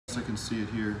I can see it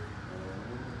here.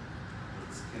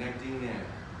 It's connecting now.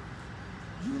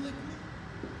 You lick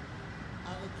me, I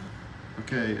lick you.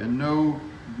 Okay, and no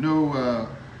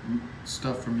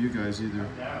stuff from you guys either.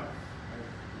 No.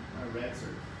 My reds are.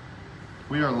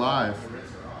 We are live. My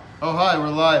reds are off. Oh, hi, we're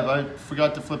live. I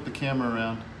forgot to flip the camera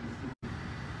around.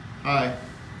 Hi.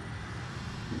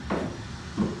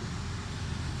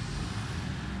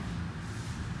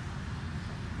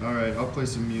 All right, I'll play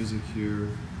some music here.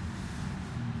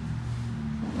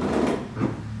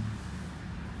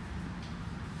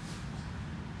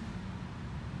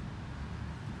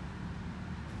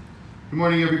 Good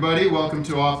morning, everybody. Welcome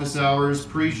to Office Hours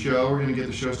pre-show. We're going to get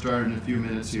the show started in a few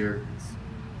minutes here.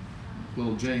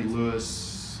 Little Jenny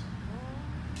Lewis.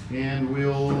 And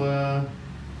we'll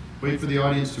wait for the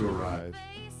audience to arrive.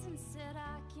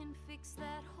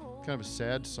 Kind of a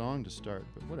sad song to start,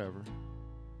 but whatever.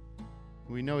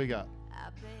 We know we got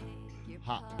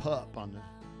Hot Pup on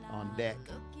deck.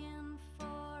 I've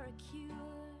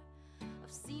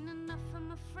seen enough of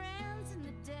my friends in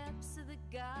the depths of the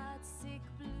God-sick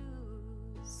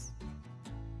blues.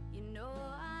 You know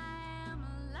I am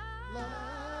a liar.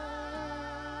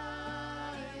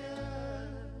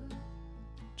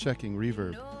 Checking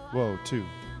reverb. Whoa, 2.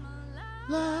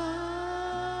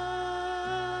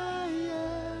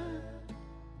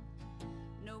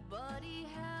 Nobody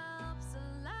helps a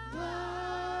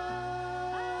liar.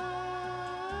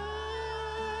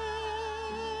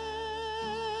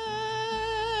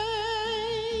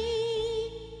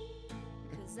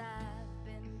 'Cause I've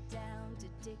been down to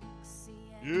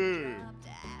Dixie and Yeah. dropped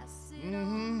acid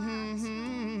on my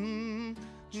tongue.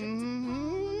 Tripped a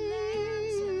pole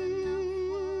till enough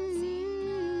was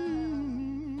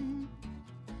enough.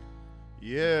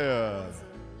 Yeah. Was a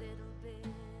little bit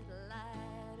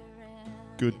lighter and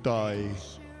Good day.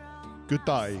 Good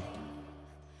day.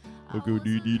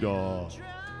 Good-dee-dee-da.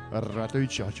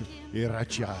 Ra-tu-cha-cha.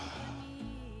 Ira-cha.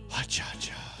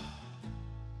 Ha-cha-cha.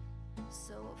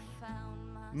 so I found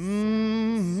myself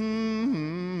Mm-hmm.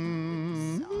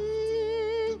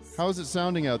 How's it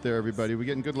sounding out there, everybody? We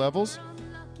getting good levels?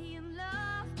 unlucky in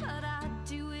love, but I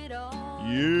do it all.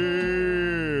 Yeah.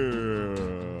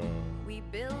 We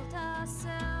built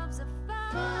ourselves a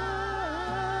fire.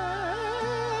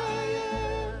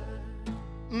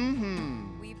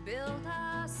 Mm-hmm. We built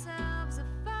ourselves a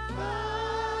fire.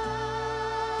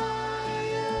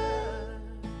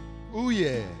 Ooh,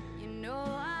 yeah. You know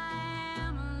I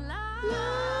am a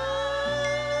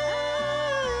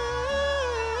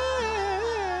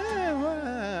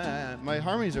liar. My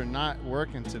harmonies are not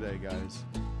working today, guys.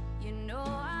 You know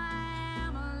I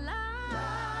am a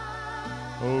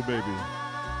liar. Oh, baby.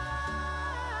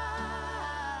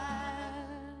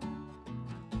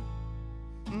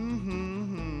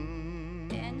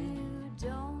 Mm-hmm. And you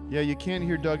don't Yeah, you can't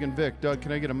hear Doug and Vic. Doug,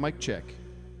 can I get a mic check?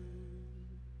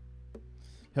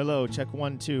 Hello, check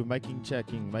 1, 2. Miking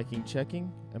checking.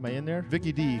 Am I in there?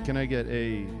 Vicky D, can I get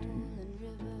a...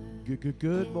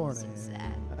 Good morning.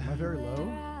 Am I very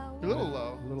low? A little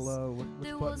low. A little low.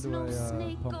 There Which was button no do I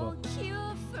snake pump or up?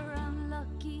 cure for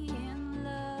unlucky in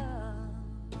love.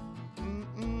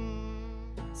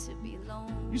 Mm-mm. To be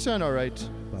lonely You sound all right.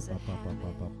 Bop, bop, bop, bop,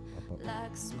 bop, bop, bop, bop.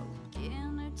 like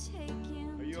smoking or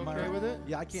taking. Are you Am I okay right? with it?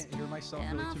 Yeah, I can't hear myself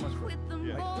And really I've too much. quit them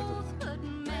Yeah. both, but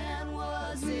man,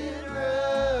 was it rough.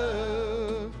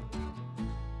 Rough.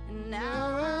 And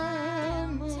now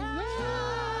I'm tired.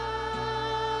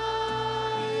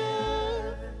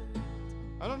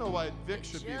 I don't know why Vic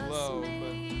should be Just low, but...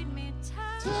 made me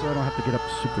tired. Just so I don't have to get up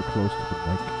super close to the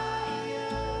mic.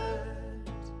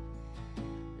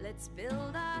 Let's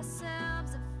build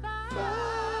ourselves a fire.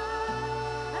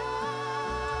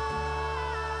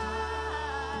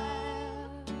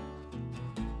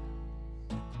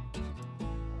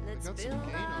 Let's got some build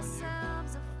gain on you.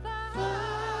 ourselves a fire.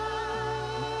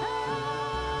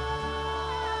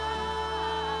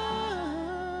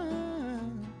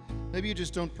 Maybe you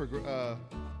just don't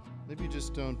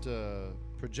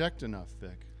project enough,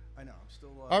 Vic. I know. I'm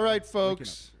still. All right, waking up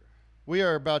folks. here. We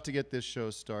are about to get this show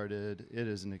started. It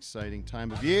is an exciting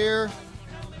time of year.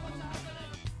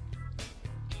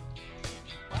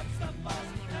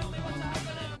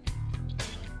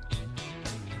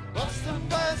 What's the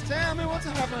buzz? Tell me what's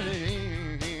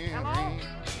happening. Hello?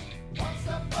 What's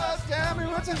the buzz? Tell me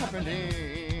what's happening.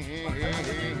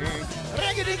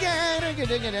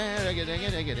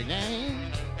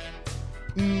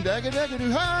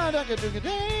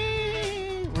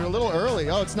 We're a little early.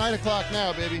 Oh, it's 9 o'clock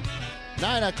now, baby.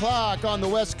 9 o'clock on the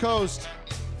West Coast.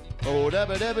 Oh,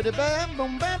 dabba dabba da bam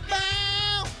boom bam bow.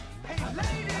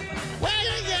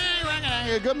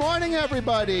 Good morning,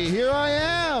 everybody. Here I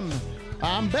am.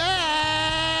 I'm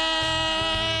back.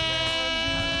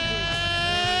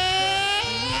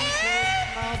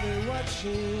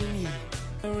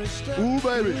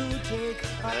 baby.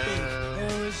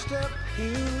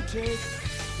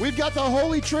 We've got the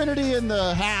Holy Trinity in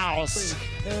the house.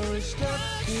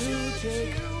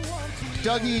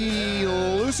 Dougie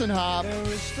Loosenhop.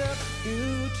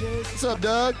 What's up,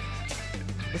 Doug?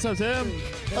 What's up, Tim?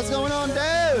 What's going on,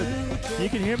 dude? You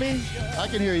can hear me? I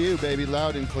can hear you, baby,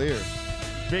 loud and clear.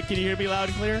 Vic, can you hear me loud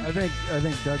and clear? I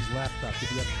think Doug's laptop could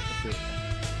be up there.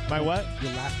 My what?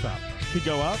 Your laptop. Could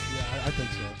go up? Yeah, I think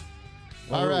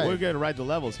so. All right. We're going to ride the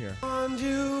levels here.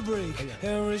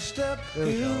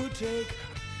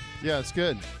 Yeah, it's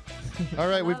good. All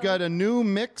right, we've got a new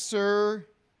mixer,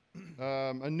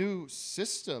 a new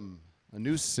system.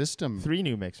 3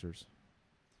 new mixers.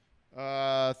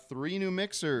 3 new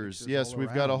mixers. Yes, all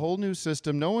we've got a around. whole new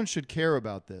system. No one should care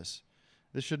about this.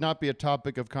 This should not be a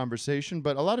topic of conversation,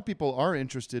 but a lot of people are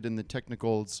interested in the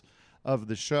technicals of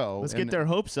the show. Let's and get their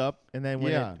hopes up, and then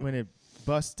Yeah. when it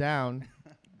busts down,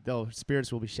 their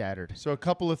spirits will be shattered. So a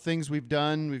couple of things we've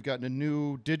done. We've gotten a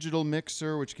new digital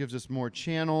mixer, which gives us more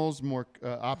channels, more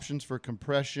options for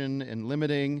compression and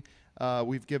limiting.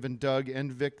 We've given Doug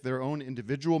and Vic their own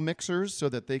individual mixers so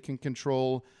that they can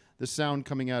control the sound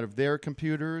coming out of their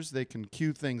computers. They can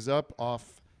cue things up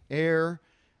off air,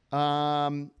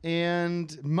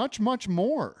 and much, much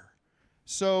more.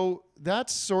 So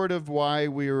that's sort of why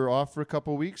we were off for a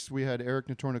couple weeks. We had Eric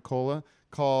Natornicola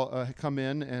come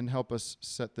in and help us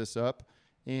set this up.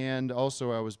 And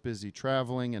also I was busy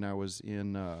traveling, and I was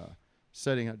in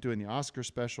doing the Oscar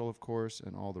special, of course,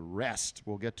 and all the rest.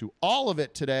 We'll get to all of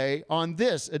it today on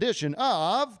this edition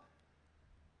of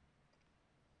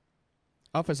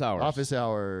Office Hours. Office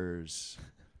Hours.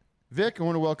 Vic, I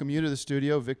want to welcome you to the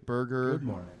studio. Vic Berger. Good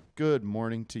morning. Good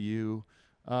morning to you.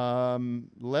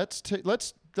 Let's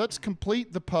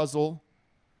complete the puzzle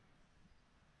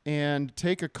and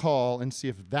take a call and see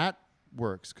if that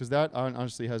works, because that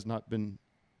honestly has not been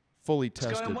fully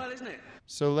tested. It's going well, isn't it?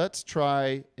 So let's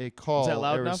try a call. Is that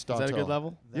loud enough? Is Aristotle. that a good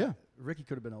level? Yeah. Ricky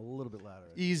could have been a little bit louder.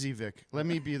 Easy, Vic. Let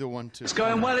me be the one to. It's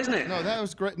going well, isn't it? No, that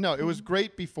was great. No, it was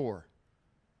great before.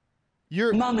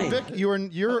 You're Mummy. Vic.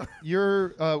 You're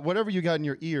whatever you got in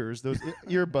your ears. Those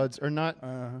earbuds are not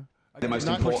The most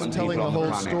not important telling people the on the whole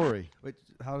planet. story. Wait,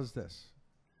 how is this?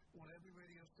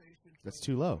 That's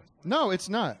too low. No, it's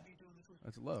not.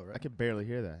 That's low, right? I can barely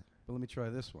hear that. But let me try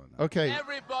this one. Okay,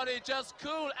 Everybody just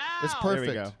cool out. it's There we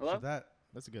perfect. go. So that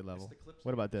That's a good level.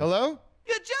 What about this? Hello?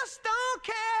 You just don't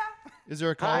care. Is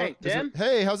there a caller? Hi, Is there- Tim?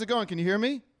 Hey, how's it going? Can you hear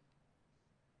me?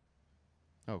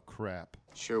 Oh, crap.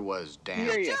 Sure was, Can you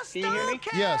Dan. hear you? Just Can you hear me? don't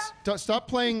care. Yes. Stop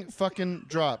playing fucking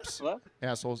drops, Hello?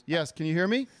 assholes. Yes, can you hear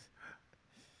me?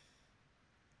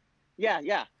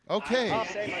 Yeah. Okay. I'll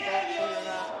say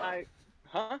my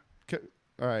Huh?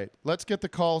 All right. Let's get the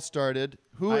call started.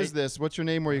 Who is this? What's your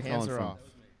name? Where are you Hands calling are from? off.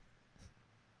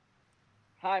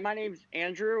 Hi, my name's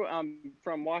Andrew. I'm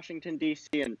from Washington,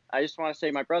 D.C., and I just want to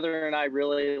say my brother and I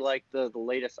really like the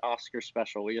latest Oscar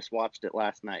special. We just watched it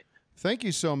last night. Thank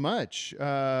you so much.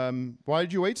 Why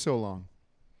did you wait so long?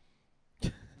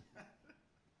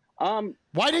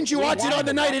 Why didn't you we watch it on wanted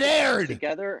the to night it watch aired?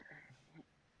 Together.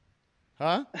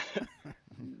 Huh?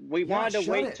 We wanted to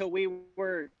shut wait it. till we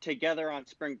were together on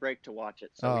spring break to watch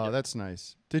it. So we Oh, just- that's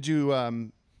nice. Did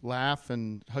you laugh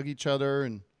and hug each other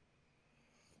and?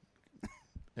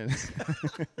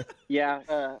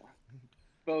 yeah,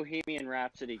 Bohemian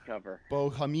Rhapsody cover.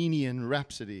 Bohemian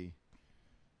Rhapsody.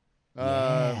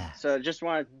 So just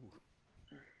want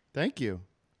to Thank you.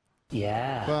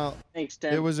 Yeah. Well, thanks,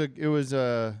 Tim. it was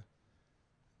an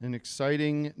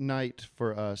exciting night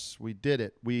for us. We did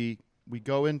it. We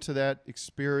go into that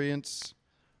experience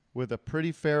with a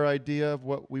pretty fair idea of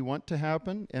what we want to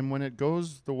happen, and when it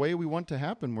goes the way we want to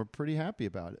happen, we're pretty happy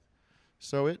about it.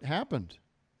 So it happened.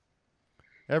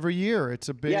 Every year, it's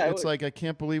a big. Yeah, it's like I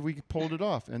can't believe we pulled it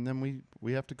off, and then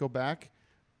we have to go back,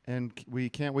 and we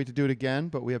can't wait to do it again,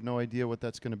 but we have no idea what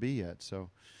that's going to be yet. So.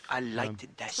 I liked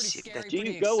that shit. Do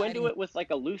you go into it with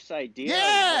like a loose idea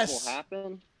Yes! of what will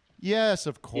happen? Yes,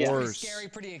 of Yeah. course.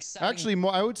 Pretty exciting. Actually,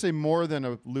 I would say more than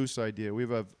a loose idea. We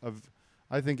have,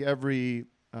 I think every.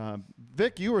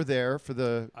 Vic, you were there for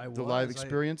the live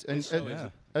experience, and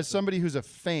as somebody who's a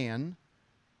fan,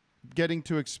 getting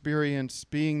to experience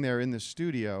being there in the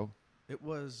studio. It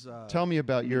was. Tell me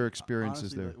about your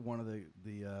experiences honestly, there. One of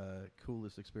the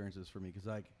coolest experiences for me,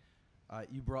 because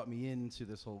you brought me into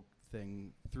this whole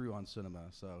thing through On Cinema.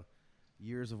 So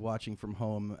years of watching from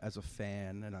home as a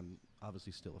fan, and I'm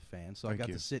obviously still a fan. So I got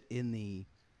you. to sit in the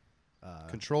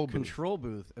Control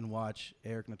booth. and watch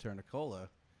Eric Natornicola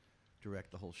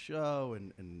direct the whole show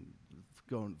and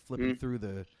flipping through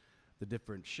the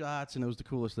different shots, and it was the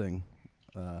coolest thing.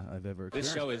 I've ever This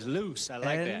experienced. show is loose. I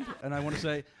like and, that. and I want to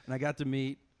say, and I got to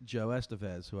meet Joe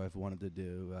Estevez, who I've wanted to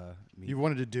do. Meet. You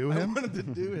wanted to do I him? wanted to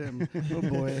do him. Oh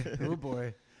boy, oh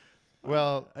boy.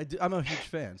 Well, I'm a huge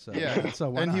fan. So yeah.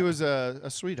 So why And he not? was a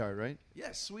sweetheart, right?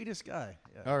 Yeah, sweetest guy.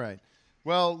 Yeah. All right.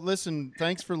 Well, listen,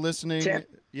 thanks for listening. Tim?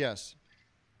 Yes.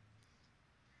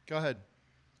 Go ahead.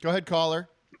 Go ahead, caller.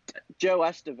 Joe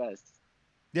Estevez.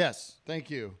 Yes, thank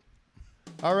you.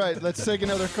 All right, let's take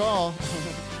another call.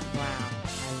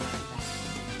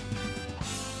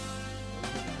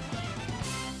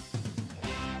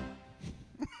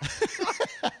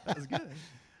 That was good.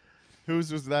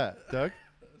 Whose was that, Doug?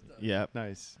 Yep.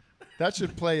 Nice. That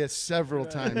should play us several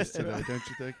times today, don't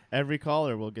you think? Every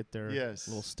caller will get their Yes.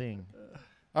 little sting.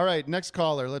 All right, next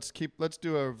caller. Let's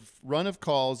do a run of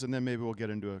calls, and then maybe we'll get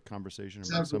into a conversation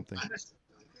about something.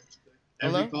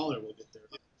 Hello? Every caller will get their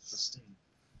sting.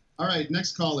 All right,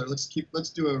 next caller. Let's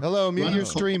do a Hello, mute run your of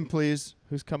stream, please.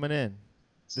 Who's coming in?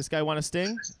 This guy want a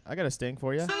sting? I got a sting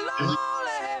for you.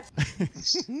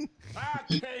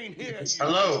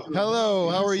 Hello. Hello,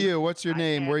 how are you? What's your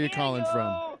name? Where are you calling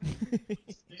from?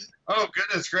 Oh,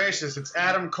 goodness gracious. It's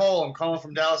Adam Cole. I'm calling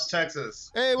from Dallas,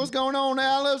 Texas. Hey, what's going on,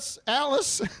 Alice?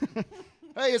 Alice?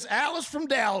 Hey, it's Alice from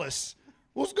Dallas.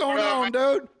 What's going on,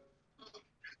 dude?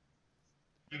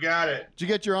 You got it. Did you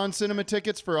get your On Cinema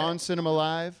tickets for On Cinema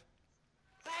Live?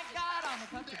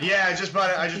 Yeah, I just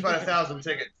bought 1,000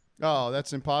 tickets. Oh,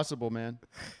 that's impossible, man.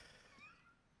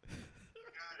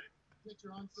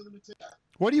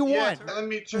 What do you Yeah, want? let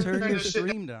me Turn your this shit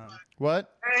stream down.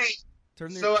 What? Hey,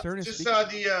 Turn so turn I his just speaker. saw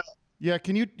the. Yeah,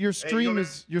 can you? Your stream you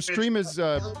is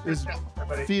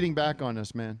feeding back on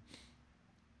us, man.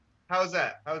 How's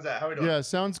that? How we doing? Yeah,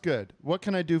 sounds good. What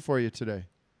can I do for you today?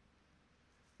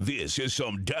 This is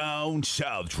some down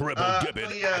south triple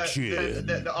dipping action.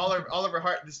 The Oliver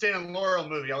Hart, the Stan and Laurel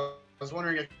movie. I was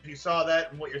wondering if you saw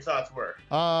that and what your thoughts were.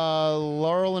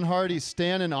 Laurel and Hardy,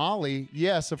 Stan and Ollie.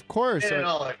 Yes, of course. Stan and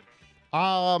Ollie.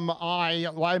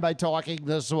 Why am I talking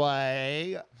this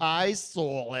way? I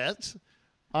saw it.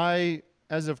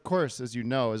 Of course, as you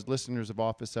know, as listeners of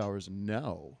Office Hours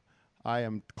know, I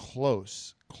am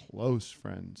close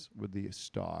friends with the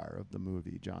star of the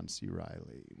movie, John C.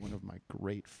 Reilly, one of my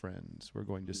great friends. We're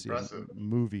going to see a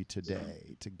movie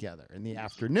today together in the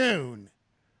afternoon.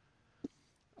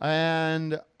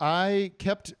 And I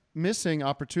kept missing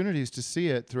opportunities to see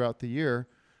it throughout the year.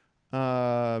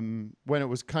 When it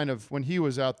was when he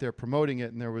was out there promoting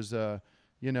it, and there was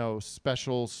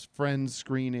special friends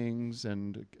screenings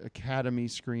and Academy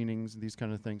screenings and these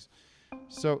kind of things.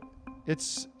 So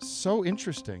it's so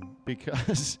interesting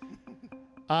because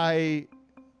I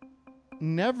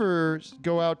never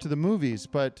go out to the movies,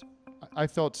 but I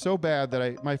felt so bad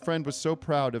that my friend was so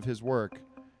proud of his work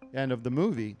and of the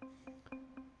movie.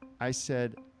 I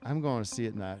said, I'm going to see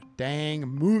it in that dang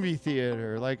movie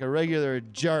theater like a regular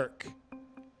jerk.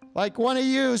 Like one of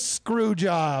you screw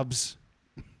jobs.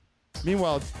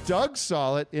 Meanwhile, Doug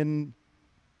saw it in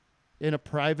a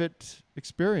private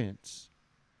experience.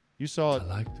 You saw it,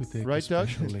 right, Doug?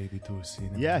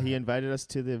 Yeah, he invited us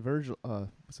to the Virgil.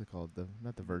 What's it called?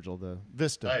 Not the Virgil. The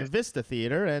Vista. The Vista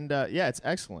Theater, and yeah, it's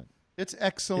excellent. It's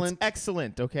excellent. It's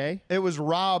excellent. Okay. It was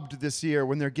robbed this year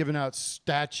when they're giving out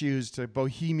statues to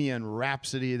Bohemian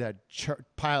Rhapsody, that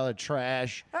pile of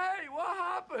trash. Hey, what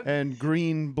happened? And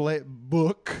Green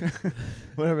Book,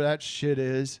 whatever that shit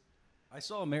is. I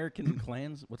saw American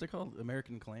Clans. What's it called?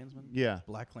 American Klansman? Yeah.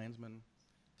 Black Klansman.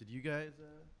 Did you guys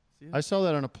see it? I saw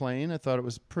that on a plane. I thought it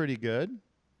was pretty good.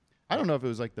 I don't know if it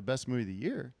was like the best movie of the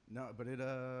year. No, but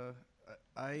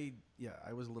I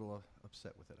was a little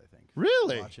upset with it, I think.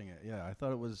 Really? Watching it. Yeah, I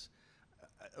thought it was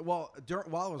while I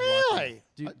was watching.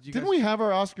 Really? Didn't we have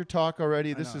our Oscar talk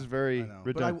already? This is very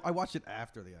redundant. But I watched it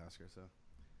after the Oscar, so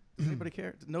does anybody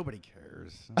care? Nobody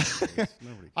cares.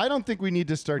 Nobody. I don't think we need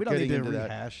to start getting into that.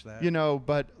 Rehash that.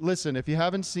 But listen, if you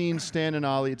haven't seen Stan and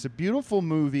Ollie, it's a beautiful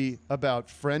movie about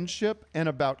friendship and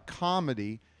about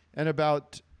comedy and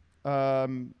about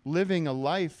living a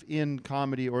life in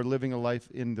comedy or living a life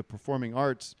in the performing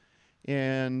arts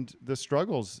and the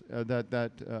struggles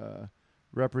that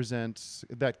represents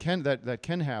that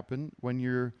can happen when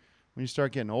you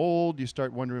start getting old. You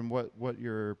start wondering what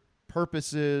your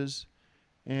purpose is.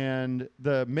 And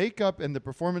the makeup and the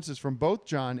performances from both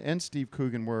John and Steve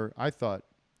Coogan were, I thought,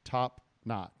 top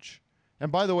notch.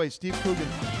 And by the way, Steve Coogan,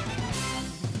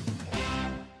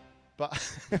 but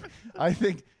I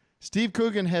think Steve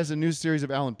Coogan has a new series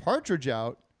of Alan Partridge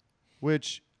out,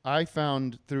 which I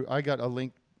found I got a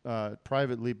link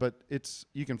privately, but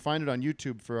you can find it on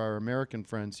YouTube for our American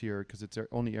friends here because it's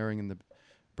only airing in the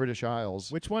British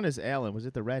Isles. Which one is Alan? Was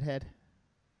it the redhead?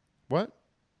 What?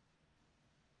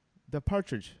 The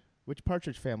Partridge. Which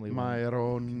Partridge family? My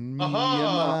own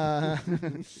Aha!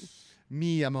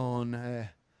 mi amon.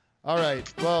 All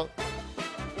right. Well,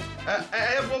 I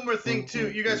have one more thing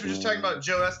too. You guys were just talking about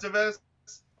Joe Estevez.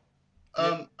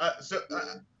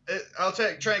 I'll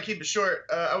try and keep it short.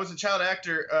 I was a child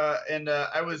actor, and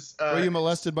I was. Were you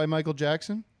molested by Michael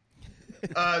Jackson?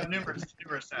 Numerous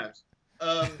times.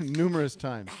 Numerous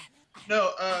times.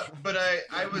 No, but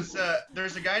I was.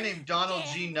 There's a guy named Donald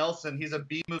G. Nelson. He's a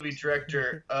B-movie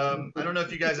director. I don't know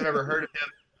if you guys have ever heard of him.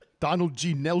 Donald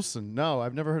G. Nelson. No,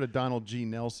 I've never heard of Donald G.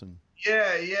 Nelson.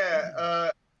 Yeah.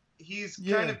 He's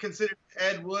kind of considered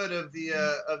Ed Wood of the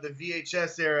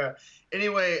VHS era.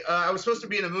 Anyway, I was supposed to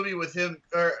be in a movie with him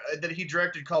that he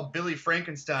directed called Billy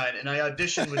Frankenstein, and I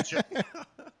auditioned with Joe.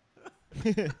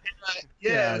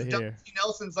 Donald G.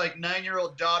 Nelson's like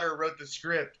 9-year-old daughter wrote the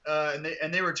script,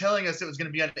 and they were telling us it was going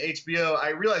to be on HBO. I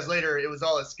realized later it was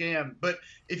all a scam. But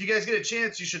if you guys get a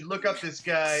chance, you should look up this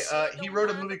guy. He wrote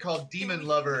a movie called Demon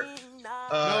Lover.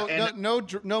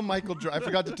 No Michael. I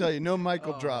forgot to tell you, no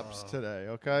Michael drops today.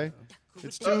 Okay,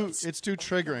 it's too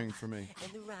triggering for me.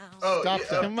 Stop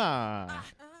that. Come on.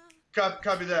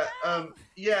 Copy that.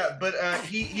 But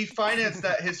he financed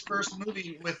his first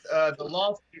movie with the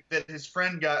lawsuit that his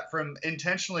friend got from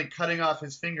intentionally cutting off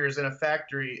his fingers in a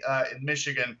factory in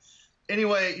Michigan.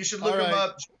 Anyway, you should look him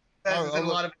up.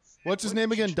 What's his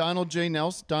name again? Donald J.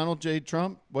 Nelson? Donald J.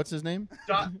 Trump? What's his name?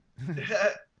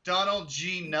 Donald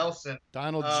G. Nelson.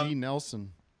 Donald G.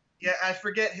 Nelson. Yeah, I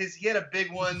forget he had a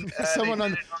big one. Someone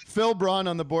on Phil Braun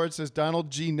on the board says Donald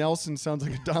G. Nelson sounds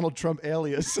like a Donald Trump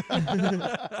alias.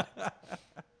 That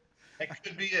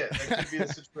could be it. That could be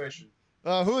the situation.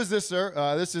 Who is this,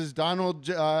 sir? This is Donald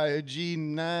G.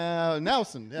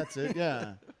 Nelson. That's it.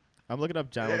 Yeah. I'm looking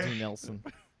up Donald G. Nelson.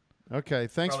 Okay.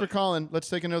 Thanks for calling. Let's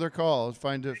take another call.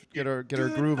 Get our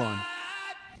groove on.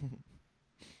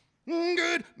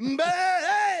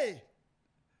 Goodbye.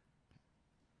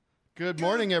 Good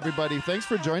morning, everybody. Thanks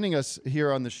for joining us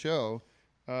here on the show.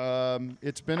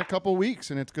 It's been a couple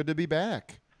weeks, and it's good to be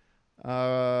back.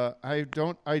 I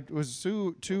was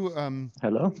too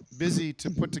busy to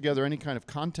put together any kind of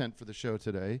content for the show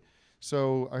today.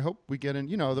 So I hope we get in.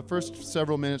 The first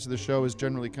several minutes of the show is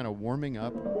generally kind of warming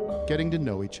up, getting to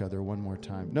know each other one more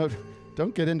time. No,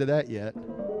 don't get into that yet.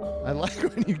 I like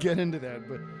when you get into that,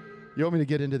 but you want me to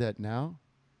get into that now?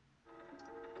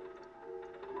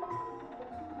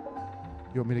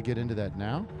 You want me to get into that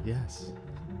now? Yes.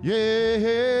 Yeah.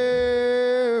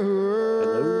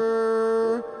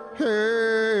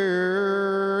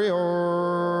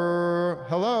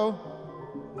 Hello.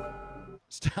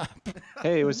 Stop.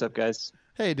 Hey, what's up, guys?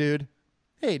 Hey, dude.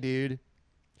 Hey, dude.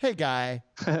 Hey, guy.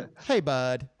 Hey,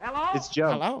 bud. Hello. It's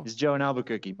Joe. Hello. It's Joe in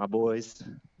Albuquerque, my boys.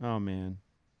 Oh, man.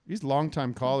 These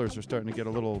longtime callers are starting to get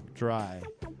a little dry.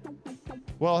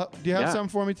 Well, do you have something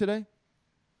for me today?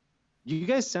 You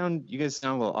guys sound a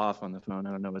little off on the phone.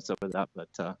 I don't know what's up with that, but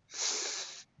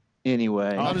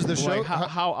anyway. How does the show? Like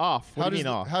how off? What do you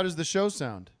mean off? How does the show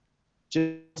sound?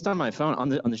 Just on my phone. On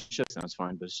the show sounds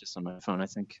fine, but it's just on my phone, I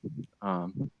think.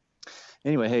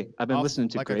 Anyway, hey, I've been listening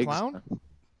to Greg's. Like a clown?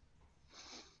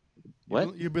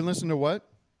 What? You've been listening to what?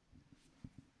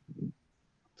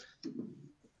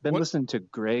 Been listening to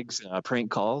Greg's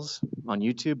prank calls on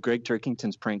YouTube. Greg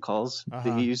Turkington's prank calls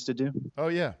that he used to do. Oh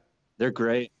yeah, they're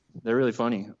great. They're really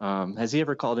funny. Has he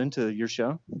ever called into your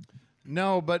show?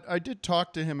 No, but I did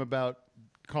talk to him about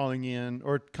calling in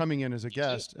or coming in as a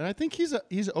guest, and I think he's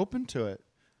open to it.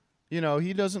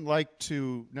 He doesn't like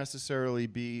to necessarily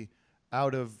be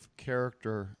out of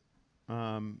character.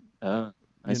 I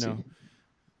see.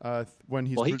 When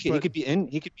he's he could be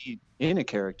in a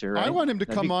character. Right? I want him to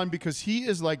come on because he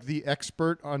is like the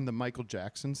expert on the Michael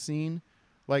Jackson scene.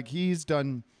 Like he's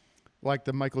done like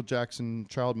the Michael Jackson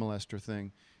child molester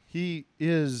thing. He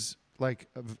is like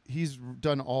he's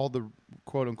done all the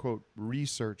quote unquote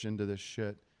research into this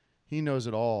shit. He knows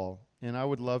it all, and I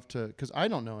would love to because I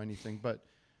don't know anything, but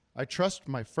I trust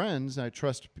my friends.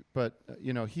 But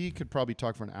he could probably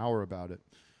talk for an hour about it.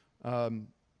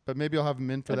 But maybe I'll have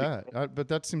him in for that. But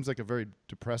that seems like a very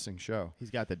depressing show.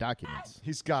 He's got the documents.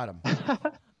 He's got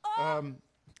them.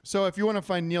 So if you want to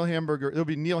find Neil Hamburger, it'll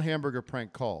be Neil Hamburger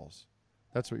prank calls.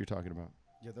 That's what you're talking about.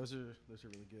 Yeah, those are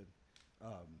really good.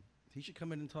 He should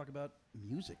come in and talk about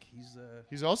music.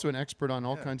 He's also an expert on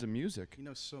all kinds of music. He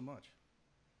knows so much.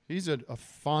 He's a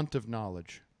font of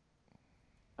knowledge.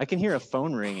 I can hear a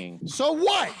phone ringing. So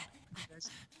what?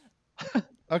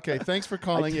 Okay, thanks for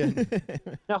calling in.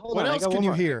 Now, hold what on, else can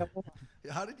you hear?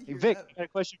 How did you hear Vic, that? I got a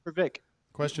question for Vic.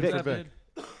 Question for Vic.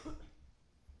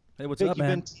 Hey, what's Vic, up,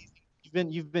 man?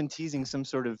 You've been teasing some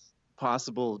sort of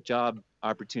possible job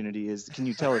opportunity is. Can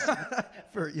you tell us?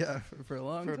 for a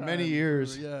long time. For many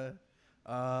years.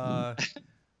 I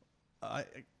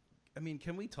mean,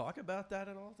 can we talk about that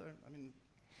at all? I mean,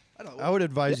 I don't know. I would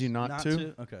advise you not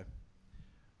to. Okay.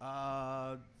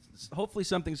 Hopefully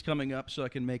something's coming up so I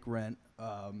can make rent.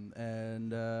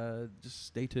 And just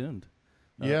stay tuned.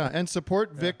 And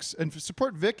support Vic's and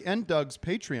support Vic and Doug's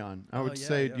Patreon. I would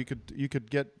say you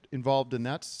could get involved in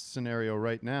that scenario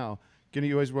right now. Can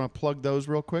you guys want to plug those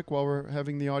real quick while we're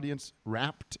having the audience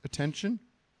rapt attention?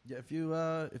 Yeah, if you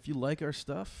like our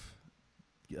stuff,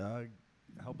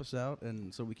 help us out,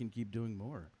 and so we can keep doing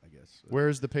more. I guess.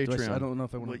 Where's the Patreon? I don't know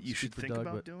if I want to. What you should think Doug,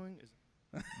 about doing is.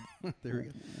 There we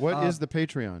go. What is the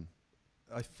Patreon?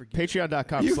 I forget.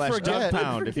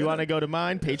 Patreon.com/DougPound. If you want to go to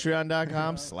mine,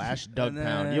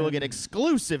 Patreon.com/DougPound. You will get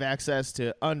exclusive access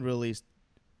to unreleased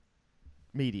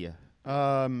media.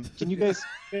 Can you guys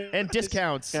and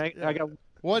discounts? I got.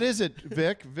 What is it,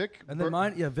 Vic? Vic. And then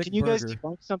mine, Vic. Can you guys Burger.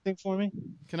 debunk something for me?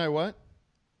 Can I what?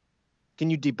 Can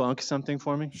you debunk something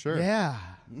for me? Sure. Yeah.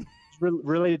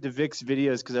 Related to Vic's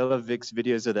videos, because I love Vic's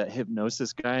videos of that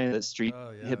hypnosis guy, that street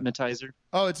hypnotizer.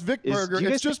 Oh, it's Vic Burger.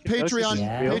 It's just Patreon.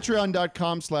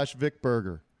 Patreon.com/Vic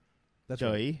Burger. That's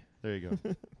Joey. There you go.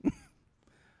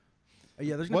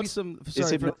 Yeah, there's gonna be some.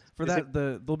 Sorry for that.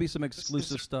 There'll be some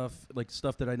exclusive stuff, like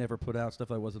stuff that I never put out,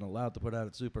 stuff I wasn't allowed to put out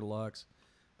at Super Deluxe.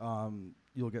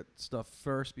 You'll get stuff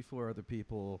first before other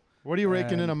people. What are you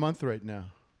raking in a month right now?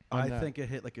 I think it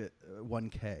hit like a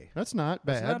 1K. That's not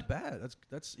bad. That's not bad.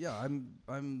 That's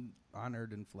I'm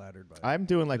honored and flattered by it. I'm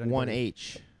doing like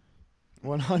 1H.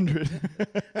 100.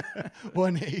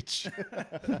 1H.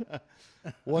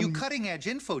 You cutting edge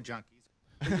info junkies.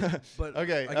 But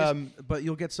okay, but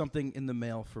you'll get something in the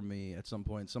mail from me at some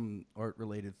point, some art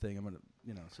related thing. I'm gonna,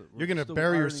 So you're gonna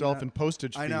bury yourself in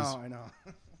postage fees. I know.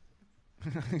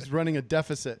 He's running a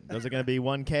deficit. Those are going to be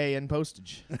 1K in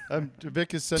postage.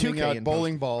 Vic is sending out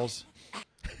bowling balls,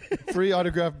 free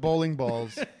autographed bowling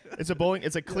balls. It's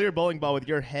a clear bowling ball with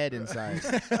your head inside.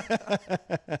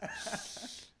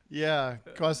 Yeah,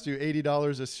 cost you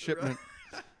 $80 a shipment.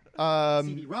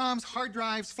 CD-ROMs, hard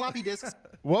drives, floppy disks.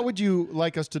 What would you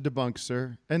like us to debunk,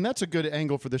 sir? And that's a good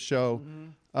angle for the show.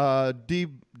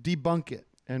 Debunk it.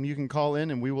 And you can call in,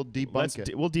 and we will debunk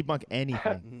it. We'll debunk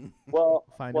anything.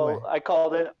 I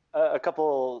called in a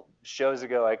couple shows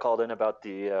ago. I called in about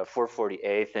the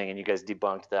 440A thing, and you guys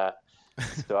debunked that.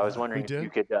 So I was wondering if you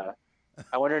could.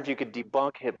 I wonder if you could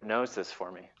debunk hypnosis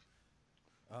for me.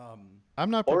 I'm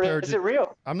not prepared. Or is it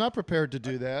real? I'm not prepared to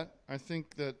do that. I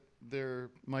think that there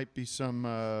might be some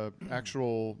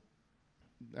actual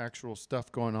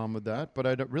stuff going on with that, but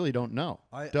I really don't know.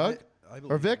 Doug?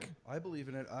 Or Vic? I believe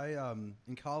in it.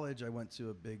 In college, I went to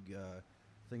a big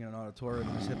thing in an auditorium,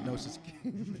 and this hypnosis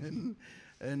came in,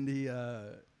 and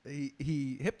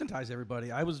he hypnotized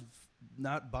everybody. I was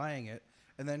not buying it,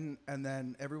 and then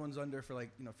everyone's under for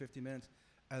 50 minutes,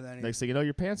 and then next thing you know,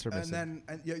 your pants are missing. And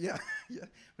then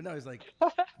but no, he's like,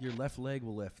 your left leg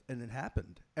will lift, and it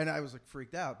happened, and I was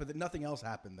freaked out. But then nothing else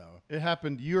happened though. It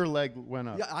happened. Your leg went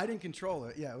up. Yeah, I didn't control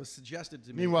it. Yeah, it was suggested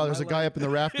to me. Meanwhile, there's a guy up in the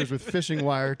rafters with fishing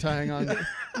wire tying on.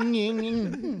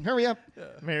 Hurry up,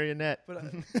 marionette.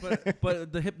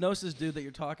 But the hypnosis dude that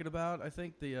you're talking about, I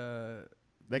think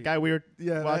that guy we were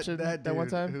watching that one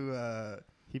time who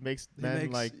he makes men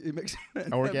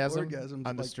orgasms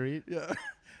on the street. Yeah.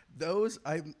 Those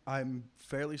I'm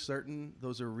fairly certain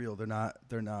those are real.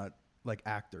 They're not like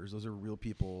actors. Those are real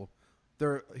people.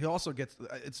 He also gets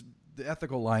it's the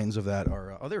ethical lines of that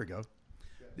are there we go.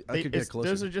 I could get closer.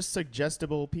 Those are just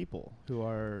suggestible people who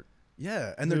are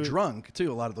and they're drunk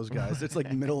too. A lot of those guys. It's like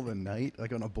middle of the night,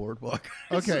 like on a boardwalk.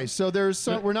 Okay, so there's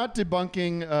we're not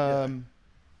debunking.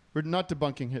 We're not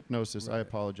debunking hypnosis. Right. I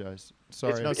apologize.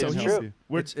 Sorry.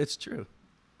 It's true.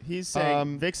 He's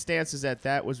saying Vic's stance is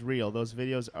that was real. Those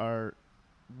videos are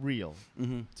real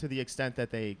to the extent that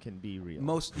they can be real.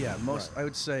 Most. I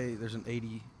would say there's an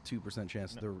 82%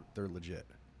 chance they're legit.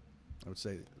 I would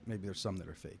say maybe there's some that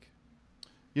are fake.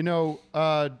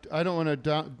 I don't want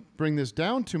to bring this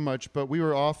down too much, but we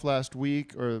were off last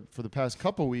week or for the past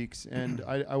couple weeks, and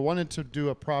I wanted to do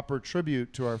a proper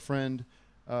tribute to our friend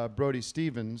Brody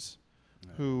Stevens,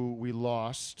 who we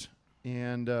lost,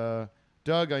 and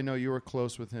Doug, I know you were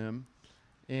close with him,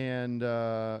 and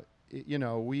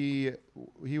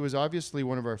he was obviously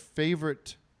one of our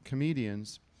favorite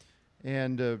comedians,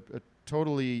 and a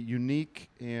totally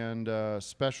unique and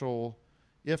special,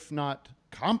 if not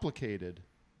complicated,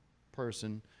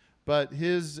 person. But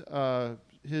his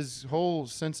whole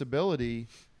sensibility,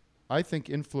 I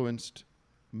think, influenced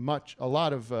a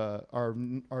lot of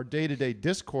our day-to-day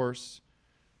discourse,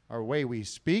 our way we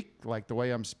speak, like the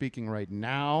way I'm speaking right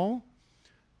now.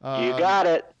 You got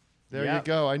it. There you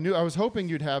go. I was hoping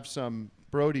you'd have some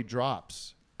Brody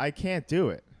drops. I can't do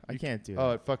it. I can't do it.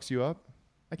 Oh, it fucks you up?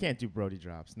 I can't do Brody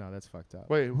drops. No, that's fucked up.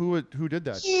 Wait, who did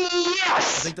that?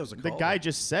 Yes! I think that was a The call. guy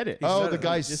just said it. The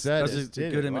guy said That's it.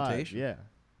 a good imitation. Yeah.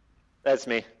 That's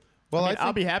me. Well, I mean,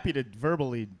 I'll be happy to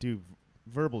verbally do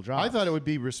verbal drops. I thought it would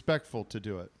be respectful to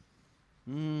do it.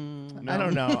 I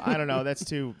don't know. I don't know. That's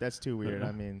too weird.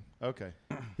 I mean, okay.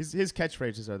 His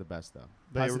catchphrases are the best though.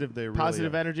 They really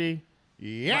Positive are. energy.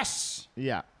 Yes.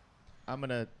 Yeah.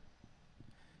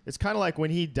 It's kind of like when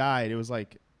he died. It was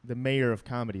like the mayor of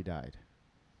comedy died.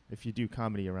 If you do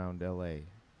comedy around L.A.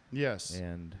 Yes.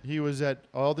 And he was at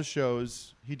all the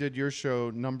shows. He did your show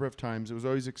a number of times. It was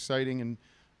always exciting and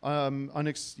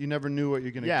you never knew what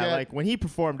you're going to get. Yeah, like when he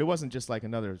performed, it wasn't just like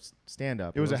another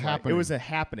stand-up. It was a happening. It was a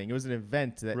happening. It was an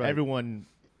event that Right. everyone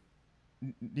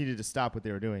needed to stop what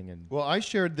they were doing. And Well, I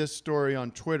shared this story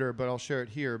on Twitter, but I'll share it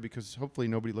here because hopefully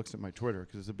nobody looks at my Twitter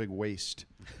because it's a big waste.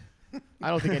 I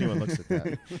don't think anyone looks at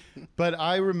that. But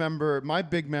I remember my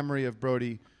big memory of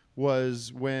Brody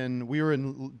was when we were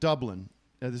in Dublin.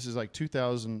 This is like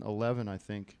 2011, I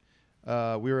think. We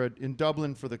were in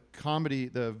Dublin for the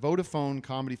Vodafone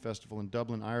Comedy Festival in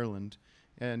Dublin, Ireland.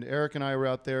 And Eric and I were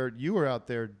out there. You were out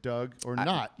there, Doug, or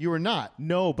not? You were not.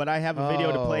 No, but I have a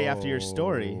video to play after your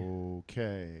story.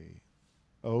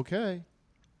 Okay.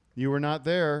 You were not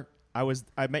there.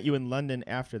 I met you in London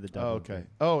after the Dublin. Okay.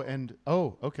 thing.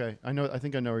 Okay. I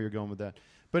think I know where you're going with that.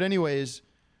 But anyways,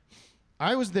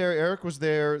 I was there. Eric was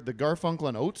there. The Garfunkel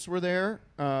and Oates were there.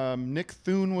 Nick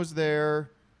Thune was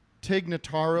there. Tig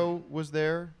Notaro was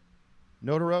there.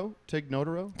 Tig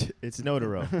Notaro? It's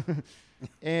Notaro.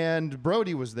 And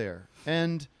Brody was there.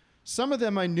 And some of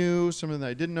them I knew, some of them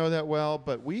I didn't know that well,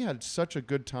 but we had such a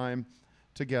good time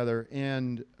together.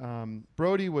 And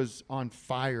Brody was on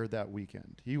fire that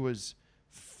weekend. He was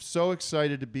so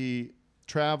excited to be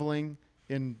traveling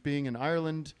and being in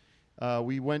Ireland.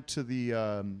 We went to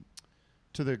the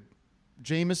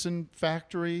Jameson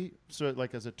factory, so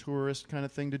like as a tourist kind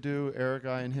of thing to do. Eric,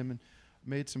 I, and him, and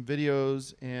made some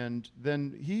videos, and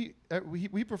then he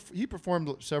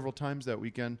performed several times that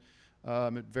weekend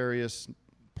at various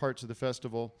parts of the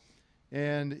festival,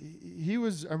 and he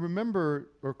was. I remember,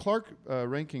 or Clark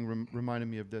Ranking reminded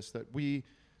me of this, that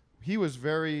he was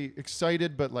very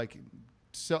excited, but like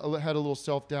had a little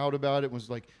self-doubt about it. Was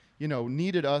like,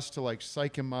 needed us to like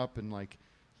psych him up and like,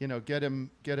 get him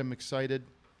excited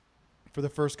for the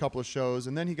first couple of shows,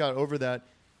 and then he got over that.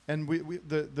 And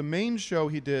the main show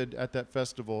he did at that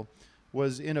festival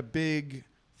was in a big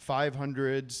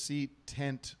 500-seat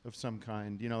tent of some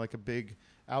kind, like a big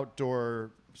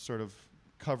outdoor sort of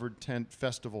covered tent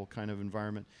festival kind of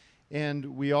environment.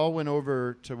 And we all went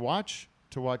over to watch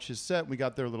his set. We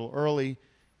got there a little early,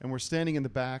 and we're standing in the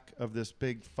back of this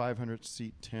big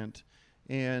 500-seat tent.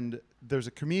 And there's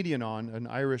a comedian on, an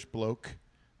Irish bloke,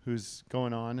 who's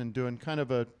going on and doing kind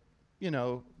of a,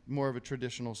 more of a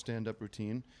traditional stand-up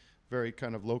routine, very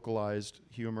kind of localized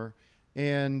humor.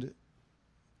 And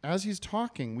as he's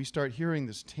talking, we start hearing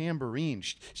this tambourine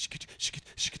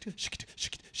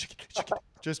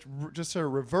just sort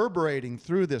of reverberating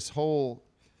through this whole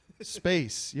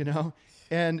space,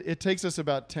 And it takes us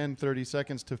about 30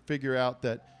 seconds to figure out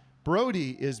that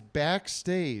Brody is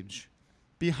backstage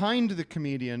behind the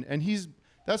comedian, and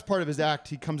that's part of his act.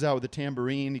 He comes out with a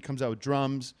tambourine, he comes out with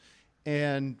drums,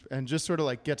 and just sort of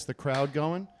like gets the crowd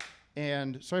going.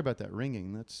 And sorry about that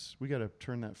ringing. We got to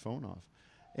turn that phone off.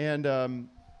 And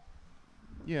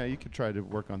yeah, you could try to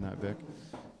work on that, Vic.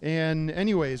 And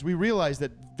anyways, we realized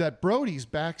that Brody's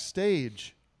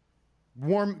backstage,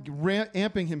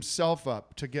 amping himself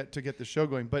up to get the show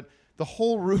going, but the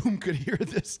whole room could hear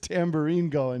this tambourine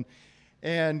going.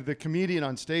 And the comedian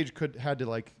on stage had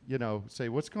to say,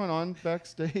 "What's going on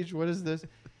backstage? What is this?"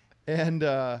 And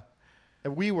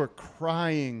we were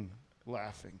crying,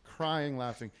 laughing.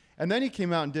 And then he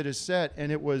came out and did his set,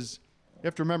 and it was, you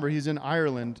have to remember, he's in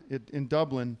Ireland, in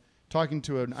Dublin, talking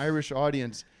to an Irish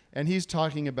audience, and he's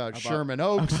talking about Sherman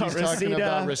Oaks, he's talking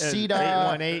about Reseda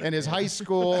and his high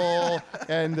school,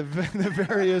 and the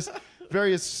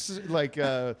various like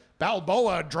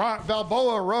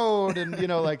Balboa Road, and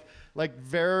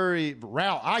very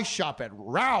Ralph. I shop at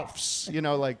Ralph's,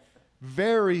 like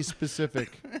very specific.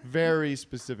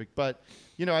 But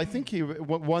I think he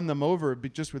won them over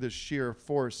just with his sheer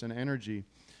force and energy.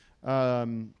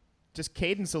 Just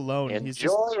cadence alone.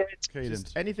 Enjoy it.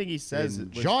 Cadence. Anything he says,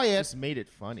 just made it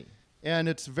funny. And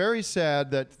it's very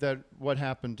sad that what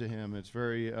happened to him. It's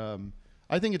very.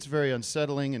 I think it's very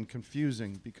unsettling and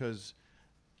confusing because,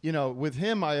 with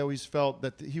him, I always felt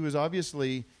that he was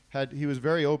obviously he was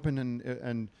very open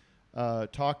and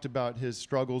talked about his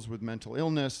struggles with mental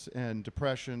illness and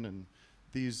depression and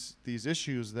these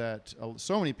issues that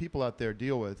so many people out there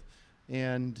deal with.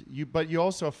 But you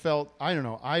also felt, I don't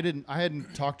know, I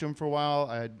hadn't talked to him for a while.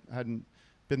 I hadn't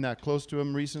been that close to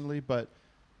him recently, but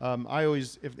I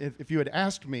always, if you had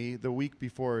asked me the week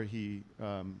before he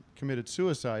committed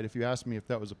suicide, if you asked me if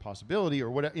that was a possibility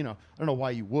or what, I don't know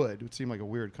why you would. It would seem like a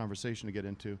weird conversation to get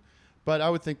into, but I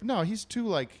would think, no, he's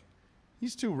too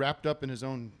wrapped up in his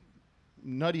own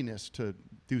nuttiness to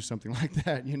do something like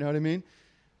that. You know what I mean?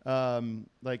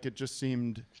 Like it just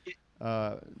seemed.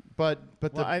 But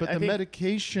the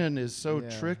medication is so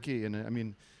tricky, and I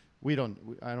mean, I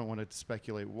don't want to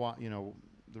speculate what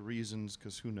the reasons,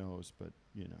 because who knows? But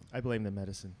I blame the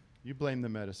medicine. You blame the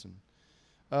medicine,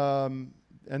 and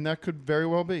that could very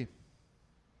well be.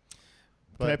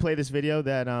 Can I play this video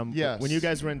that yes. when you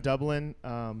guys were in Dublin,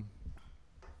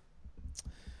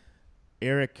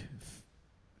 Eric?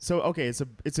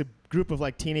 It's a group of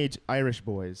like teenage Irish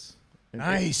boys.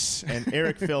 Nice. And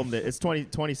Eric filmed it. It's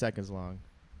 20 seconds long,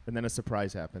 and then a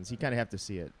surprise happens. You kind of have to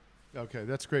see it. Okay,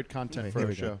 that's great content for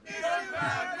our show.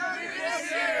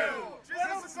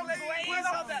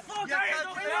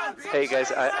 Hey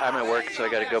guys, I'm at work, so I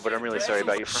gotta go, but I'm really sorry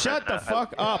about you. Shut the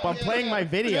fuck up. I'm playing my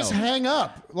video. Just hang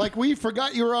up. Like we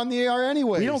forgot you were on the air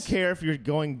anyway. We don't care if you're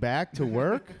going back to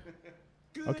work.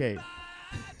 Okay.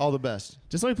 All the best.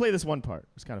 Just let me play this one part.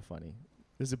 It's kind of funny.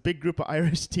 There's a big group of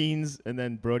Irish teens, and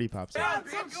then Brody pops up.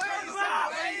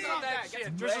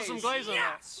 Drizzle some glaze on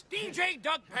that. Yes, DJ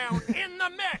Doug Pound in the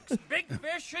mix. Big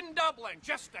fish in Dublin.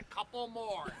 Just a couple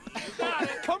more. You got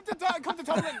it. Come to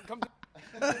Dublin.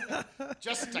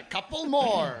 Just a couple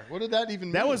more. What did that even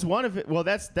mean? That was one of it. Well,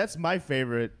 that's my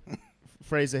favorite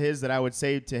phrase of his that I would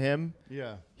say to him.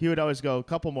 Yeah. He would always go,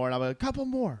 couple more, and I'm like, couple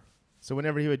more. So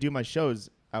whenever he would do my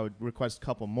shows, I would request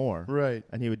couple more. Right.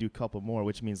 And he would do couple more,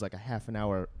 which means like a half an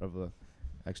hour of a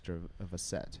extra of a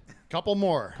set. Couple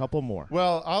more. Couple more.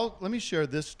 Well, let me share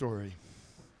this story,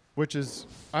 which is,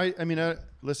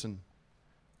 listen,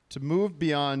 to move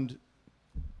beyond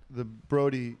the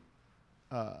Brody,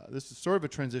 this is sort of a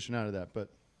transition out of that, but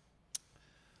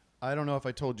I don't know if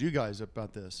I told you guys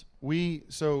about this. And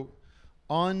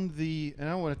I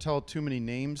don't want to tell too many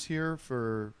names here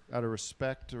out of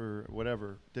respect or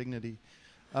whatever, dignity.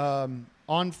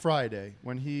 On Friday,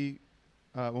 when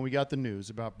we got the news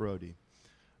about Brody,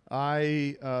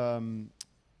 I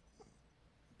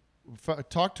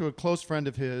talked to a close friend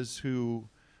of his who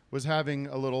was having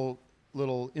a little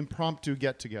impromptu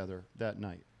get-together that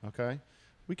night, okay?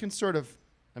 We can sort of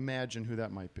imagine who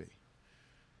that might be.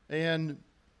 And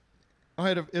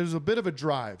it was a bit of a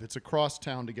drive. It's across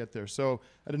town to get there. So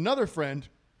I had another friend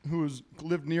who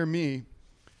lived near me,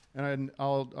 and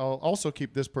I'll also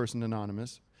keep this person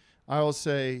anonymous. I'll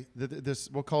say that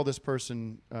we'll call this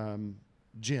person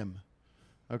Jim.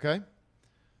 Okay?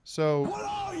 So What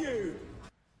are you?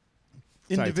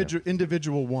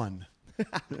 Individual one.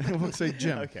 We'll say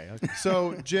Jim. Okay.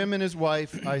 So Jim and his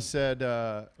wife, I said,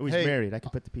 he's hey, married. I can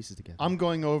put the pieces together. I'm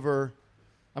going over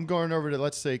to,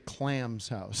 let's say, Clam's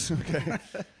house. Okay.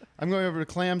 I'm going over to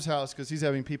Clam's house because he's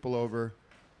having people over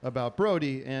about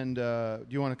Brody, and do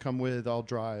you want to come with? I'll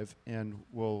drive, and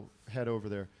we'll head over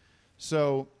there.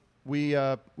 So we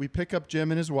pick up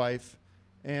Jim and his wife,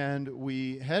 and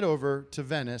we head over to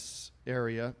Venice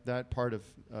area, that part of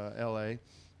L.A.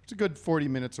 It's a good 40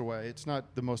 minutes away. It's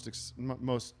not the most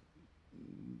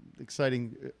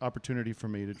exciting opportunity for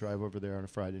me to drive over there on a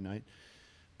Friday night,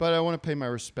 but I want to pay my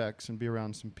respects and be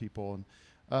around some people.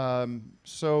 And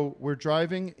so we're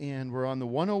driving, and we're on the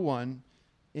 101,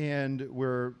 and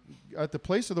we're at the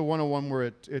place of the 101 where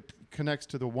it connects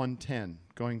to the 110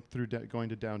 going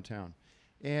to downtown.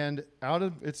 And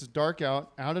it's dark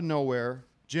out of nowhere,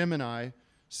 Jim and I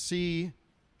see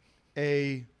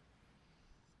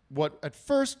what at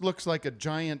first looks like a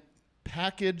giant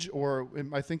package, or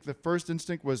I think the first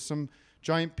instinct was some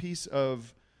giant piece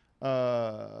of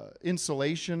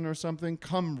insulation or something,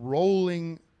 come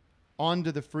rolling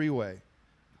onto the freeway.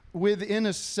 Within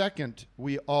a second,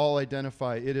 we all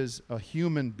identify it is a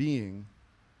human being.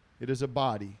 It is a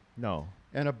body. No.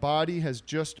 And a body has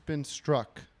just been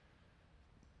struck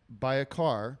by a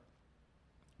car.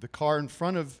 The car in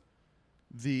front of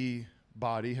the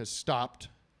body has stopped,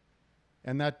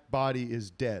 and that body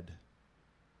is dead.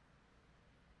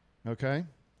 Okay?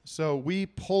 So we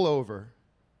pull over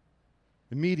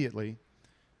immediately.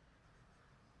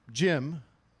 Jim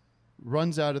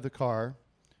runs out of the car,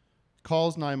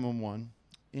 calls 911,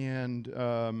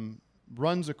 and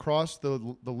runs across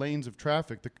the lanes of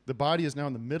traffic. The body is now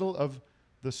in the middle of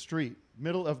the street,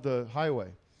 middle of the highway.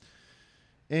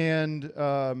 and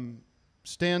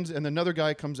stands, and another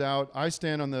guy comes out. I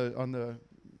stand on the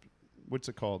what's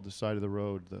it called? The side of the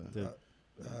road, the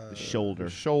shoulder.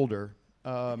 Shoulder,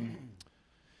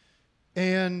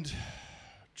 and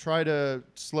try to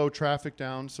slow traffic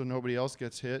down so nobody else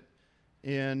gets hit.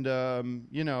 And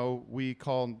we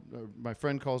call. My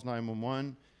friend calls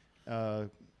 911.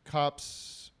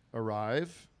 Cops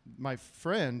arrive. My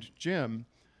friend Jim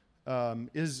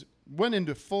went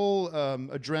into full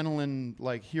adrenaline,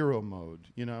 like hero mode.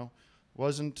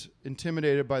 Wasn't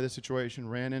intimidated by the situation.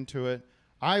 Ran into it.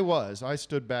 I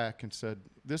stood back and said,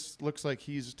 "This looks like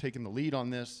he's taking the lead on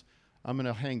this. I'm going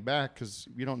to hang back because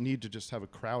we don't need to just have a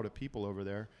crowd of people over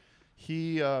there."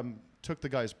 He took the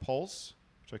guy's pulse,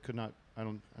 which I could not. I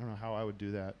don't know how I would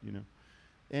do that,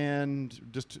 and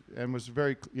was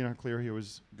very clear he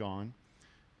was gone.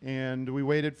 And we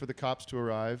waited for the cops to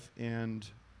arrive, and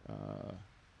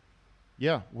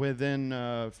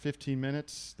within 15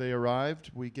 minutes they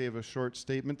arrived. We gave a short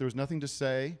statement. There was nothing to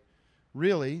say,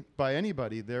 really, by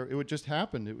anybody there. It would just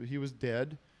happen. He was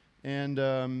dead, and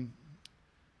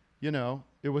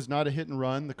it was not a hit and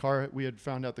run. The car, we had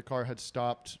found out the car had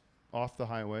stopped off the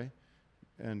highway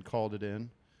and called it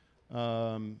in.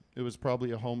 It was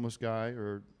probably a homeless guy,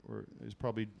 or he was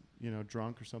probably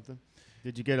drunk or something.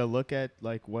 Did you get a look at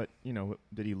what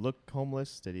did he look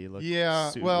homeless? Did he look?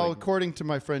 Yeah, well, according to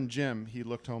my friend Jim, he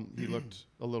looked he looked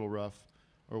a little rough,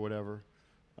 or whatever.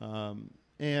 So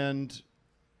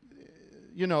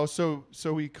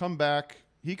we come back.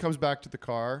 He comes back to the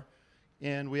car,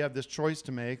 and we have this choice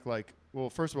to make. Well,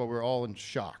 first of all, we're all in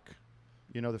shock.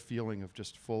 The feeling of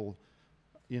just full,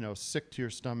 sick to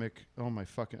your stomach. Oh my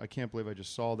fucking! I can't believe I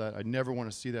just saw that. I never want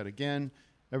to see that again.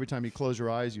 Every time you close your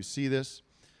eyes, you see this.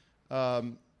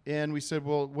 And we said,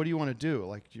 well, what do you want to do?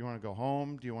 Do you want to go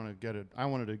home? Do you want to I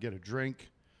wanted to get a drink.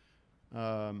 You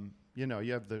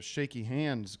have the shaky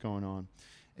hands going on.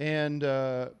 And,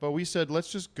 but we said, let's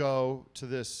just go to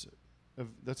this,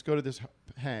 let's go to this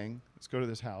let's go to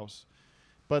this house,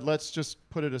 but let's just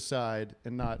put it aside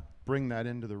and not bring that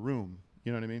into the room.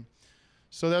 You know what I mean?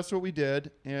 So that's what we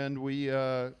did. And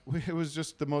it was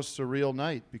just the most surreal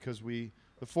night because the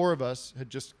four of us had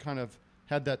just kind of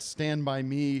had that Stand By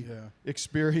Me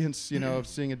experience, of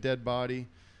seeing a dead body.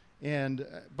 And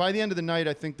by the end of the night,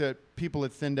 I think that people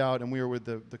had thinned out, and we were with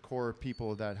the core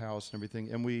people of that house and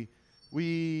everything. And we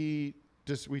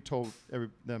told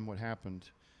them what happened.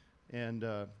 And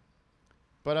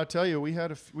but I'll tell you, we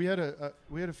had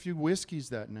a few whiskeys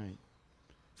that night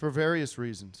for various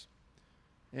reasons.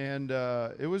 And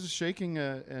it was a shaking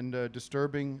and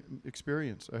disturbing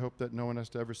experience. I hope that no one has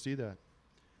to ever see that.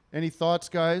 Any thoughts,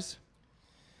 guys?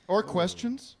 Or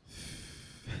questions?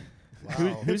 Wow.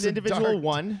 Who's individual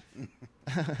one?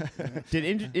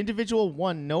 Did individual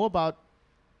one know about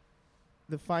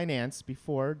the finance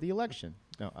before the election?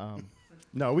 No.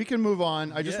 No, we can move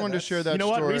on. I just wanted to share that story. You know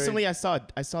what? Recently, I saw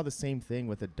the same thing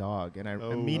with a dog, and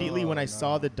immediately when I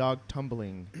saw the dog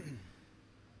tumbling,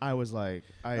 I was like,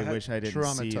 I wish I didn't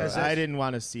see that. I didn't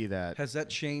want to see that. Has that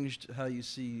changed how you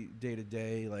see day to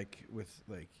day, with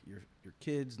your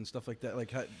kids and stuff like that?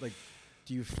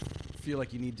 Do you feel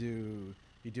like you need to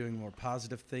be doing more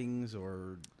positive things,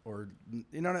 or I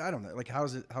don't know. How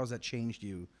has that changed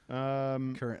you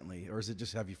currently, or is it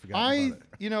just have you forgotten about it?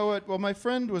 You know what? Well, my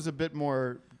friend was a bit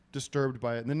more disturbed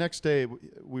by it, and the next day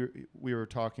we were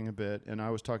talking a bit, and I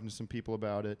was talking to some people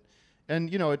about it,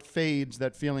 and it fades.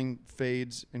 That feeling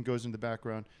fades and goes into the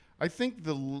background. I think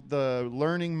the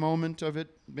learning moment of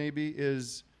it maybe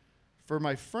is for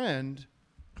my friend,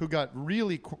 who got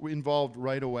really involved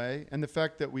right away, and the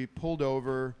fact that we pulled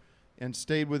over and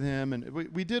stayed with him, and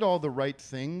we did all the right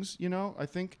things. I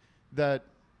think that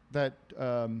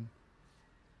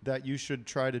you should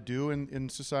try to do in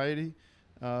society.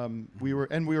 We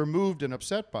were moved and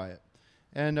upset by it,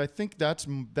 and I think that's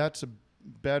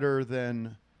better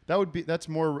than that's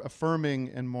more affirming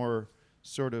and more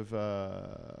sort of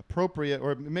appropriate,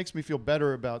 or it makes me feel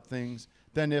better about things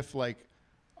than if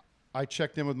I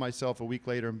checked in with myself a week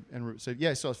later and said,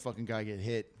 yeah, I saw this fucking guy get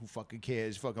hit. Who fucking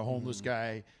cares? Fucking homeless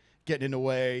guy getting in the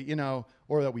way,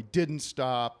 or that we didn't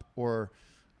stop, or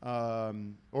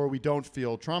we don't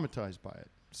feel traumatized by it.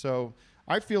 So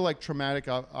I feel like traumatic.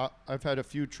 I've had a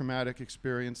few traumatic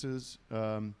experiences,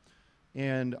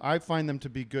 and I find them to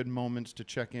be good moments to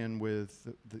check in with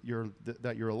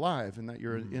that you're alive and that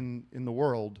you're in the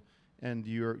world, and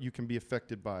you can be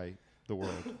affected by the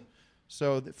world.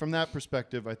 So from that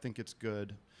perspective, I think it's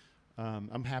good.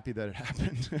 I'm happy that it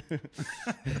happened.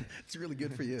 It's really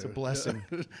good for you. It's a blessing.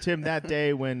 Tim, that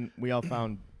day when we all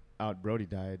found out Brody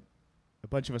died, a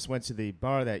bunch of us went to the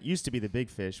bar that used to be the Big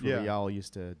Fish, where we all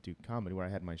used to do comedy, where I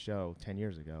had my show 10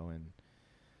 years ago. And,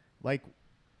 like,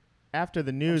 after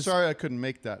the news... I'm sorry I couldn't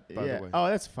make that, by the way. Oh,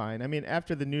 that's fine. I mean,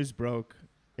 after the news broke,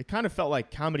 it kind of felt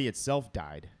like comedy itself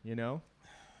died, you know?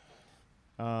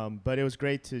 But it was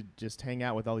great to just hang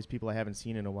out with all these people I haven't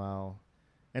seen in a while.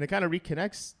 And it kind of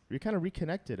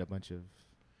reconnected a bunch of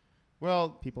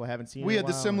people I haven't seen in a while. We had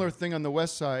the similar thing on the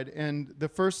West Side, and the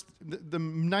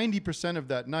 90% of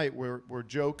that night were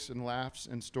jokes and laughs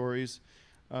and stories.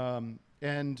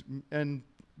 And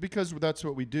because that's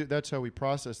what we do, that's how we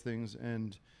process things.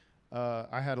 And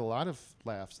I had a lot of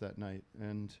laughs that night,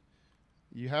 and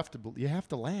you have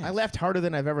to laugh. I laughed harder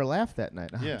than I've ever laughed that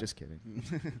night. No, I'm just kidding.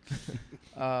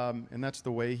 And that's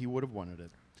the way he would have wanted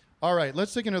it. All right,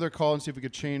 let's take another call and see if we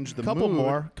could change the Couple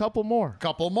mood. Couple more.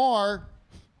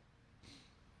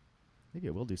 Maybe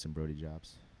I will do some Brody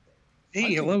jobs.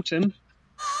 Hey, hello, Tim.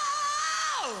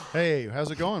 Hey,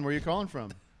 how's it going? Where are you calling from?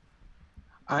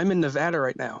 I'm in Nevada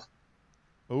right now.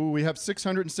 Oh, we have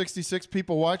 666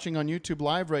 people watching on YouTube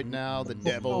Live right now. The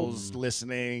devil's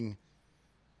listening.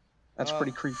 That's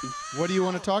pretty creepy. What do you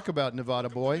want to talk about, Nevada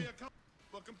boy?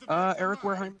 Eric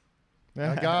Wareheim.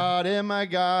 I got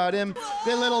him.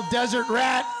 You little desert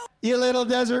rat. You little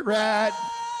desert rat.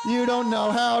 You don't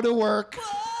know how to work.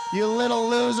 You little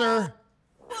loser.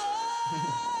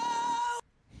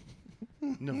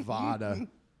 Nevada.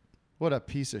 What a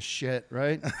piece of shit,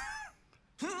 right?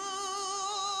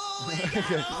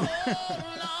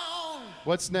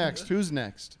 What's next? Who's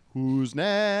next?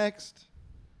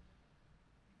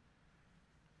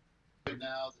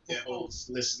 Now the devil's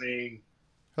listening.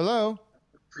 Hello?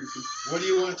 What do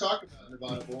you want to talk about,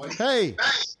 Nevada boy?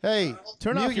 Hey,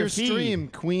 turn mute off your stream,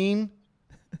 Queen.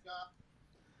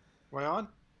 Am I on?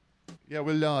 Yeah,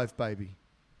 we're live, baby.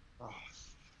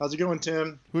 How's it going,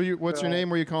 Tim? What's your name?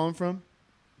 Where you calling from?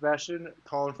 Sebastian,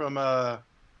 calling from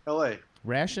L.A.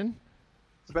 Ration?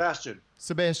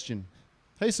 Sebastian.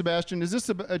 Hey, Sebastian, is this?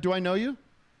 Do I know you?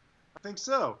 I think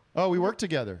so. Oh, we work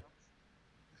together.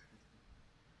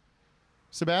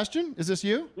 Sebastian, is this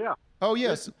you? Yeah. Oh,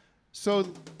 yes. So,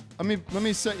 let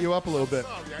me set you up a little bit.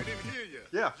 Sorry, I didn't hear you.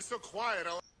 Yeah. You're so quiet.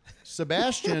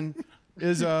 Sebastian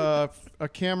is a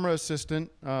camera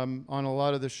assistant on a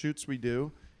lot of the shoots we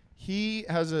do. He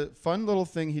has a fun little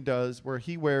thing he does where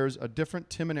he wears a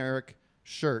different Tim and Eric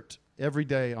shirt every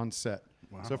day on set.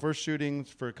 Wow. So if we're shooting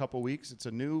for a couple weeks, it's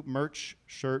a new merch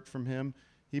shirt from him.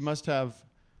 He must have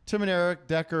Tim and Eric,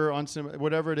 Decker on some,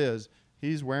 whatever it is.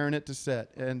 He's wearing it to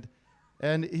set.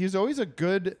 And he's always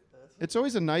it's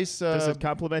always a nice... Does it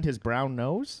compliment his brown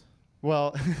nose?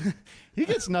 Well, he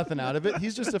gets nothing out of it.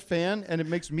 He's just a fan, and it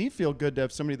makes me feel good to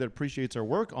have somebody that appreciates our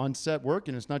work, on-set work,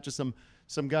 and it's not just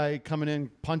some guy coming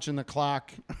in, punching the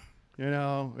clock. You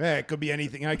know, hey, it could be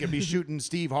anything. I could be shooting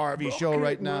Steve Harvey's show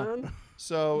right now.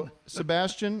 So,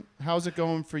 Sebastian, how's it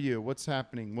going for you? What's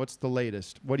happening? What's the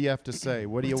latest? What do you have to say?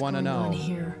 What do you want to know?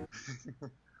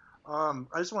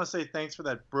 I just want to say thanks for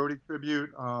that Brody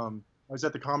tribute. I was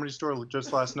at the Comedy Store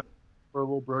just last night for a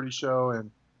little Brody show,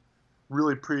 and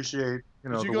really appreciate,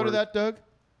 Did you go to that, Doug?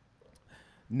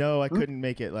 No, I couldn't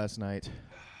make it last night.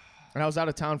 And I was out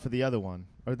of town for the other one.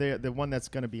 Or the one that's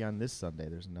going to be on this Sunday.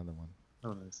 There's another one.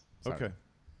 Oh, nice. Sorry. Okay.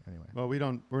 Anyway. Well,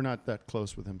 we're not that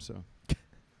close with him, so.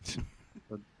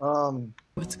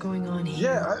 What's going on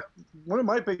here? Yeah, one of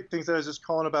my big things that I was just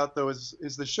calling about, though,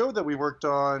 is the show that we worked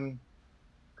on.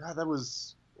 God, that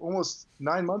was almost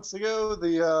 9 months ago.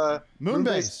 The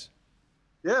Moonbase.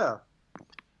 Yeah.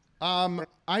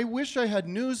 I wish I had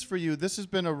news for you. This has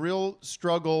been a real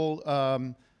struggle,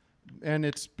 and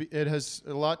it has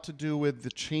a lot to do with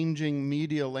the changing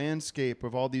media landscape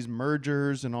of all these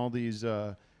mergers and all these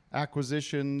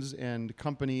acquisitions and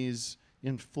companies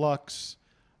in flux.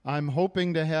 I'm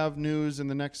hoping to have news in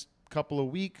the next couple of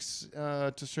weeks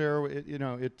to share. We're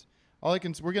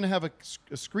going to have a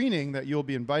screening that you'll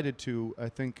be invited to, I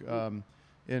think,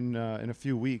 in a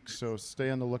few weeks. So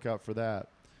stay on the lookout for that.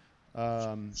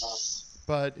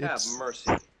 But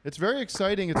it's very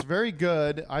exciting. It's very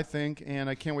good, I think, and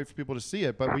I can't wait for people to see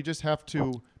it. But we just have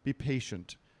to be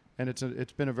patient, and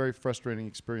it's been a very frustrating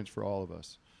experience for all of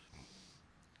us.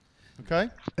 Okay.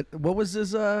 What was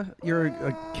his? You're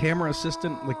a camera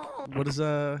assistant. Like,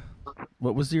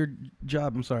 what was your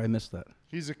job? I'm sorry, I missed that.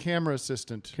 He's a camera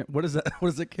assistant. What is that? What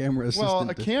is a camera assistant? Well,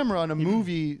 a camera on a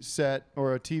movie set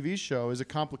or a TV show is a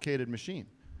complicated machine.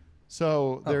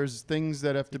 So there's things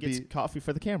that have to be coffee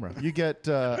for the camera. You get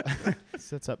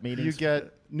sets up meetings. You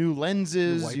get new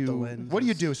lenses. You wipe the lenses. What do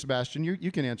you do, Sebastian?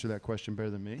 You can answer that question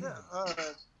better than me. Yeah,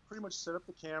 pretty much set up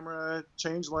the camera,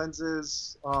 change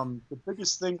lenses. The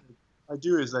biggest thing I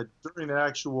do is that during the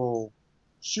actual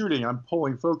shooting, I'm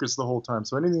pulling focus the whole time.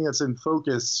 So anything that's in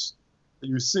focus that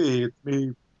you see, it's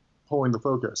me pulling the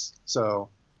focus. So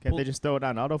Can't they just throw it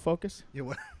on autofocus? Yeah,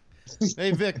 what?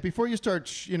 Hey Vic, before you start,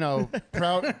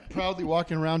 proudly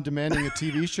walking around demanding a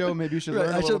TV show, maybe you should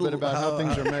learn a little bit about how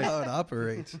things are made. How it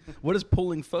operates. What does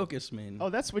pulling focus mean? Oh,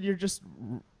 that's when you're just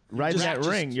riding that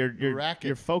ring.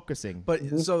 You're focusing. But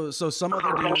so some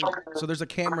other dude. So there's a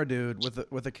camera dude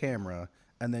with a camera,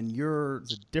 and then you're a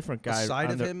different guy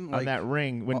side on of him on that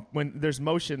ring. When there's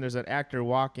motion, there's an actor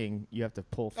walking. You have to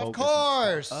pull focus. Of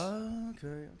course.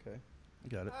 Okay.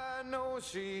 Got it. All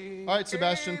right,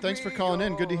 Sebastian, thanks for calling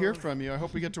in. Good to hear from you. I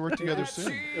hope we get to work together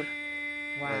soon.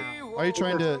 Wow. Are you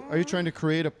trying to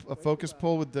create a focus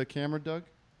pull with the camera, Doug?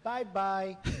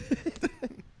 Bye-bye.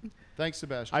 Thanks,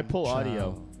 Sebastian. I pull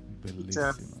audio.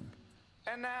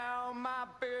 And now my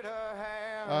bitter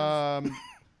hands.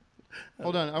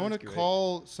 Hold on. I want to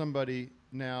call somebody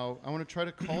now. I want to try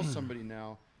to call somebody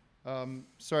now.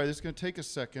 Sorry, this is going to take a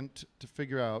second to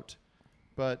figure out.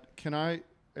 But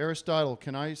Aristotle,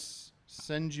 can I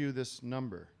send you this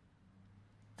number?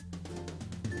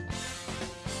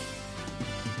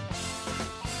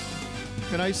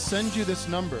 Can I send you this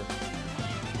number?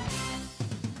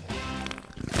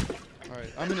 All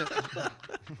right,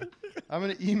 I'm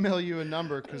gonna email you a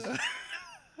number because.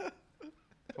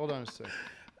 Hold on a sec.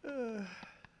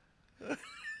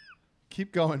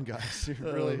 Keep going, guys. You're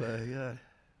really. Oh my God.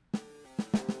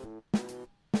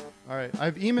 All right,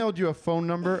 I've emailed you a phone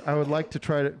number. I would like to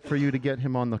try for you to get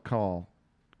him on the call,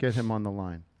 get him on the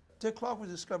line. Dick Clark was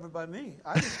discovered by me.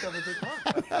 I discovered Dick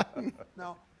Clark.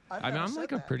 No, I'm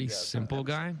like a pretty simple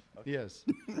guy. Yes.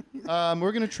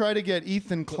 We're going to try to get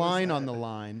Ethan Klein on the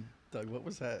line. Doug, what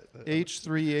was that?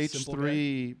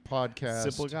 H3H3 podcast.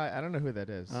 Simple guy? I don't know who that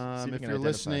is. If you're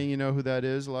listening, you know who that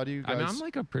is. A lot of you guys I'm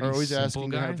like a pretty are always simple asking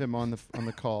guy. to have him on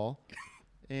the call.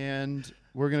 And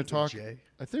we're going to talk. I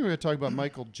think we're going to talk about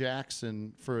Michael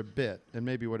Jackson for a bit, and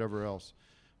maybe whatever else.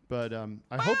 But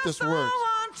I hope this works.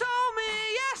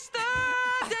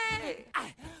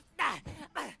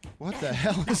 What the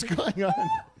hell is going on?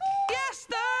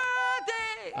 Yesterday.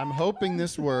 I'm hoping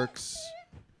this works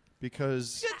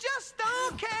because. You just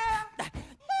don't care.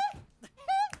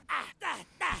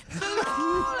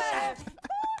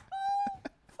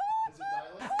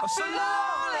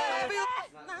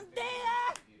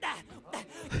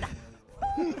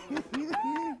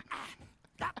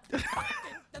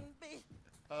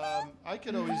 I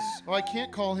could always. Oh, I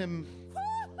can't call him.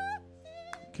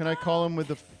 Can I call him with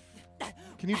the?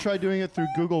 Can you try doing it through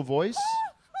Google Voice?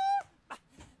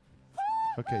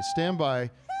 Okay, stand by.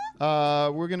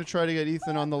 We're gonna try to get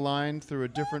Ethan on the line through a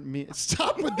different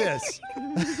Stop with this.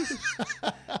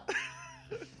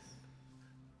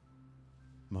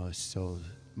 My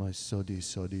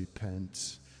soddy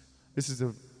pants. This is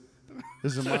a.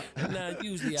 Now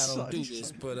usually I don't do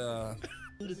this, but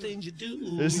the things you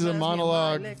do. This is a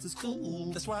monologue. Is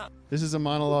cool. That's why This is a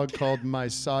monologue called "My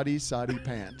Soddy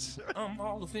Pants." I'm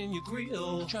all up in your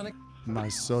grill trying to. My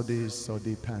soddy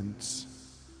pants.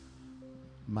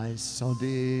 My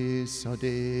soddy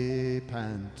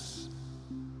pants.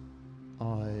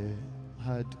 I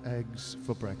had eggs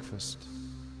for breakfast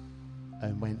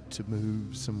and went to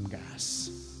move some gas.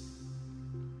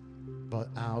 But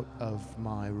out of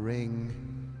my ring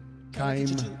came.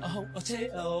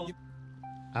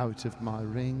 Out of my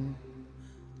ring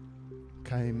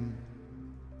came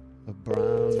a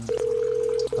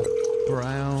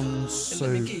brown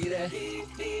suit. Is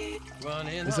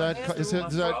that?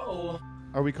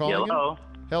 Are we calling Hello. him?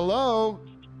 Hello.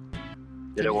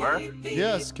 Did it work?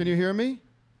 Yes. Can you hear me?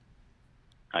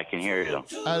 I can hear you.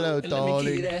 Hello,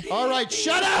 darling. All right,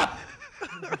 shut up.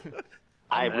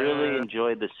 I really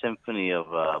enjoyed the symphony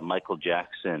of Michael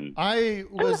Jackson. I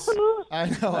know. I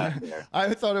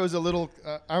thought it was a little.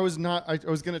 I was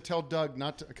going to tell Doug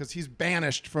not to, because he's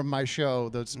banished from my show.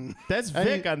 That's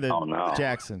Vic on the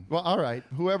Jackson. Well, all right.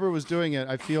 Whoever was doing it,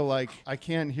 I feel like I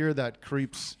can't hear that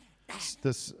creeps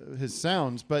his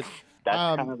sounds. But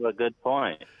That's kind of a good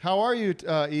point. how are you,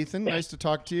 Ethan? Nice to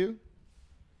talk to you.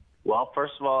 Well,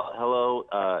 first of all, hello,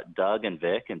 Doug and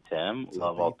Vic and Tim.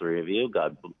 Love all three of you.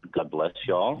 God bless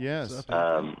y'all. Yes.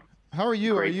 How are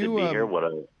you? Great Are you? to be here.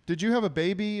 Did you have a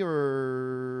baby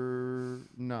or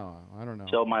no? I don't know.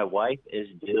 So my wife is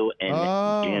due in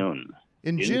June.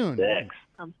 In June. 6th.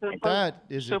 That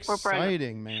is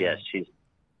exciting, man. Yes,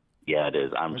 Yeah, it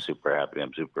is. I'm super happy.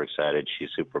 I'm super excited. She's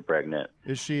super pregnant.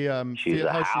 Is she? She's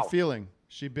how's she feeling?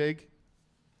 She big?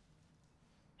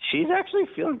 She's actually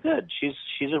feeling good. She's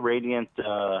a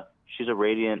radiantly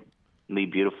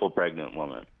beautiful pregnant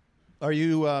woman. Are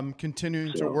you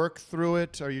continuing to work through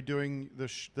it? Are you doing the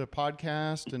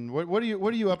podcast? And what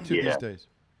are you up to these days?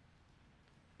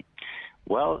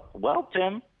 Well,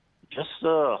 Tim, just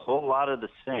a whole lot of the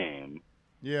same.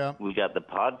 Yeah. We got the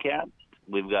podcast.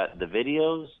 We've got the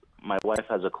videos. My wife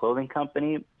has a clothing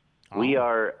company. We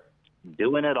are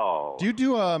doing it all. Do you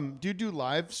do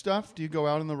live stuff? Do you go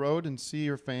out on the road and see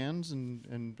your fans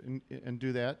and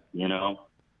do that? You know,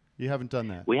 you haven't done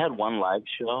that. We had one live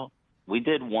show. We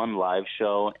did one live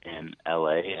show in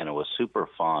LA, and it was super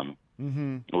fun.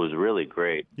 Mm-hmm. It was really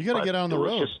great. You got to get out on the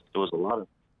road. It was a lot of,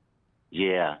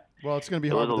 yeah. Well, it's going to be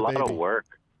hard. It was a lot of work.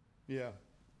 Yeah.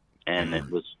 And it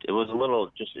was a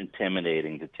little just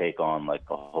intimidating to take on like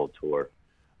a whole tour.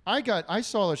 I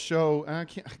saw a show,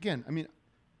 and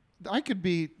I could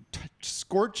be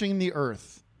scorching the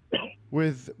earth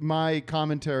with my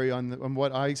commentary on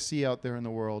what I see out there in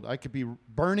the world. I could be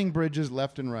burning bridges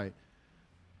left and right.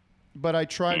 But I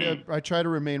try to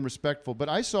remain respectful. But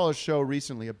I saw a show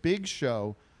recently, a big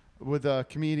show with a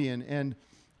comedian, and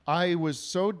I was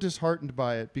so disheartened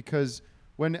by it because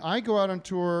when I go out on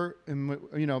tour, and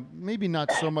maybe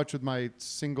not so much with my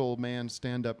single man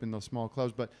stand up in those small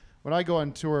clubs, but when I go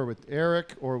on tour with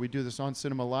Eric or we do this On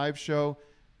Cinema live show,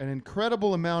 an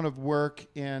incredible amount of work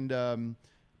and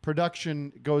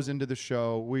production goes into the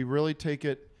show. We really take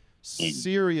it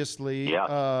seriously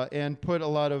and put a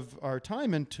lot of our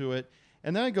time into it.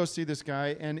 And then I go see this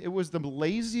guy, and it was the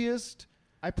laziest.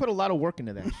 I put a lot of work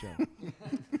into that show.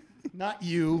 Not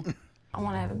you. I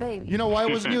want to have a baby. You know why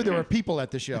it wasn't you? There were people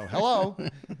at the show. Hello.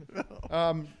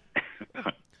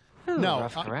 No,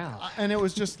 and it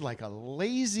was just like a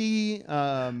lazy,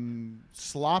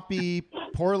 sloppy,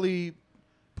 poorly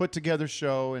put together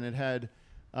show, and it had,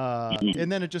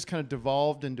 and then it just kind of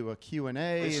devolved into a Q&A.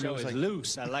 This and show it was is like,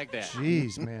 loose. I like that.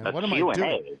 Jeez, man, A what am I Q&A?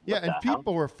 doing? Yeah, What and the hell?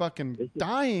 people were fucking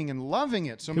dying and loving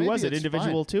it. So Who maybe was it? it's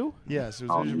Individual fine. too? Yes, it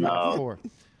was Oh, Individual no. 4.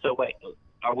 So wait,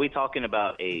 are we talking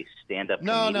about a stand-up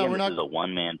No, comedian? we're not. This is a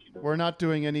one-man show. We're not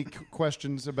doing any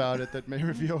questions about it that may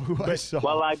reveal who I saw.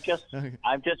 Well, I'm just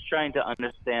trying to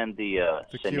understand the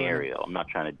scenario. Q&A. I'm not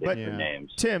trying to dig But for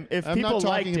names. Tim, if I'm people not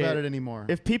liked talking about it anymore.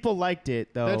 If people liked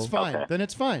it, though, That's fine. Okay. Then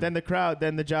it's fine. Then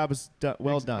the job is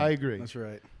well done. I agree. That's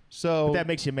right. So but that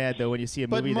makes you mad though when you see a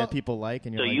But movie mo- that people like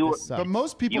and you're So like, you were- this sucks. But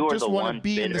most people You are just the want one to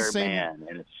be in the bitter same. man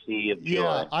in a sea of joy.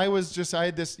 Yeah, I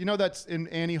had this. You know, that's in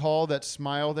Annie Hall, that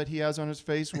smile that he has on his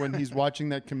face when he's watching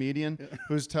that comedian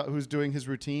who's doing his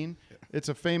routine. It's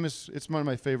one of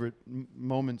my favorite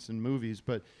moments in movies.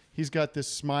 But he's got this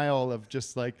smile of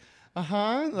just like,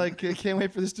 like I can't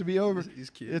wait for this to be over. He's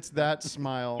cute. It's that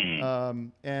smile,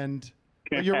 and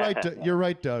you're right. You're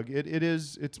right, Doug.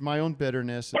 It's my own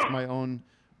bitterness. It's my own,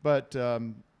 but.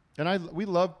 We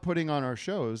love putting on our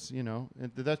shows, you know.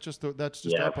 And that's just our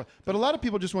part. But a lot of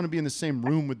people just want to be in the same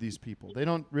room with these people. They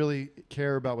don't really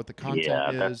care about what the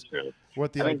content that's is, true.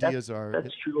 what the ideas are.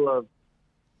 That's true of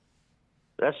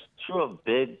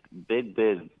big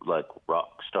like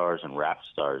rock stars and rap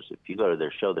stars. If you go to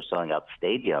their show, they're selling out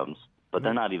stadiums, but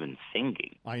they're not even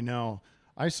singing. I know.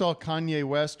 I saw Kanye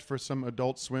West for some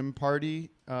Adult Swim party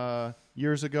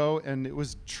years ago, and it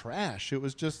was trash. It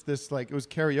was just this it was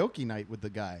karaoke night with the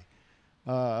guy.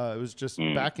 It was just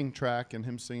backing track and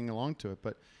him singing along to it.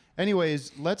 But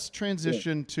anyways, let's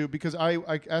transition to, because I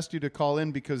asked you to call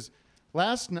in because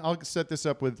I'll set this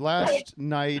up with last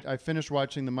night I finished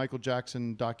watching the Michael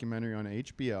Jackson documentary on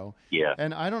HBO. Yeah.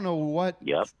 And I don't know what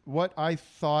I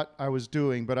thought I was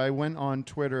doing, but I went on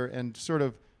Twitter and sort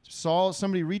of saw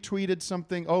somebody retweeted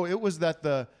something. Oh, it was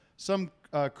that some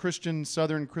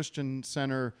Southern Christian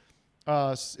Center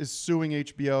is suing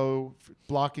HBO,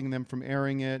 blocking them from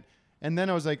airing it. And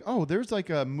then I was like, oh, there's like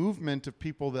a movement of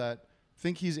people that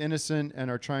think he's innocent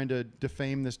and are trying to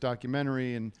defame this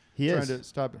documentary and trying to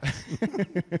stop.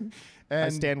 And I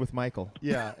stand with Michael.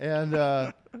 Yeah, and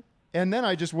then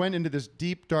I just went into this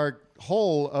deep dark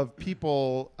hole of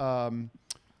people,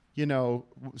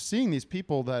 seeing these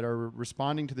people that are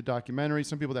responding to the documentary.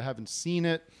 Some people that haven't seen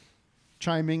it,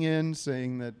 chiming in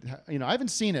saying that I haven't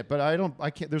seen it, but I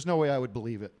can't. There's no way I would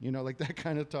believe it. Like that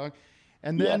kind of talk.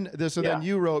 And then then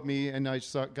you wrote me, and I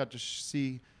got to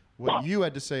see what you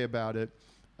had to say about it.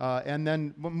 And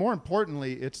then, more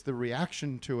importantly, it's the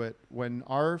reaction to it when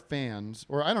our fans,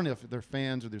 or I don't know if they're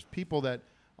fans or there's people that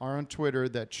are on Twitter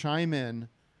that chime in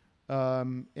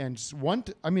and want.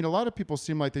 A lot of people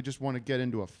seem like they just want to get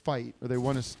into a fight or they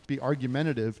want to be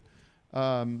argumentative.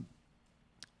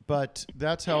 But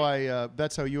that's how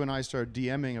that's how you and I started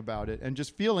DMing about it, and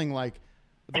just feeling like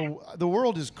the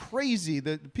world is crazy.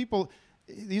 The people.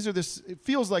 It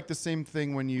feels like the same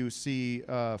thing when you see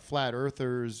flat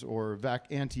earthers or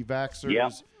anti-vaxxers. Yeah.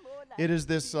 It is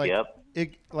this like,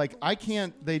 like I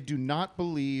can't. They do not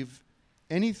believe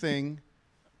anything.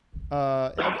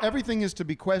 Everything is to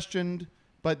be questioned,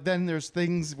 but then there's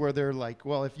things where they're like,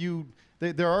 well, if you,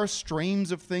 there are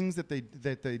strains of things that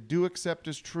they do accept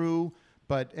as true,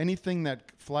 but anything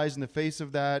that flies in the face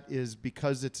of that is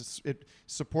because it's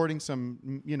supporting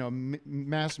some, you know,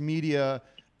 mass media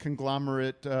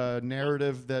conglomerate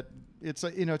narrative that it's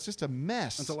a, you know, it's just a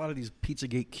mess. It's a lot of these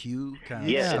Pizzagate Q kind of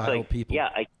Yeah, style it's like, people. yeah,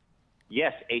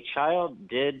 yes, a child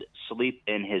did sleep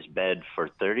in his bed for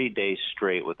 30 days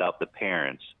straight without the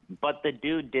parents, but the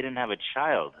dude didn't have a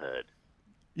childhood.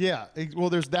 Yeah, well,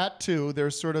 there's that too.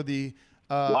 There's sort of the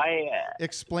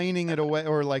explaining it away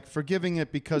or like forgiving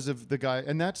it because of the guy,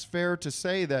 and that's fair to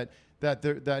say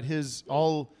that his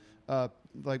all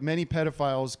like many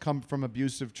pedophiles come from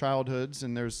abusive childhoods,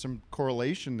 and there's some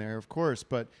correlation there, of course,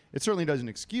 but it certainly doesn't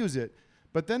excuse it.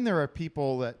 But then there are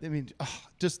people that, I mean,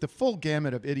 just the full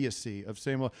gamut of idiocy of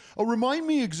saying, well, remind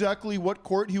me exactly what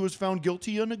court he was found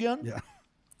guilty in again? Yeah.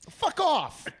 Fuck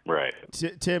off. Right.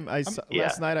 Tim,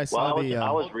 last night I saw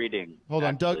I was reading. Hold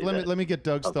on, Doug. Let me get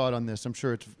Doug's thought on this. I'm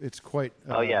sure it's quite.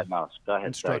 Oh yeah, no, go ahead.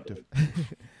 Instructive.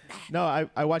 No,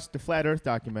 I watched the Flat Earth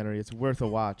documentary. It's worth a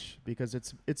watch because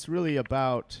it's really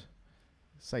about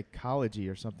psychology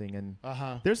or something. And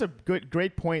there's a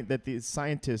great point that the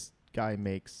scientist guy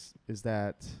makes is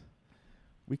that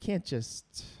we can't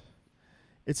just.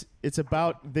 It's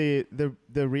about the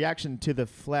reaction to the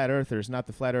flat earthers, not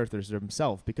the flat earthers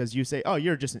themselves. Because you say, "Oh,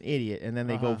 you're just an idiot," and then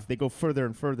they go further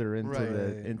and further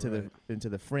into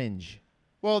the fringe.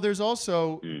 Well, there's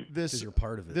also this you're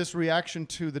part of it. This reaction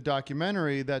to the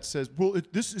documentary that says, "Well,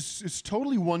 this is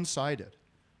totally one-sided,"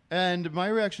 and my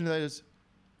reaction to that is,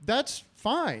 "That's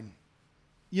fine."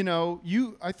 You know,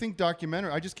 I think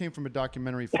documentary. I just came from a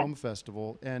documentary film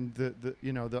festival, and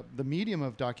the medium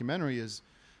of documentary is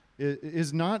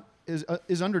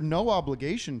under no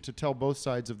obligation to tell both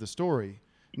sides of the story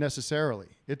necessarily.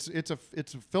 It's a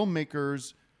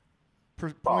filmmaker's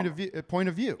point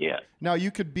of view. Yeah. Now you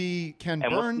could be Ken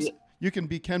Burns. You can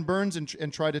be Ken Burns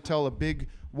and try to tell a big,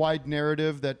 wide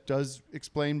narrative that does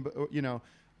explain,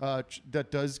 that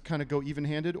does kind of go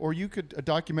even-handed. Or a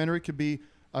documentary could be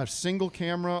a single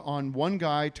camera on one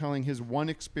guy telling his one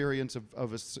experience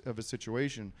of a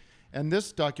situation. And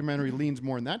this documentary leans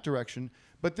more in that direction.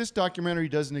 But this documentary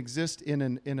doesn't exist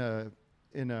in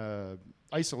a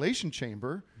isolation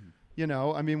chamber. You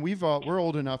know, I mean, we're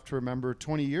old enough to remember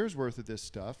 20 years worth of this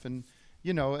stuff, and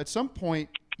you know, at some point,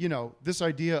 you know, this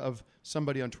idea of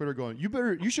somebody on Twitter going,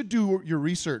 you should do your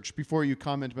research before you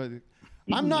comment about it.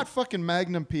 I'm not fucking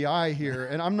Magnum PI here,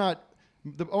 and I'm not.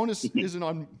 The onus isn't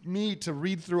on me to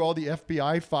read through all the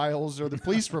FBI files or the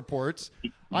police reports.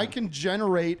 I can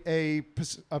generate an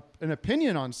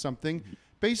opinion on something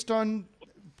based on,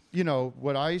 you know,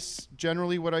 what I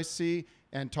see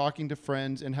and talking to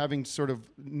friends and having sort of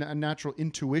a natural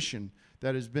intuition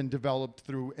that has been developed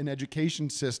through an education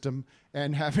system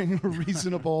and having a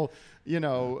reasonable, you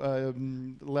know,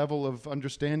 level of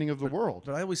understanding of the world.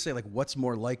 But I always say, like, what's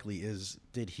more likely is,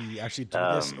 did he actually do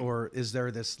this, or is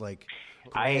there this, like...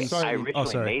 I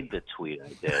originally made the tweet I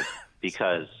did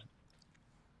because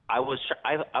I was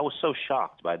so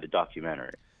shocked by the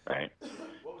documentary, right?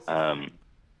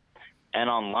 And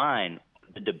online,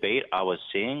 the debate I was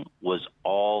seeing was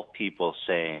all people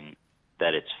saying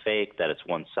that it's fake, that it's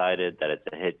one-sided, that it's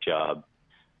a hit job.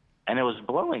 And it was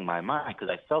blowing my mind because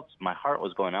I felt my heart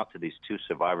was going out to these two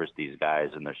survivors, these guys,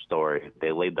 and their story.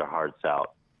 They laid their hearts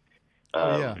out.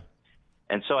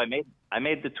 And so I made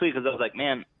the tweet because I was like,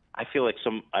 man, I feel like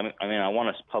I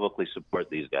want to publicly support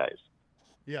these guys.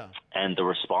 Yeah. And the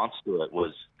response to it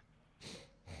was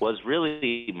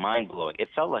really mind-blowing. It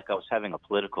felt like I was having a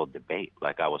political debate,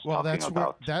 like I was talking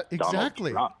about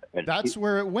exactly. Donald Trump. That's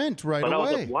where it went right away. I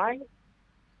was like, why?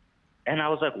 And I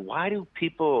was like, why do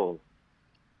people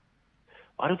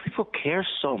care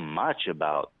so much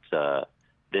about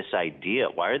this idea?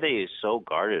 Why are they so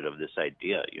guarded of this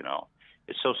idea? You know,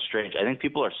 it's so strange. I think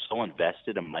people are so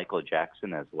invested in Michael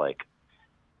Jackson as like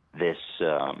this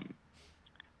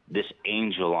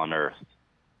angel on earth.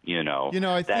 You know,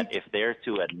 I that think if they're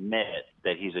to admit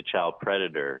that he's a child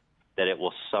predator, that it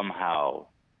somehow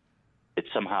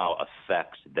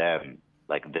affects them,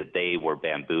 like that they were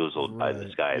bamboozled by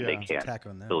this guy. Yeah. They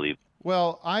can't believe.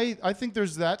 Well, I think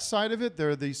there's that side of it.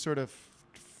 There are these sort of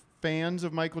fans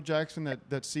of Michael Jackson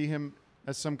that see him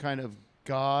as some kind of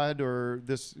god or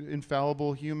this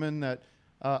infallible human that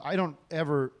I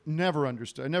never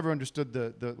understood. I never understood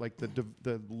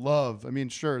the love. I mean,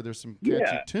 sure, there's some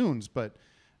catchy tunes, but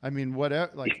I mean,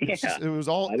 whatever. Like it was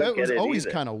always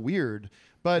kind of weird.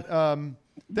 But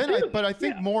But I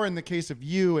think more in the case of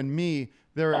you and me,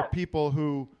 there are people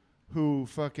who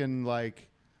fucking like.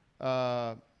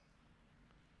 Oh,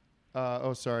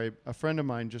 sorry. A friend of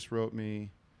mine just wrote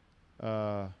me.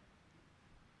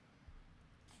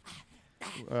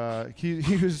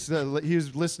 He was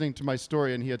listening to my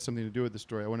story and he had something to do with the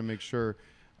story. I want to make sure.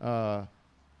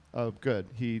 Oh, good.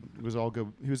 He was all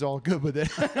good. He was all good with it.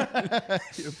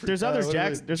 There's other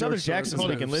Jacksons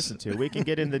we can listen to. We can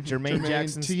get into Jermaine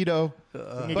Jackson's Tito. We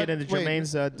can get into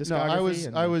Jermaine's discography.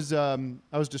 No,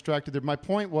 I was distracted there. My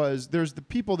point was there's the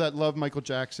people that love Michael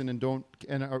Jackson and don't,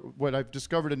 and what I've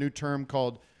discovered a new term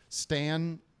called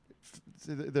stan,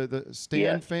 the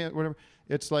stan fan, whatever.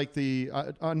 It's like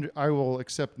I will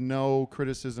accept no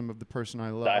criticism of the person I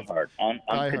love. Die hard,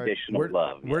 unconditional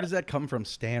love. Where does that come from,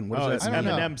 Stan? What does that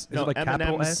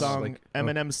mean?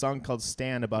 Eminem's song called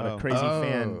Stan about a crazy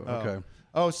fan. Okay.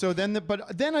 So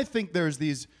but then I think there's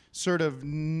these sort of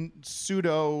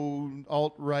pseudo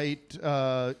alt-right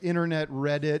internet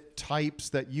Reddit types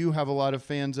that you have a lot of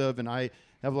fans of, and I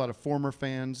have a lot of former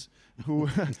fans who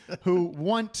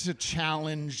want to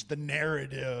challenge the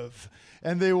narrative.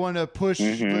 And they want to push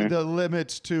the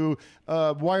limits to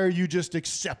why are you just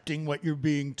accepting what you're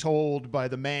being told by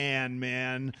the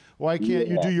man? Why can't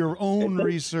you do your own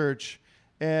research?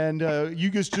 And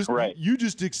you just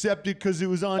accept it because it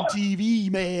was on TV,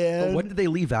 man. But what did they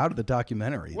leave out of the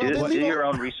documentary? Well, do your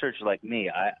own research like me.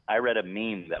 I read a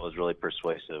meme that was really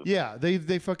persuasive. Yeah,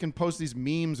 they fucking post these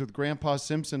memes with Grandpa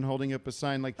Simpson holding up a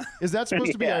sign. Like, is that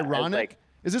supposed to be ironic?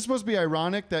 Is it supposed to be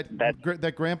ironic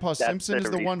that Grandpa Simpson is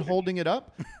the one holding it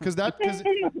up? Because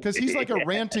he's like a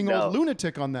ranting old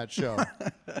lunatic on that show.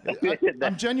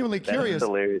 I'm genuinely curious.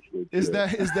 Is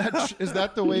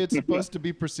that the way it's supposed to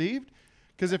be perceived?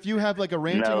 Because if you have like a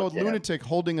ranting old lunatic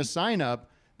holding a sign up,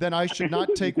 then I should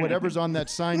not take whatever's on that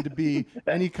sign to be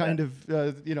any kind of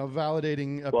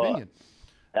validating opinion.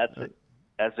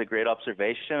 That's a great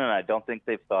observation, and I don't think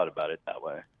they've thought about it that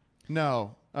way.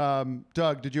 No.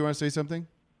 Doug, did you want to say something?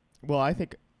 Well, I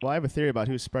have a theory about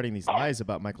who's spreading these lies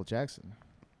about Michael Jackson.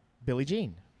 Billie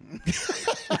Jean.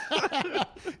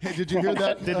 Hey, did you hear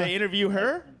that? Did they interview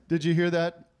her? Did you hear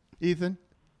that, Ethan?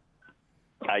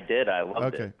 I did. I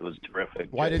loved it. It was terrific.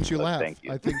 Why didn't you laugh? Thank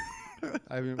you. I think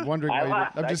I'm wondering I why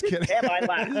laughed. I'm just kidding. Damn, I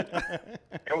laughed.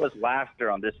 There was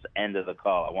laughter on this end of the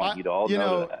call. I want you to all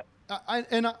know that.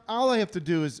 All I have to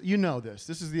do is, this.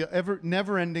 This is the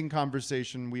never-ending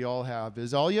conversation we all have.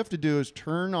 Is all you have to do is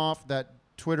turn off that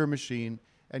Twitter machine,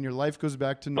 and your life goes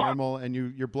back to normal, and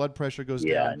your blood pressure goes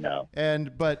down. Yeah, I know.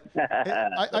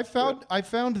 I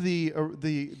found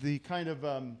the kind of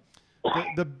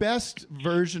the best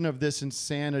version of this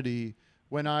insanity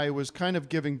when I was kind of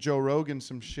giving Joe Rogan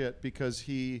some shit because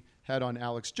he had on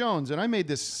Alex Jones, and I made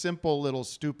this simple little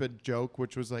stupid joke,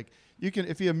 which was like,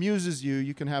 if he amuses you,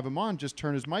 you can have him on. Just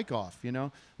turn his mic off,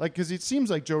 because it seems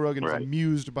like Joe Rogan is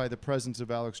amused by the presence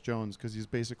of Alex Jones because he's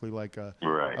basically like a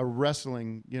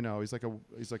wrestling, he's like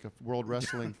a World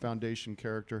Wrestling Foundation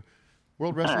character.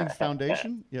 World Wrestling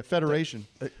Foundation, Federation.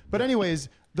 But anyways,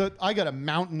 I got a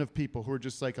mountain of people who are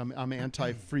just like, I'm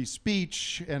anti-free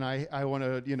speech and I want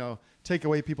to take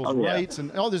away people's rights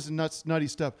and all this nutty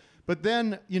stuff. But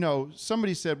then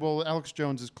somebody said, well, Alex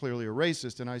Jones is clearly a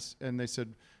racist, and they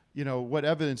said, what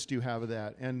evidence do you have of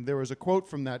that? And there was a quote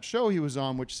from that show he was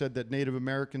on which said that Native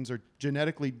Americans are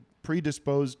genetically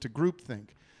predisposed to groupthink.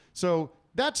 So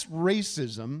that's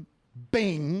racism.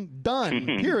 Bing, done,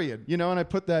 period. And I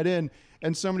put that in,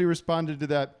 and somebody responded to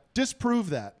that, disprove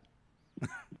that.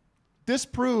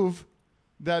 Disprove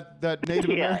that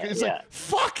Native Americans. It's like,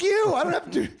 fuck you. I don't have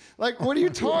to, what are you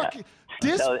talking?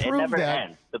 Disprove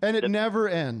that. It never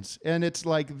ends. And it's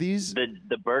like these.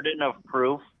 The burden of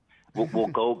proof will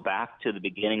go back to the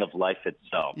beginning of life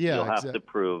itself. Yeah, You'll have to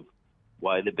prove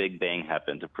why the Big Bang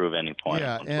happened to prove any point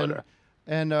on Twitter.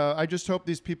 And I just hope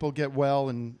these people get well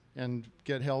and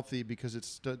get healthy because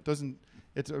and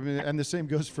the same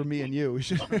goes for me and you. We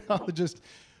should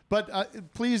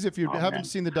but please, if you haven't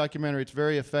seen the documentary, it's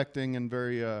very affecting and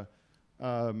very,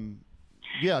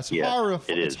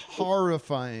 it's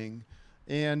horrifying.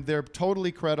 And they're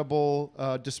totally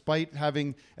credible, despite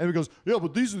having. And it goes,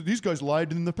 but these guys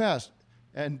lied in the past.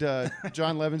 And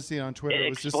John Levinstein on Twitter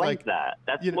was just like that.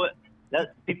 That's what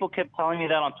people kept telling me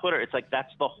that on Twitter. It's like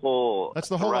that's the whole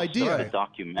idea of the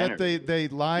documentary. That they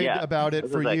lied about it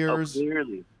for years,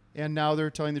 clearly. And now they're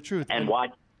telling the truth. And why?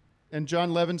 And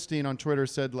John Levinstein on Twitter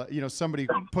said, somebody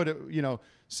put it,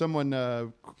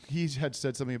 someone he had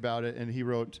said something about it, and he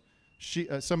wrote,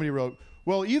 somebody wrote,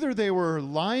 well, either they were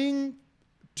lying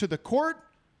to the court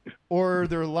or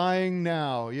they're lying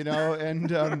now, you know,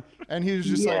 and he was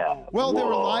just like, well,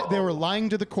 they were lying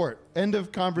to the court. End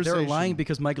of conversation. They were lying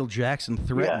because Michael Jackson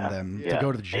threatened them to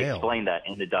go to They jail. explain that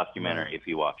in the documentary if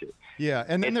you watch it. Yeah,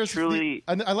 and then It's there's truly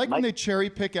and I like when they cherry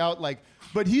pick out like,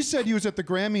 but he said he was at the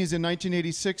Grammys in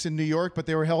 1986 in New York, but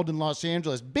they were held in Los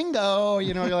Angeles. Bingo,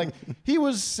 you know, you're like he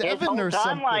was 7 or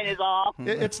something. Timeline is off.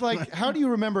 It's like, how do you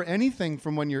remember anything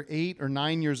from when you're 8 or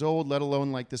 9 years old, let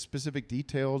alone like the specific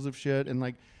details of shit? And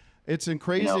like, it's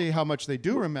crazy how much they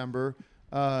do remember.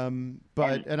 And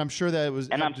I'm sure that it was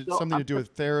something to do with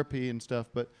therapy and stuff.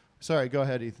 But sorry, go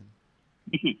ahead, Ethan.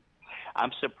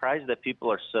 I'm surprised that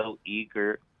people are so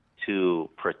eager to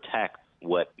protect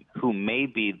who may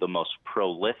be the most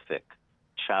prolific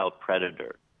child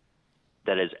predator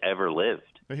that has ever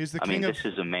lived. But he's the I king mean, of this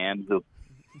is a man who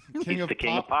he's the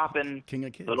king of popping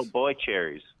little boy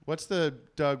cherries. What's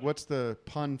the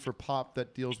pun for pop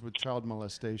that deals with child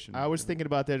molestation? I was thinking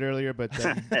about that earlier, but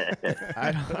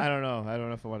I don't know. I don't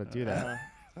know if I want to do that.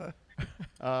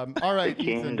 All right, The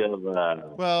king Ethan. of,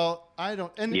 well, I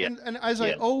don't. And as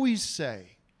I always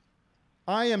say,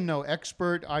 I am no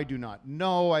expert. I do not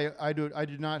know. I do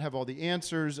not have all the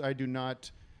answers. I do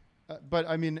not. But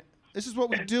I mean, this is what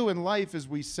we do in life: is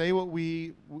we say what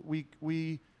we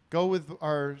go with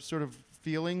our sort of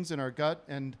feelings and our gut,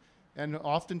 and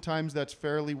oftentimes that's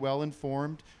fairly well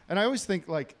informed. And I always think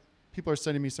like people are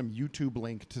sending me some YouTube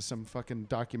link to some fucking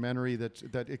documentary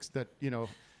that you know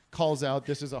calls out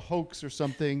this is a hoax or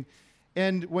something.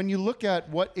 And when you look at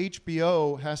what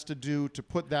HBO has to do to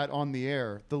put that on the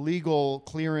air, the legal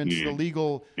clearance, the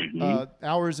legal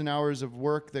hours and hours of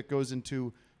work that goes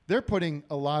into, they're putting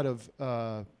a lot of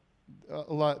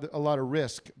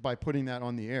risk by putting that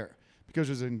on the air,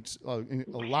 because there's a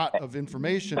lot of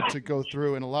information to go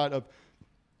through and a lot of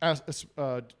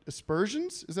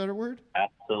aspersions. Is that a word?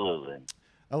 Absolutely.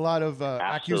 A lot of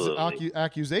Absolutely.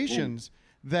 accusations.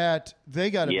 That they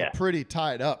got to be pretty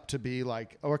tied up to be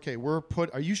like, okay,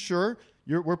 are you sure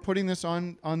we're putting this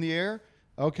on the air?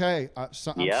 Okay, I'm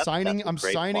signing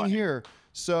point. here.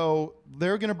 So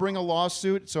they're going to bring a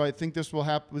lawsuit. So I think this will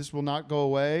happen. This will not go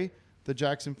away. The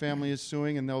Jackson family is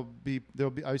suing, and there'll be.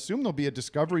 I assume there'll be a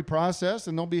discovery process,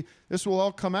 and this will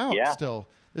all come out. Still,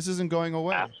 this isn't going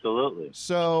away. Absolutely.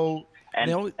 So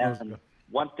and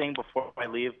one thing before I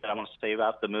leave that I want to say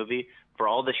about the movie, for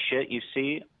all the shit you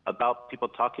see about people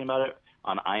talking about it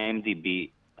on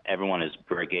IMDb, everyone is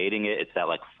brigading it. It's at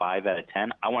like 5 out of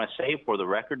 10. I want to say for the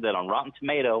record that on Rotten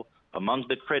Tomato, among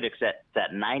the critics, it's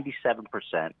at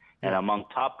 97%, and among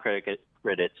top critics,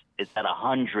 it's at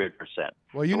 100%.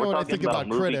 Well, you know what I think about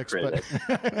critics, but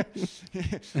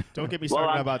don't get me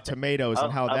started about tomatoes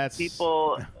and how that's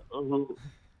people who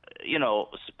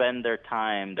spend their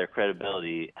time, their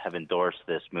credibility, have endorsed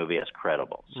this movie as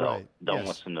credible. So don't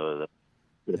listen to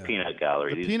the peanut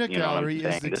gallery. The peanut gallery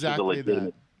is exactly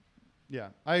that. Yeah,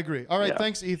 I agree. All right,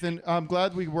 thanks, Ethan. I'm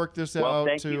glad we worked this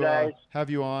out to have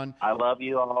you on. I love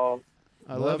you all.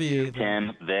 I love you.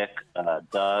 Tim, Vic,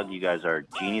 Doug, you guys are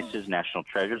geniuses, national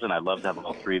treasures, and I'd love to have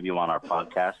all three of you on our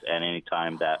podcast, and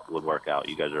anytime that would work out,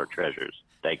 you guys are treasures.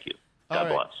 Thank you. God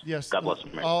bless. Yes. God bless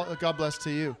America. God bless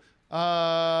to you.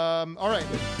 All right.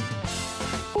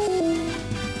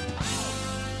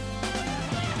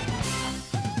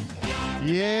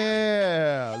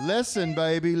 Yeah. Listen,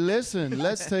 baby. Listen.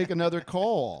 Let's take another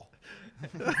call.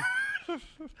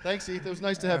 Thanks, Ethan. It was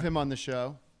nice to have him on the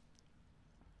show.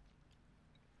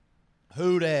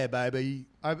 Who there, baby?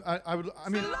 I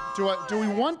mean, do we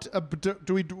want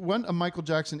a Michael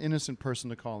Jackson innocent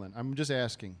person to call in? I'm just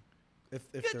asking. If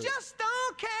you just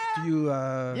don't care. Do you?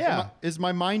 Yeah. Is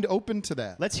my mind open to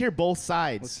that? Let's hear both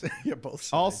sides. Yeah, both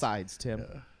sides. All sides, Tim.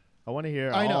 Yeah. I want to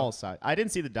hear all sides. I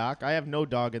didn't see the doc. I have no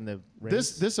dog in the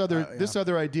race. This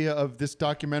other idea of this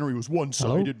documentary was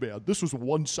one-sided, man. This was a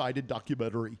one-sided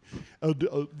documentary.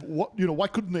 Why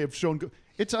couldn't they have shown?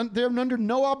 They're under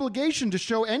no obligation to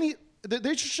show any.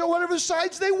 They should show whatever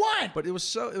sides they want. But it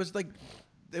was like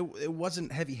it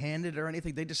wasn't heavy-handed or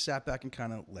anything. They just sat back and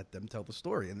kind of let them tell the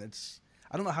story. And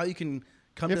I don't know how you can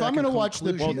come to that conclusion. If I'm going to watch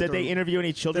the... Well, did they interview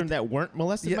any children that weren't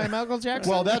molested by Michael Jackson?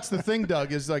 Well, that's the thing,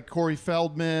 Doug, is like Corey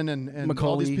Feldman and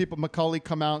all these people, Macaulay,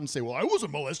 come out and say, well, I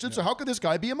wasn't molested, so how could this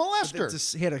guy be a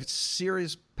molester? He had a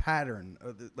serious pattern.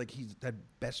 Like, he had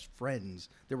best friends.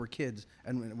 There were kids,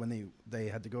 and when they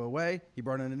had to go away, he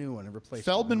brought in a new one and replaced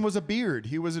Feldman was a beard.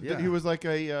 He was like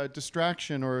a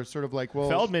distraction, or sort of like, well...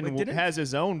 Feldman has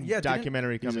his own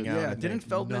documentary coming out. Yeah, didn't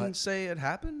Feldman say it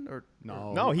happened? Or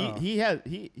no,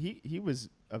 he was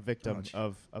a victim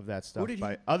of that stuff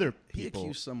by other people. He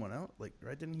accused someone out,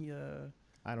 right? Didn't he?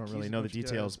 I don't really know the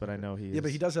details, but I know he. Yeah,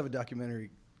 but he does have a documentary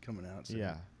coming out. So.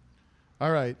 Yeah.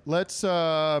 All right, let's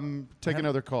take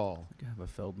another call. I have a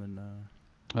Feldman.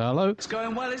 Hello. It's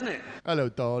going well, isn't it? Hello,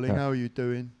 darling. How are you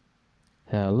doing?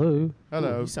 Hello.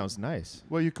 Hello. Ooh, he sounds nice.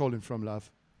 Where are you calling from,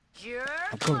 love?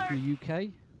 I'm calling from the UK.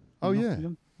 Oh, yeah.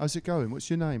 Nottingham. How's it going? What's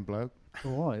your name, bloke?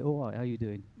 All right. How you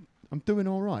doing? I'm doing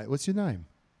all right. What's your name?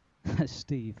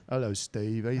 Steve. Hello,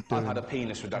 Steve. How you doing? I've had a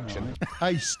penis reduction.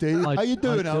 Hey, Steve. How you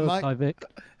doing, old mate? Hi, Vic.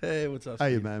 Hey, what's up,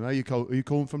 Hey, Steve? man. Are you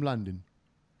calling from London?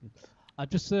 I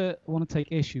just want to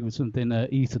take issue with something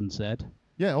Ethan said.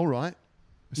 Yeah, all right.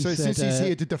 He So said, since he's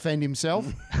here to defend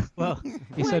himself, Well,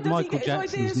 he said Michael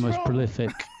Jackson's the most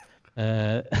prolific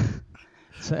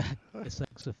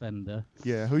sex offender.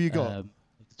 Yeah, who you got? Of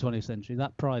the 20th century.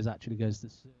 That prize actually goes to.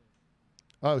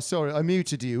 oh, sorry, I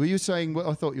muted you. Were you saying what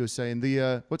I thought you were saying?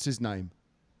 The what's his name?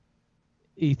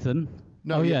 Ethan.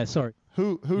 No, Oh yeah. yeah, sorry.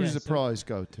 Who does Yeah, the so- prize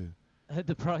go to?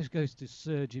 The prize goes to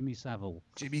Sir Jimmy Savile.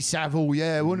 Jimmy Savile,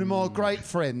 yeah, one of my great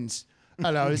friends.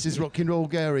 Hello, this is Rock and Roll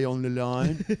Gary on the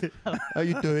line. How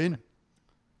you doing?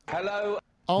 Hello.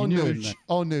 I knew knew, him then?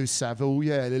 I knew Savile,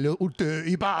 yeah, the little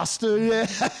dirty bastard,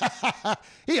 yeah.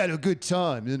 He had a good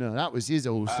time, you know, that was his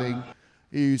whole thing.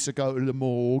 He used to go to the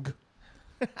morgue,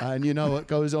 and you know what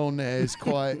goes on there is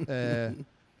quite,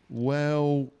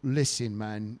 well, listen,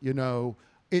 man, you know,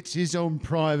 it's his own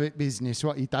private business,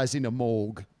 what he does in the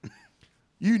morgue.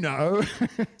 You know.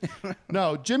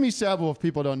 No, Jimmy Savile, if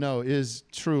people don't know, is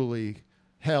truly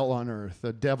hell on earth.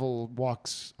 The devil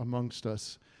walks amongst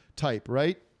us type,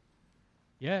 right?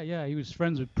 Yeah. He was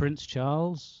friends with Prince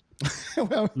Charles,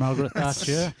 Well, Margaret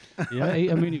Thatcher. Yeah,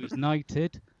 I mean, he was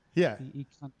knighted. Yeah.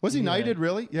 Was he yeah. knighted,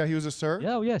 really? Yeah, he was a sir?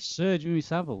 Yeah, oh, yeah, Sir Jimmy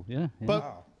Savile. Yeah.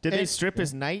 But Did they and- strip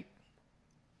his knight?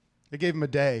 They gave him a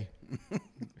day.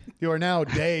 You are now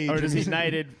day. Or is he Jimmy.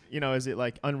 knighted, is it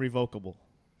like unrevocable?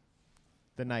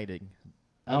 The knighting.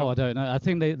 I don't know. I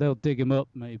think they'll dig him up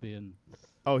maybe and.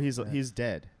 Oh, he's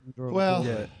dead. Well,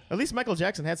 Yeah. At least Michael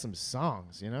Jackson had some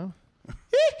songs,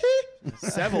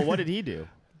 Savile, what did he do?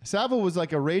 Savile was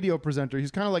like a radio presenter. He's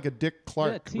kind of like a Dick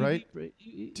Clark, TV, right?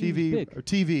 he was TV big. or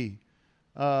TV.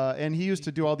 And he used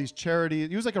to do all these charities.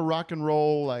 He was like a rock and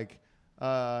roll, like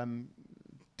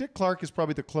Dick Clark is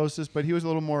probably the closest, but he was a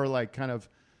little more like kind of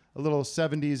a little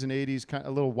 70s and 80s, kind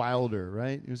of a little wilder,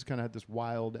 right? He was kind of had this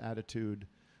wild attitude.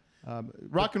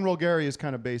 Rock and Roll Gary is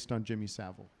kind of based on Jimmy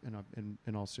Savile,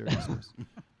 in all seriousness.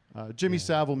 Jimmy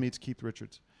Savile meets Keith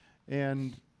Richards,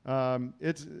 and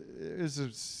it's a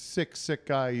sick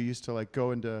guy who used to like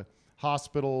go into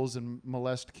hospitals and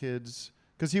molest kids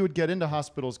because he would get into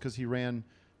hospitals because he ran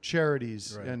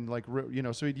charities and like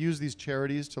so he'd use these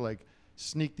charities to like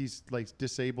sneak these like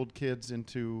disabled kids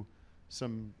into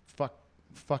some fuck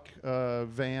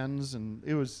vans, and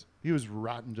he was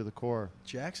rotten to the core.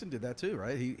 Jackson did that too,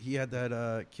 right? He had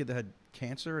that kid that had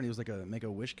cancer, and he was like a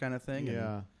Make-A-Wish kind of thing.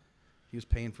 Yeah. And he was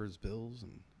paying for his bills,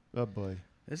 and Oh boy.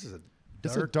 this is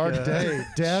It's a dark day.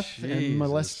 Death and Jesus.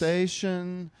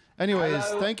 molestation. Anyways,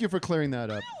 thank you for clearing that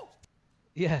up.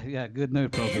 Yeah, good, no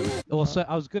problem. Also,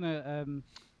 I was gonna.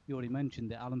 You already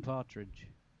mentioned it, Alan Partridge.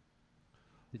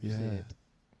 Did you see it?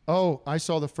 Oh, I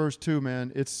saw the first two,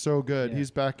 man. It's so good. Yeah.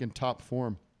 He's back in top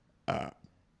form. Yeah.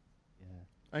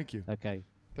 Thank you. Okay.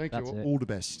 Thank That's you. it. All the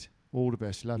best. All the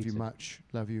best. Love you too. much.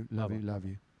 Love you. Love Bye-bye. you. Love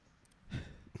you.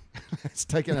 Let's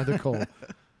take another call.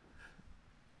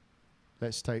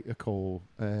 Let's take a call.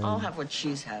 I'll have what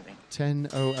she's having.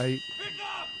 10:08.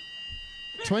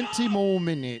 20 more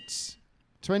minutes.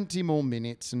 20 more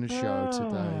minutes in the show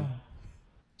today.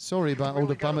 Sorry about all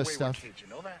the bummer stuff.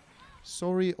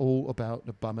 Sorry all about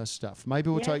the bummer stuff.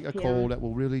 Maybe we'll take a call that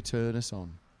will really turn us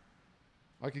on.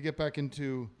 I could get back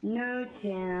into No,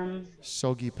 Tim.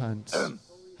 soggy pants.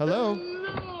 Hello?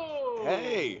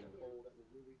 Hey.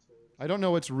 I don't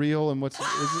know what's real and what's...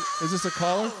 Is this a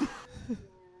caller?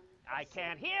 I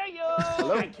can't hear you.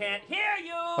 I can't hear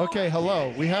you. Okay,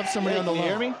 hello. We have somebody on the line. Can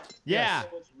you hear me? Yeah.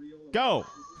 Go.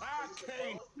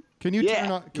 Can you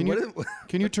turn off? Can you What-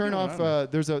 can you turn going off? on?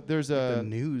 There's a The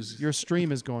news. Your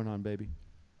stream is going on, baby.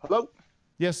 Hello?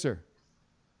 Yes, sir.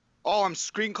 Oh, I'm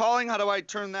screen calling? How do I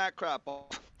turn that crap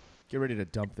off? Get ready to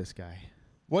dump this guy.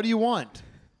 What do you want?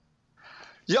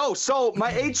 Yo, so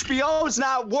my HBO is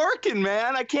not working,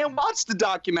 man. I can't watch the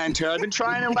documentary. I've been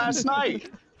trying it last night.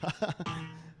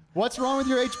 What's wrong with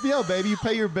your HBO, baby? You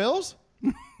pay your bills?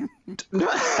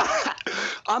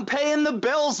 I'm paying the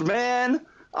bills, man.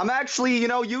 I'm actually,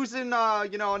 using,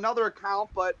 another account,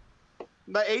 but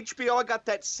the HBO, I got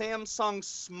that Samsung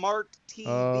Smart TV.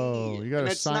 Oh, you gotta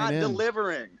and it's sign not in.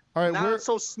 delivering. All right, not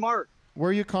so smart. Where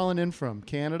are you calling in from?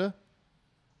 Canada?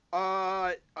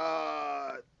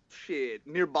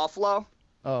 Near Buffalo.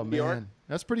 Oh New York. man,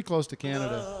 that's pretty close to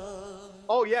Canada.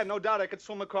 Oh yeah, no doubt. I could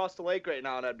swim across the lake right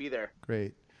now and I'd be there.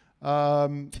 Great.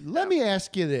 Let me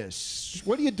ask you this.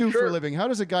 What do you do for a living? How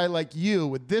does a guy like you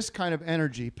with this kind of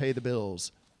energy pay the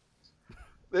bills?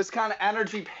 This kind of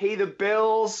energy pay the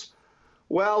bills?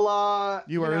 Well, I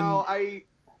do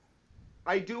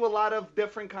a lot of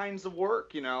different kinds of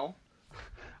work, you know.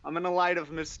 I'm in a light of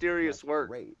mysterious work.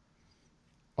 Great.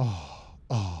 Dude,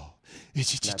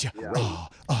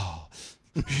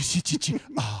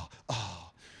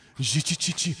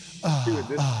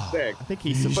 this is sick. I think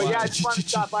he's. But yeah, I just want to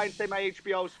stop by and say my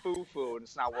HBO's foo-foo, and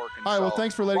it's not working. All right, well,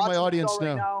 thanks for letting my audience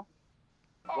know.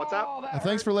 Right what's up?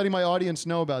 Thanks for letting my audience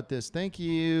know about this. Thank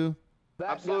you.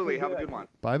 Absolutely. Have a good one.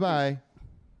 Bye-bye.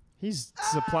 He's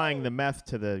supplying the meth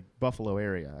to the Buffalo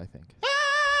area, I think.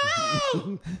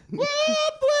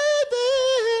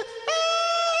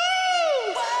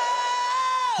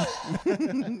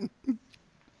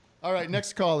 All right,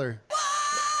 next caller.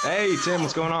 Hey, Tim,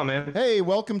 what's going on, man? Hey,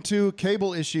 welcome to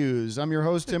Cable Issues. I'm your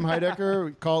host, Tim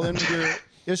Heidecker. Call in with your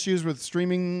issues with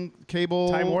streaming cable.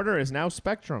 Time Warner is now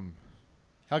Spectrum.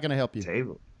 How can I help you?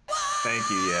 Thank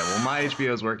you. Yeah, well, my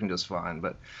HBO is working just fine,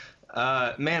 but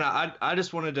man, I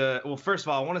just wanted to. Well, first of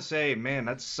all, I want to say, man,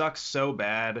 that sucks so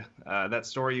bad. That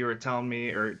story you were telling me,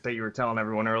 or that you were telling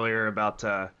everyone earlier about,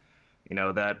 that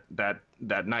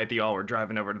night that y'all were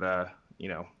driving over to the,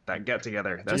 that get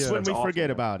together. Just when we forget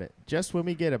about it. Just when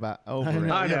we get over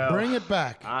it. I know. Bring it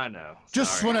back. I know.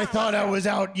 Just when I thought I was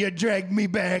out, you dragged me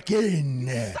back in.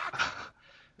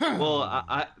 Well,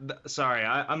 sorry.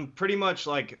 I'm pretty much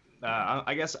like.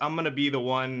 I guess I'm gonna be the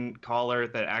one caller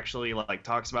that actually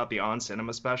talks about the On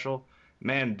Cinema special.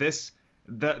 Man,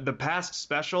 the past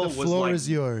special was floor is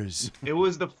yours. It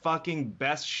was the fucking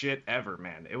best shit ever,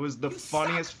 man. It was the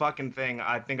funniest fucking thing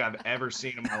I think I've ever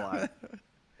seen in my life.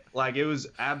 It was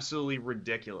absolutely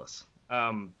ridiculous.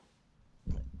 I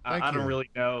don't really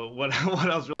know what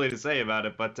else really to say about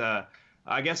it, but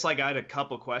I guess I had a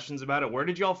couple questions about it. Where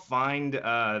did y'all find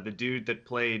the dude that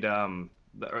played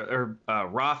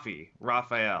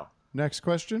Raphael? Next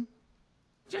question.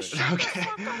 Okay.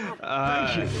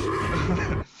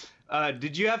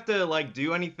 Did you have to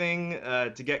do anything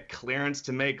to get clearance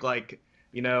to make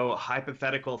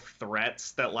hypothetical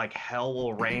threats that hell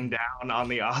will rain down on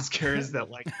the Oscars, that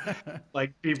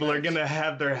people are gonna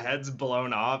have their heads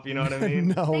blown off? You know what I mean?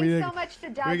 No, Thanks so much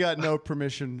to we got no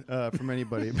permission from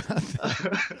anybody about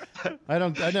that.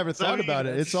 I never thought about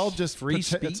it. It's all just free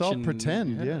speech. It's all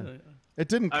pretend. Yeah. It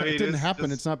didn't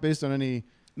happen. It's not based on any.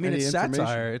 It's information.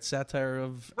 satire. It's satire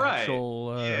of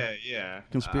actual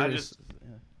conspiracy.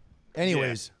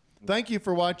 Anyways, thank you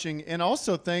for watching, and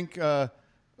also thank.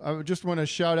 I just want to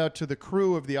shout out to the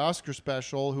crew of the Oscar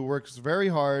special, who works very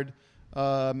hard,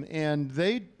 and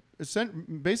they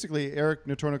sent basically Eric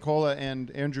Natornicola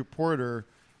and Andrew Porter,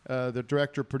 the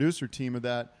director-producer team of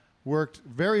that, worked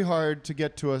very hard to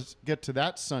get to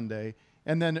that Sunday,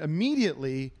 and then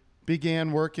immediately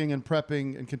began working and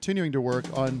prepping and continuing to work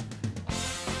on.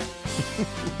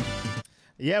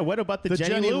 Yeah, what about the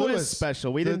Jenny Lewis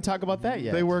special? We didn't talk about that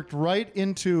yet. They worked right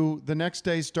into the next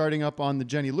day starting up on the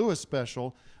Jenny Lewis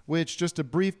special, which, just a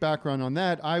brief background on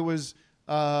that, I was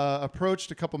approached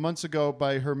a couple months ago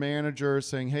by her manager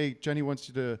saying, hey, Jenny wants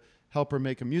you to help her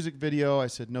make a music video. I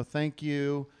said, no, thank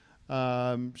you.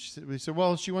 We said,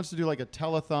 well, she wants to do a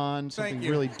telethon, something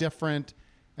really different.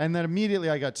 And then immediately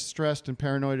I got stressed and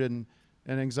paranoid and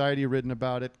anxiety-ridden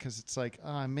about it, because it's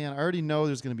oh, man, I already know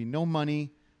there's going to be no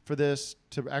money for this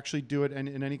to actually do it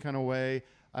in any kind of way.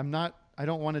 I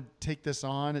don't want to take this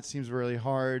on. It seems really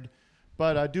hard,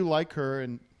 but I do like her.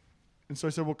 And so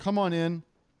I said, well, come on in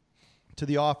to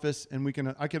the office and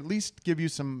I can at least give you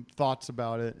some thoughts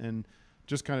about it and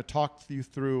just kind of talk you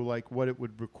through what it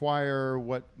would require,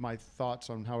 what my thoughts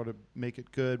on how to make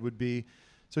it good would be.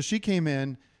 So she came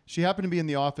in. She happened to be in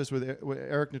the office with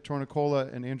Eric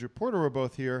Natornicola and Andrew Porter were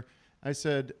both here. I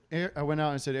went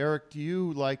out and said, Eric, do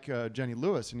you like Jenny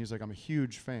Lewis? And he's like, I'm a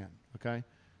huge fan. Okay.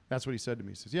 That's what he said to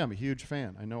me. He says, yeah, I'm a huge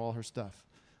fan. I know all her stuff.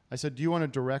 I said, do you want to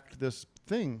direct this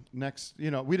thing next? We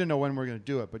didn't know when we were going to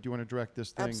do it, but do you want to direct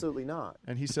this thing? Absolutely not.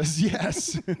 And he says,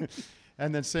 yes.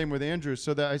 And then same with Andrew.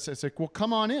 So that I said, well,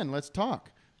 come on in. Let's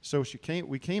talk. So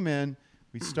we came in.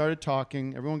 We started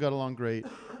talking. Everyone got along great.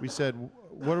 We said,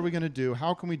 what are we going to do?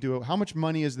 How can we do it? How much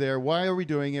money is there? Why are we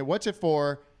doing it? What's it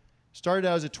for? Started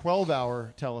out as a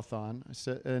 12-hour telethon. I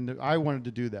said, and I wanted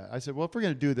to do that. I said, well, if we're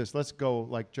going to do this, let's go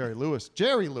like Jerry Lewis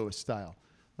style.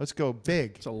 Let's go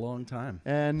big. It's a long time.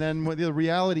 And then when the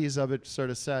realities of it sort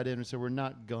of sat in and said, we're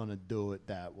not going to do it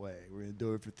that way. We're going to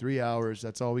do it for 3 hours.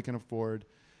 That's all we can afford.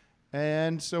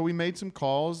 And so we made some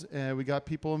calls, and we got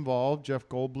people involved. Jeff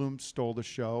Goldblum stole the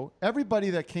show.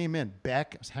 Everybody that came in,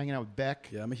 Beck, I was hanging out with Beck.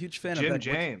 Yeah, I'm a huge fan Jim of Beck.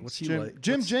 James. What's he Jim, like?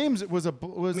 Jim James was a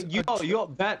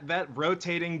that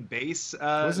rotating bass.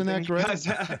 Wasn't that thing you great? guys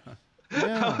had,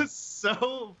 that was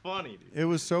so funny, dude. It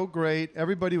was so great.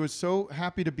 Everybody was so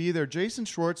happy to be there. Jason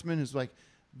Schwartzman is like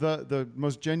the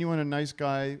most genuine and nice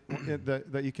guy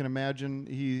that you can imagine.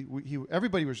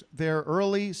 Everybody was there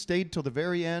early, stayed till the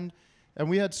very end, and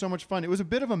we had so much fun. It was a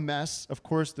bit of a mess. Of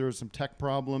course, there were some tech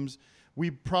problems.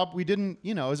 We didn't,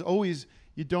 as always,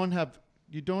 you don't have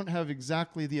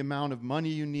exactly the amount of money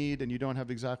you need, and you don't have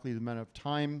exactly the amount of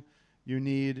time you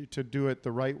need to do it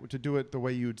the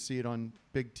way you would see it on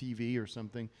big TV or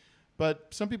something. But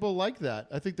some people like that.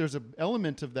 I think there's an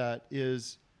element of that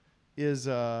is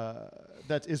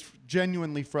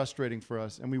genuinely frustrating for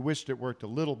us, and we wished it worked a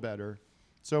little better.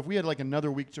 So if we had like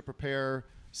another week to prepare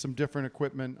some different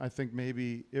equipment, I think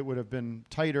maybe it would have been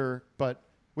tighter, but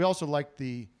we also liked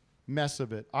the mess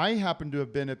of it. I happened to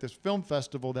have been at this film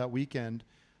festival that weekend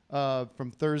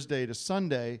from Thursday to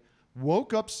Sunday,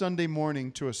 woke up Sunday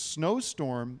morning to a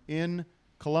snowstorm in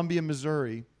Columbia,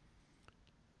 Missouri,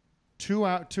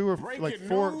 4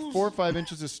 or 5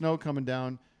 inches of snow coming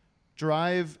down,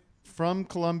 drive from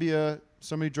Columbia.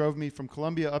 Somebody drove me from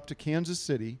Columbia up to Kansas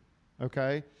City.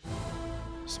 Okay.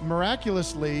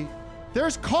 Miraculously,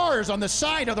 there's cars on the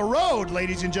side of the road,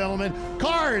 ladies and gentlemen.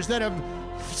 Cars that have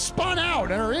spun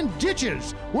out and are in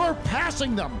ditches. We're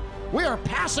passing them. We are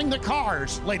passing the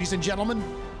cars, ladies and gentlemen.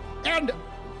 And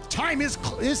time is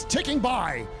ticking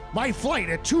by. My flight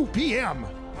at 2 p.m.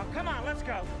 Oh, come on, let's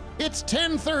go. It's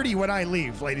 10:30 when I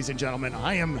leave, ladies and gentlemen.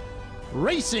 I am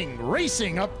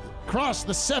racing up across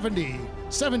the 70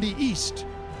 east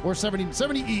or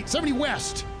 70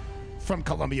 west from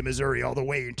Columbia, Missouri, all the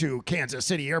way to Kansas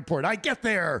City Airport. I get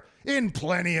there in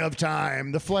plenty of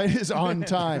time. The flight is on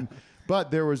time. But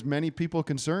there was many people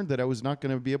concerned that I was not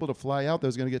going to be able to fly out, that I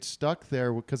was going to get stuck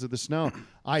there because of the snow.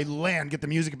 I land, get the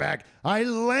music back. I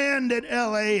land at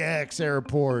LAX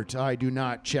airport. I do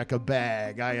not check a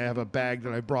bag. I have a bag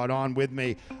that I brought on with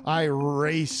me. I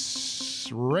race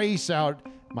out.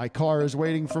 My car is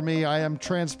waiting for me. I am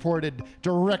transported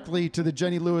directly to the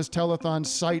Jenny Lewis Telethon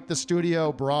site, the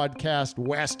studio, Broadcast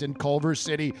West in Culver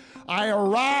City. I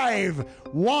arrive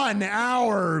 1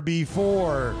 hour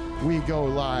before we go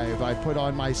live. I put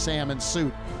on my salmon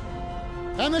suit,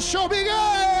 and the show begins!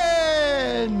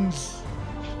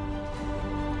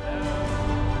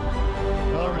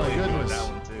 Oh my goodness.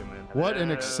 What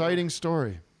an exciting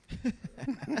story.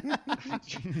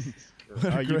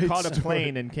 You caught a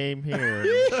plane and came here.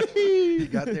 You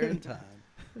got there in time.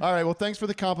 All right. Well, thanks for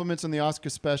the compliments on the Oscar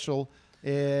special. Are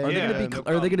they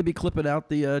going to be clipping out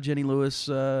the Jenny Lewis?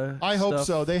 I hope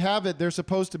so. They have it. They're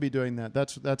supposed to be doing that.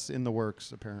 That's in the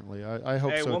works apparently. I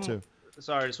hope so too.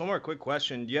 Sorry, just one more quick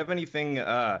question. Do you have anything?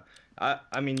 I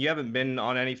mean, you haven't been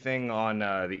on anything on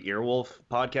the Earwolf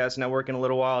podcast network in a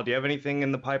little while. Do you have anything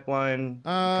in the pipeline coming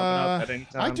up at any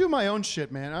time? I do my own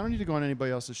shit, man. I don't need to go on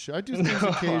anybody else's show. I do things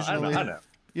occasionally. I know.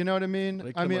 You know what I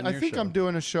mean? I think I'm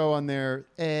doing a show on there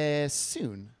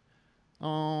soon.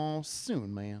 Oh,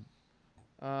 soon, man.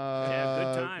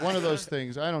 Yeah, good time. One of those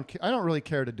things. I don't really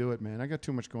care to do it, man. I got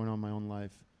too much going on in my own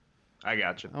life. I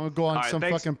got you. I'm gonna go on some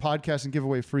fucking podcast and give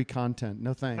away free content.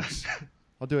 No thanks.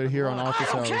 I'll do it here on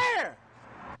Office Hours. All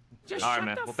right,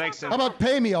 man. Well, thanks. How about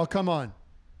pay me? I'll come on.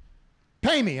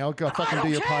 Pay me. I'll go fucking do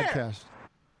your podcast.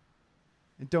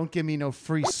 And don't give me no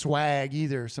free swag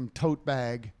either. Some tote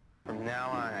bag. From now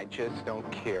on, I just don't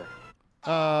care.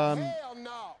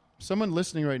 Someone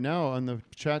listening right now on the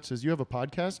chat says, "You have a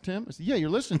podcast, Tim?" I said, "Yeah,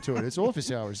 you're listening to it. It's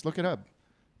Office Hours. Look it up.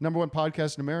 #1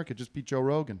 podcast in America. Just beat Joe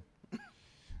Rogan."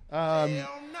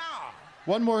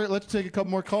 One more. Let's take a couple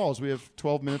more calls. We have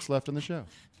 12 minutes left on the show.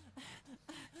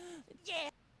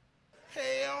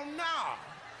 Hell no.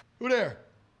 Who there?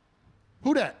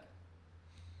 Who that?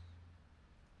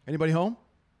 Anybody home?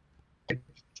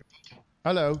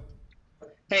 Hello.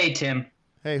 Hey, Tim.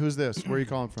 Hey, who's this? Where are you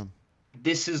calling from?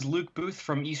 This is Luke Booth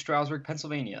from East Stroudsburg,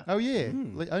 Pennsylvania. Oh yeah,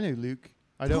 I know Luke.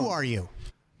 I don't. Who are you?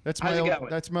 That's How's my it old, going?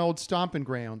 that's my old stomping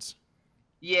grounds.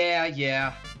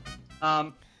 Yeah.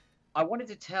 I wanted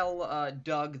to tell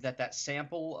Doug that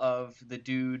sample of the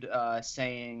dude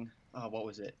saying, what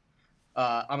was it?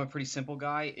 I'm a pretty simple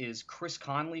guy is Chris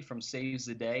Conley from Saves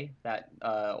the Day, that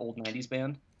old 90s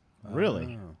band.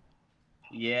 Really?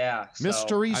 Yeah.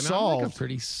 Mystery solved. I'm like a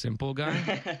pretty simple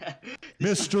guy.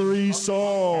 Mystery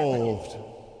solved.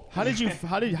 How do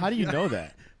you know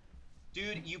that?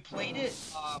 Dude, you played it.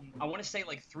 I want to say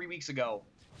like 3 weeks ago,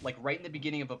 like right in the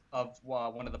beginning of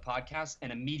one of the podcasts,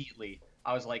 and immediately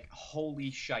I was like,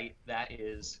 "Holy shite, that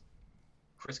is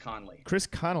Chris Conley. Chris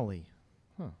Connolly.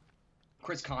 Huh.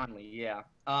 Chris Conley, yeah.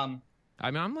 I mean,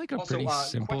 I'm like a Also, pretty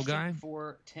simple question guy.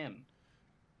 for Tim.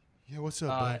 Yeah, what's up,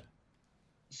 bud?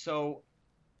 So,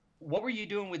 what were you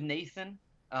doing with Nathan?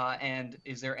 And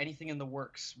is there anything in the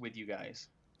works with you guys?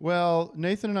 Well,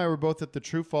 Nathan and I were both at the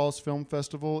True Falls Film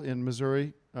Festival in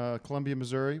Missouri, Columbia,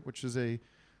 Missouri, which is a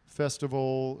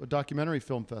documentary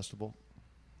film festival.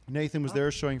 Nathan was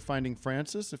there showing Finding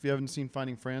Francis. If you haven't seen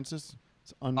Finding Francis,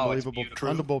 it's unbelievable,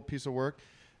 unbelievable piece of work.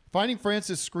 Finding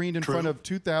Francis screened in front of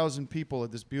 2,000 people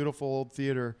at this beautiful old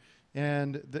theater,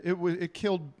 and it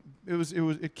killed.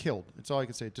 It killed. That's all I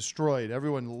can say. It destroyed.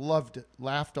 Everyone loved it,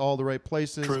 laughed all the right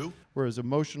places. True. Whereas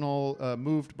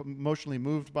emotionally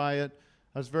moved by it.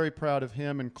 I was very proud of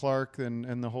him and Clark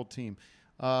and the whole team.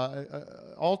 I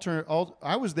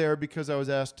was there because I was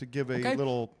asked to give a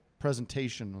little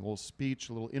presentation, a little speech,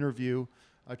 a little interview,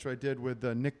 which I did with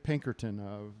Nick Pinkerton,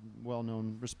 a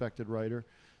well-known, respected writer.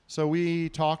 So we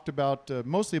talked about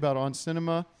mostly about On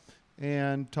Cinema,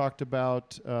 and talked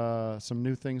about some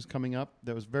new things coming up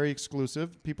that was very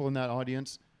exclusive. People in that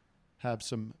audience have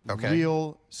some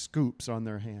real scoops on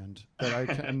their hand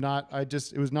that I'm not.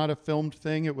 It was not a filmed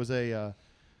thing. It was it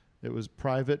was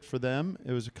private for them.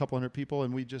 It was a couple hundred people,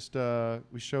 and we just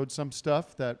we showed some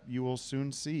stuff that you will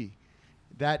soon see.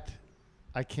 That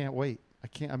I can't wait. I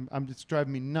can't. It's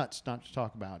driving me nuts not to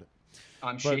talk about it.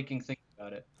 I'm shaking thinking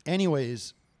about it.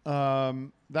 Anyways,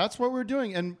 that's what we're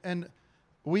doing, and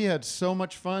we had so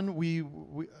much fun.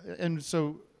 And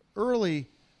so early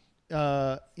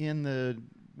in the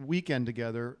weekend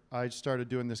together, I started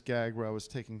doing this gag where I was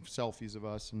taking selfies of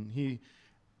us, and he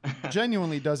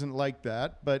genuinely doesn't like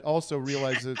that, but also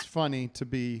realizes it's funny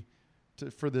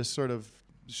for this sort of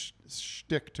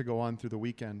shtick to go on through the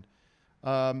weekend.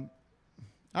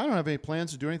 I don't have any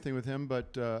plans to do anything with him,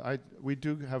 but we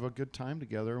do have a good time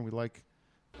together, and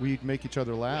we make each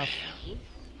other laugh.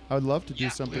 I would love to do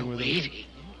something with him.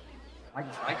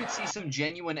 I could see some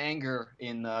genuine anger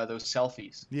in those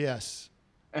selfies. Yes.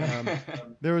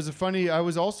 There was I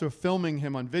was also filming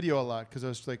him on video a lot because I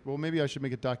was like, well, maybe I should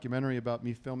make a documentary about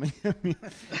me filming him,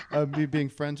 me being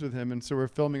friends with him. And so we're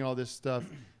filming all this stuff.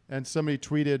 And somebody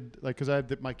tweeted, because I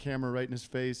had my camera right in his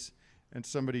face, and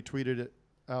somebody tweeted it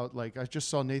out, I just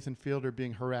saw Nathan Fielder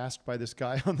being harassed by this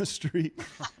guy on the street.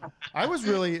 I was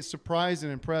really surprised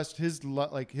and impressed. His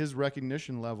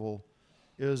recognition level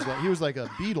is he was like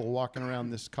a beetle walking around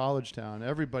this college town.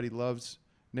 Everybody loves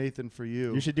Nathan For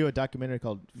You. You should do a documentary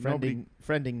called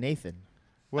Friending Nathan.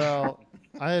 Well,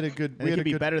 I had a good. It could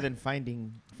be better than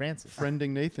Finding Francis.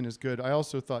 Friending Nathan is good. I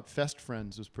also thought Fest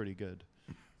Friends was pretty good.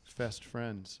 Fest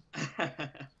Friends.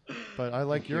 But I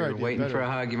like your idea better. If you're waiting for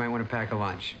a hug, you might want to pack a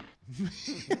lunch.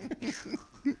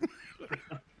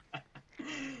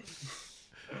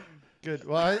 Good.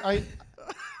 Well, I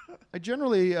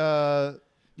generally, I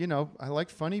like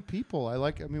funny people.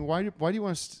 Why do you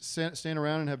want to stand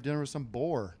around and have dinner with some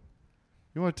bore?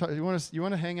 You want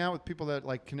to hang out with people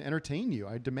that can entertain you.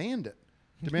 I demand it.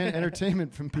 Demand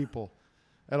entertainment from people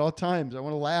at all times. I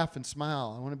want to laugh and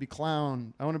smile. I want to be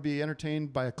clown. I want to be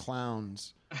entertained by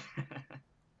clowns.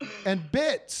 And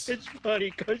bits. It's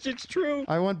funny because it's true.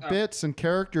 I want bits and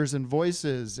characters and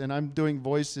voices, and I'm doing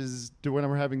voices when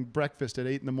I'm having breakfast at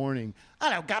 8 a.m.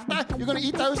 Hello, governor. You're going to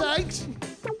eat those eggs?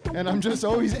 And I'm just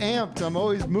always amped. I'm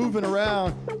always moving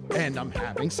around, and I'm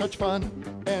having such fun.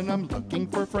 And I'm looking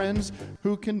for friends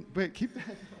who can keep.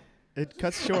 It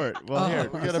cuts short. Well, here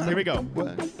we go.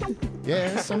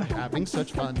 Yes, I'm having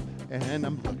such fun, and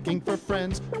I'm looking for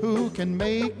friends who can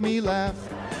make me laugh.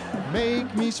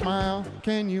 Make me smile.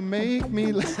 Can you make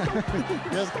me laugh?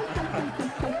 Yes.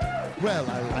 Well,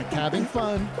 I like having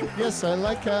fun. Yes, I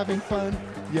like having fun.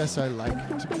 Yes, I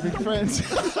like to be friends.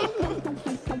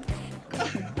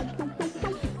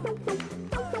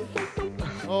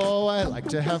 Oh, I like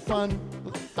to have fun.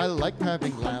 I like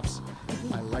having laughs.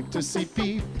 I like to see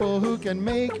people who can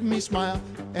make me smile,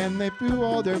 and they do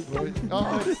all their voice.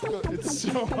 Oh, it's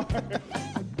so hard.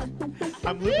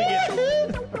 I'm looping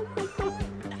it.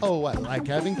 Oh, I like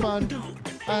having fun.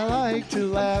 I like to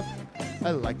laugh. I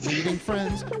like meeting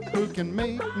friends who can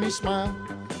make me smile.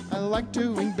 I like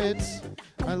doing bits.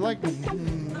 I like.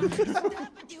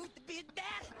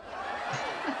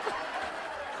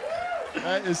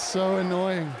 That is so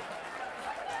annoying.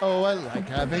 Oh, I like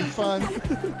having fun.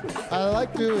 I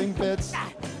like doing bits.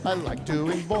 I like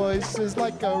doing voices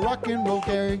like a rock and roll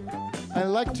Gary. I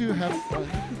like to have fun.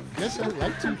 Yes, I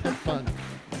like to have fun.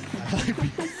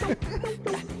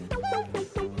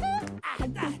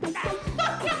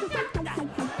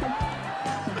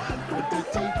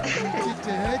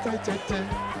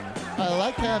 I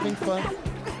like having fun.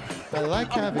 I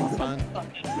like having fun.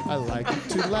 I like it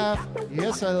to laugh.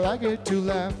 Yes, I like it to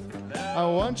laugh. I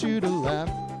want you to laugh.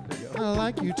 I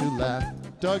like you to laugh.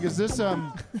 Doug, is this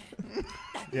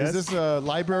Yes? is this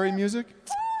library music?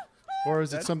 Or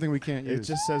is it something we can't use? It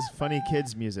just says funny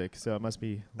kids music, so it must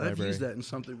be library. I've used that in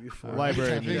something before.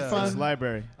 Library. Having music. fun. It's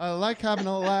library. I like having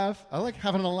a laugh. I like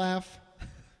having a laugh.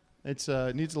 It's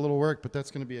it needs a little work, but that's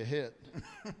going to be a hit.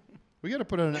 We got to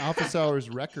put out an Office Hours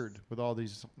record with all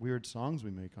these weird songs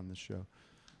we make on this show.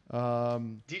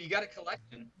 Dude, you got a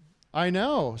collection. I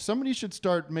know. Somebody should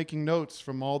start making notes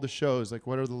from all the shows, like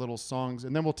what are the little songs,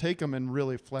 and then we'll take them and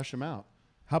really flesh them out.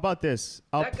 How about this?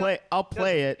 I'll play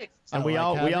it, and we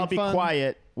all be fun.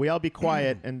 quiet. We all be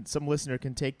quiet, and some listener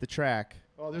can take the track.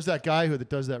 Oh, there's that guy that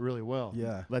does that really well.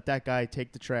 Yeah. Let that guy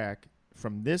take the track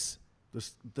from this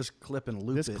clip and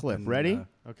loop this it. clip. And, Ready?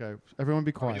 Okay. Everyone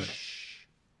be quiet.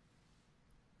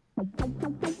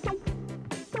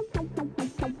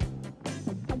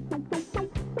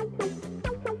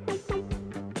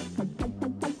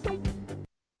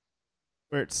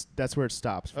 That's where it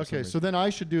stops. Okay, so then I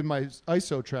should do my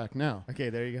ISO track now. Okay,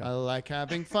 there you go. I like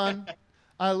having fun.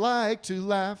 I like to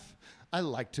laugh. I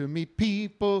like to meet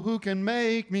people who can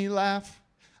make me laugh.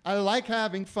 I like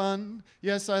having fun.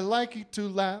 Yes, I like it to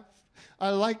laugh. I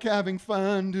like having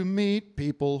fun to meet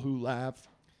people who laugh.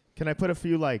 Can I put a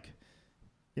few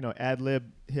ad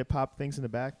lib hip hop things in the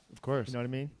back? Of course. You know what I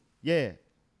mean? Yeah.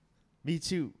 Me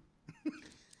too.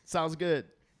 Sounds good.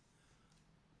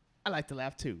 I like to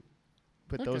laugh too.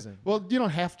 Put those in. Well, you don't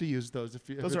have to use those if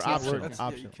those it's are not optional. working.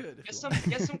 Optional.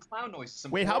 Get some clown noises. Some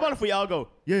Wait, how about if we all go,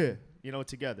 yeah,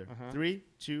 together? Uh-huh. 3,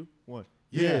 2, 1.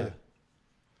 Yeah.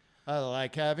 I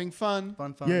like having fun.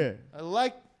 Fun. Yeah. I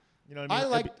like. You know what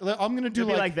I mean? I'm gonna do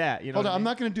it'll be like that. You know hold what on. I mean? I'm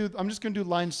not gonna do. I'm just gonna do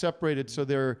lines separated so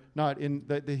they're not in.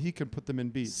 That he can put them in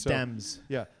beats. Stems. So,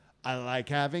 yeah. I like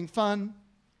having fun.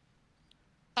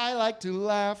 I like to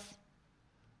laugh.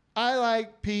 I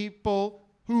like people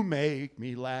who make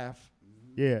me laugh.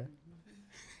 Yeah.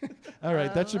 All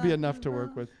right, that should be enough to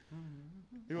work with.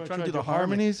 You want trying to to do the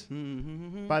harmonies?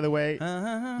 By the way,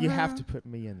 you have to put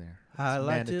me in there. I It's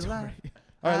like to mandatory. laugh.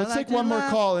 All right, I let's like take to one more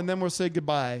laugh. call and then we'll say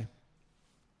goodbye.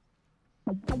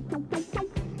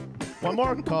 One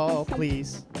more call,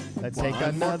 please. Let's take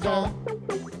One more another. call.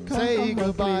 Say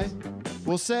goodbye.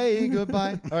 We'll say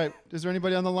goodbye. All right, is there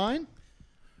anybody on the line?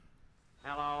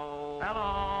 Hello.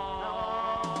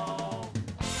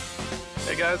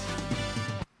 Hey guys.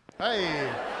 Hey,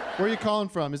 where are you calling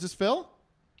from? Is this Phil?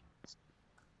 This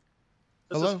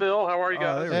Hello? is Phil. How are you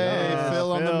guys? Hey,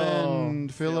 Phil on the Phil.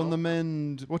 mend. Phil on the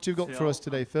mend. What you got for Phil. us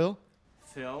today, Phil?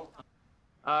 Phil.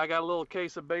 I got a little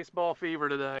case of baseball fever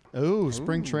today. Oh,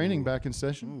 spring training back in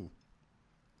session.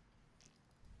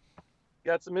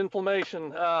 Got some inflammation.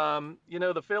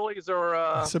 The Phillies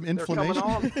are Some they're coming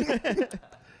inflammation?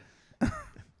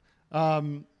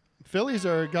 on. Phillies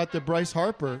got the Bryce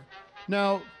Harper.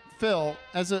 Now, Phil,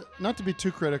 not to be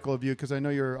too critical of you because I know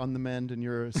you're on the mend and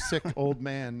you're a sick old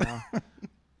man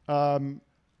now.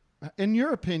 In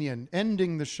your opinion,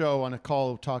 ending the show on a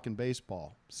call of talking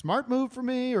baseball, smart move for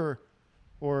me or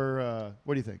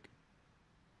what do you think?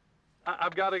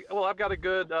 I've got a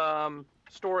good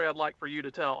story I'd like for you to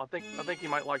tell. I think you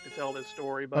might like to tell this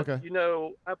story. But Okay.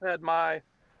 I've had my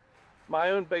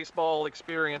own baseball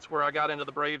experience where I got into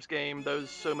the Braves game those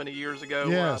so many years ago.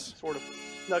 Where I Yes. sort of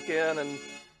snuck in and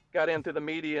got into the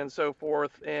media and so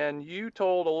forth. And you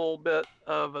told a little bit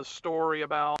of a story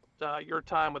about your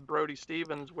time with Brody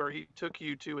Stevens, where he took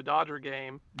you to a Dodger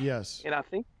game. Yes. And I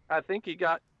think he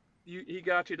got you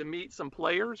to meet some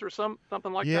players or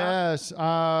something like that. Yes.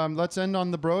 Let's end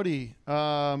on the Brody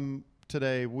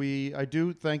today. I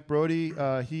do thank Brody.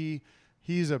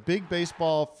 He's a big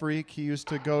baseball freak. He used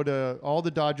to go to all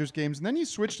the Dodgers games, and then he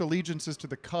switched allegiances to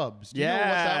the Cubs. Do you know what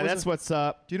that was? That's what's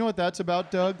up. Do you know what that's about,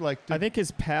 Doug? I think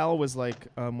his pal was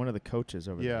one of the coaches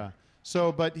over there. Yeah.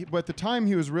 So, but at the time,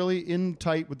 he was really in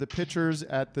tight with the pitchers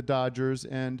at the Dodgers,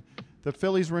 and the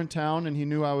Phillies were in town, and he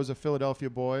knew I was a Philadelphia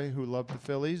boy who loved the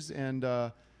Phillies, and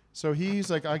so he's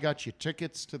like, "I got you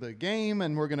tickets to the game,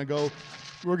 and we're gonna go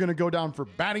down for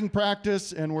batting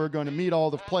practice, and we're going to meet all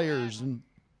the players."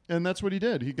 And that's what he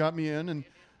did. He got me in, and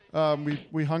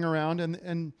we hung around,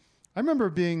 and I remember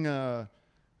being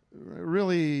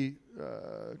really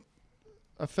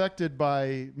affected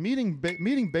by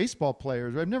meeting baseball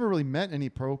players. I've never really met any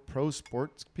pro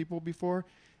sports people before,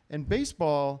 and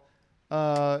baseball.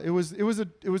 It was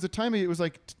a time. It was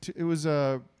like it was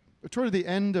toward the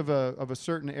end of a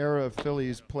certain era of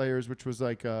Phillies players, which was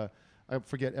like I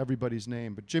forget everybody's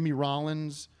name, but Jimmy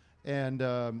Rollins. And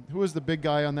who was the big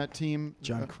guy on that team?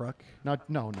 John Kruk?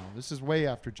 No. This is way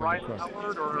after John Ryan Kruk.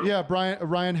 Howard or Yeah,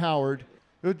 Ryan Howard.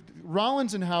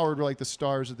 Rollins and Howard were like the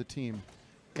stars of the team.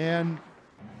 And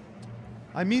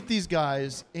I meet these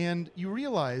guys, and you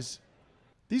realize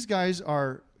these guys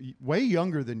are way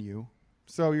younger than you.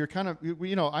 So you're kind of,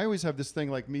 you know, I always have this thing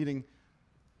like meeting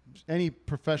any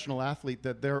professional athlete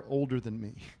that they're older than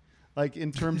me. Like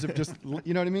in terms of just,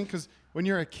 you know what I mean? Because when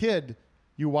you're a kid,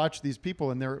 you watch these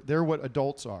people and they're what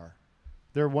adults are.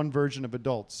 They're one version of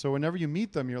adults. So whenever you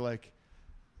meet them, you're like,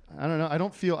 I don't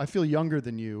know. I feel younger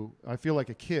than you. I feel like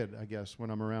a kid, I guess, when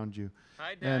I'm around you.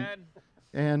 Hi, Dad.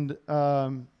 And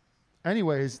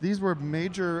anyways, these were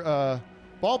major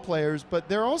ball players, but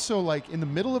they're also like in the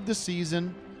middle of the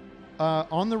season,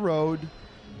 on the road,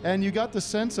 and you got the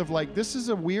sense of like, this is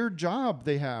a weird job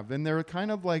they have. And they're kind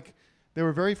of like, they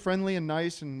were very friendly and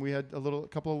nice, and we had a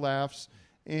couple of laughs.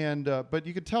 And but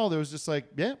you could tell there was just like,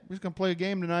 yeah, we're just gonna play a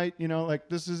game tonight. You know, like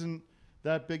this isn't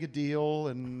that big a deal,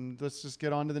 and let's just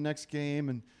get on to the next game.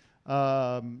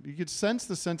 And you could sense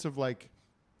the sense of like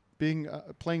being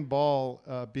playing ball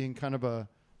being kind of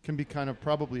can be kind of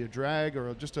probably a drag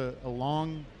or just a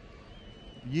long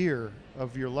year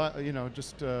of your life. You know,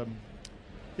 just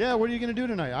yeah, what are you going to do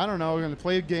tonight? I don't know. We're going to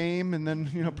play a game and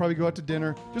then, you know, probably go out to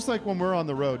dinner. Just like when we're on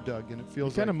the road, Doug, and it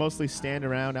feels kind like of mostly stand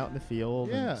around out in the field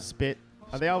Yeah. and spit.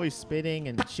 Are they always spitting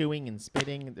and chewing and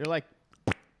spitting? They're like,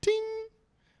 ting.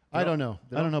 I don't know.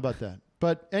 I don't know about that.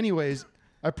 But anyways,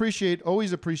 I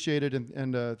always appreciated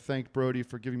and thanked Brody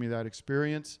for giving me that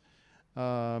experience.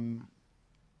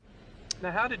 Now,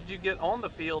 how did you get on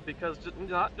the field? Because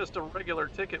not just a regular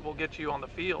ticket will get you on the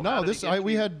field. No,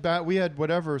 we had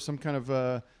whatever, some kind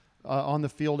of on the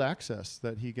field access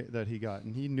that he got,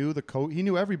 and he knew the coach. He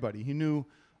knew everybody. He knew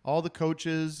all the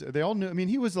coaches. They all knew. I mean,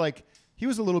 he was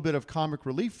a little bit of comic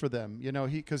relief for them, you know,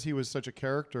 because he was such a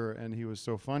character and he was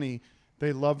so funny.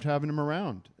 They loved having him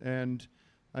around. And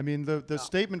I mean, the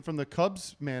statement from the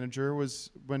Cubs manager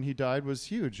was when he died was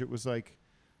huge. It was like,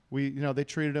 they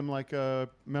treated him like a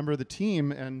member of the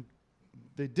team, and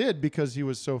they did because he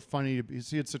was so funny.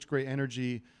 He had such great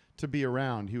energy to be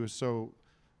around. He was so,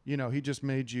 he just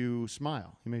made you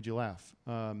smile. He made you laugh.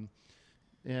 And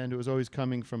it was always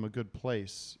coming from a good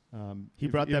place. he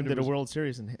brought them to the World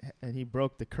Series, and he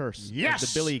broke the curse of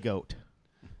the Billy Goat.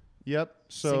 Yep.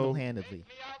 So single-handedly.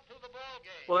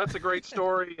 Well, that's a great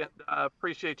story, and I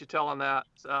appreciate you telling that.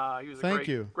 He was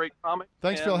a great comic.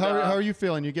 Thanks, and, Phil. How are you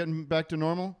feeling? You getting back to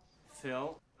normal?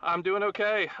 Phil? I'm doing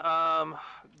okay.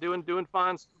 Doing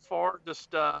fine so far.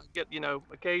 Just get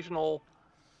occasional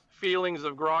feelings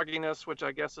of grogginess, which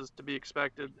I guess is to be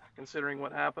expected considering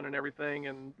what happened and everything.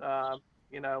 And I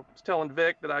was telling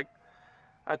Vic that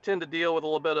I tend to deal with a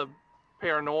little bit of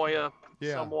paranoia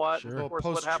somewhat. Sure. Of course,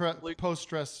 what happened to Luke-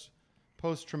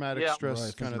 post-traumatic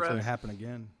stress kind of It's thing. gonna happen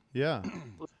again. Yeah.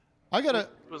 It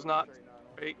was not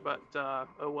great, but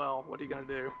oh well. What are you gonna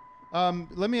do?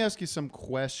 Let me ask you some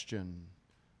question.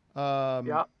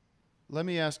 Let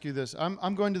me ask you this.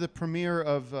 I'm going to the premiere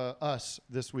of Us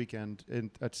this weekend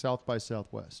at South by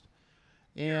Southwest.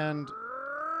 And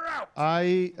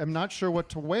I am not sure what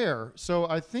to wear. So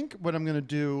I think what I'm going to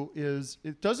do is,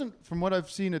 from what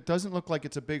I've seen, it doesn't look like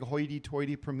it's a big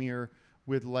hoity-toity premiere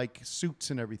with like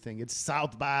suits and everything. It's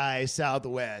South by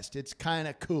Southwest. It's kind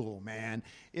of cool, man.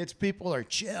 People are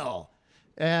chill.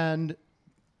 And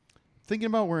thinking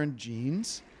about wearing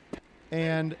jeans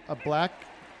and a black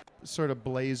sort of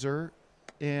blazer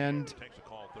and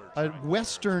a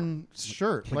Western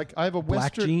shirt. Like I have a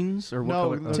Black Western jeans or what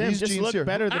no, color? these Just jeans look here.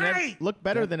 better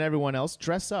than everyone else.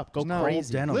 Dress up. Go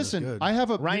crazy. denim is Listen, good. I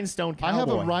have a rhinestone cowboy. I have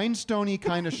a rhinestone-y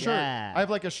kind of shirt. Yeah. I have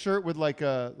like a shirt with like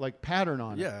a pattern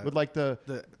on it. Yeah. With like the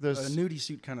nudie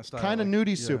suit kind of style. kind of like-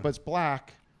 nudie suit, yeah. but it's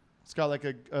black. It's got like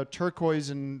a turquoise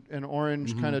and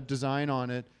orange kind of design on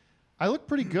it. I look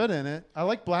pretty good in it. I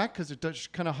like black because it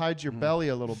kind of hides your belly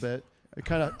a little bit. It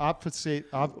kind of obfuscates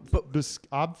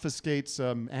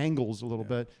angles a little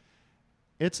bit.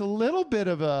 It's a little bit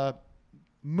of a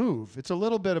move. It's a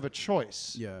little bit of a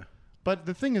choice. Yeah. But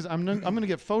the thing is, I'm going to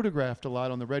get photographed a lot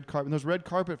on the red carpet. And those red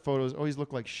carpet photos always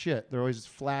look like shit. They're always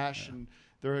flash and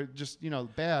they're just,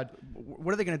 bad.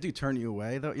 What are they going to do? Turn you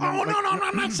away, though? No,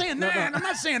 I'm not saying that. I'm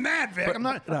not saying that, Vic.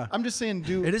 I'm just saying,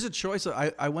 It is a choice.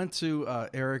 I went to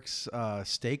Eric's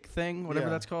steak thing, whatever Yeah,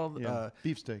 that's called. yeah.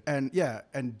 Beef steak. And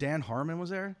Dan Harmon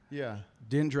was there. Yeah.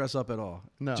 Didn't dress up at all.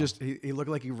 No. Just he looked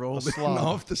like he rolled A in slob.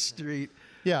 off the street.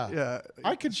 Yeah. Yeah.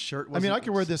 I could I could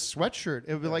wear this sweatshirt.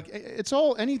 It would be like, it's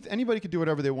all, anybody could do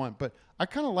whatever they want. But I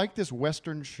kind of like this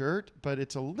Western shirt, but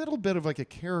it's a little bit of like a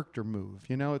character move.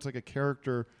 It's like a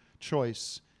character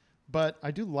choice. But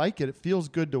I do like it. It feels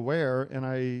good to wear.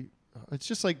 And it's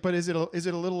just like, but is it a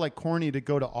little like corny to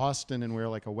go to Austin and wear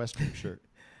like a Western shirt?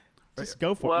 Just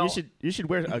go for it. You should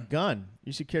wear a gun.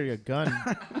 You should carry a gun,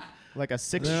 like a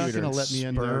 6-shooter. They're not going to let me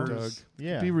in there, Doug.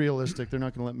 Yeah. Be realistic. They're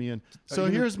not going to let me in. So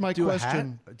here's my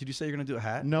question. Did you say you're going to do a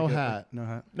hat? No Like hat. no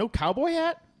hat. No cowboy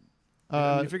hat?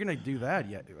 I mean, if you're going to do that,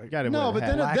 No, but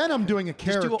then I'm doing a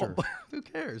Just do character. who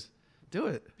cares? Do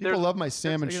it. People love my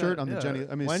salmon shirt on the Jenny.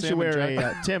 I mean, Why don't you salmon wear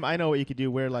jacket. Tim, I know what you could do.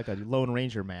 Wear like a Lone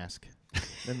Ranger mask.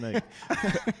 Then they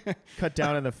cut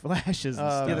down on the flashes and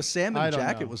stuff. Yeah, the I salmon don't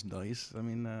jacket know. was nice. I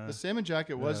mean, The salmon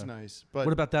jacket was nice, but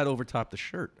what about that over top the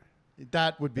shirt?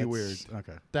 that would be weird.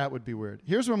 Okay. That would be weird.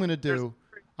 Here's what I'm going to do.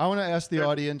 I want to ask the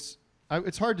audience.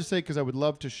 It's hard to say because I would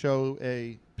love to show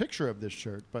a picture of this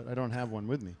shirt, but I don't have one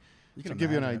with me. You To can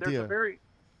give you an imagine. idea. There's a very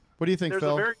What do you think, there's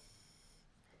Phil? a very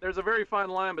there's a very fine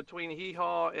line between hee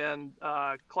haw and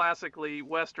classically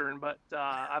Western, but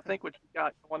I think what you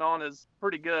got going on is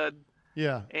pretty good.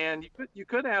 Yeah. And you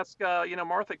could ask,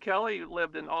 Martha Kelly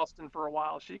lived in Austin for a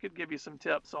while. She could give you some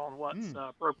tips on what's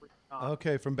appropriate.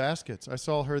 Okay, from Baskets. I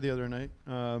saw her the other night.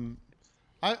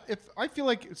 I feel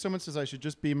like someone says I should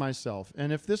just be myself,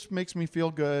 and if this makes me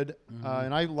feel good,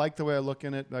 and I like the way I look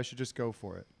in it, I should just go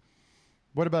for it.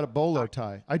 What about a bolo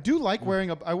tie? I do like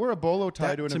wearing I wear a bolo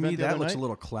tie to an event. To me, the that other looks night. a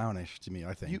little clownish to me.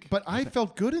 I think. But I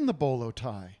felt good in the bolo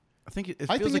tie. I think it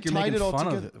I feels think like it you're tied making it all fun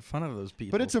together. fun of those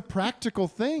people. But it's a practical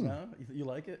thing. No? You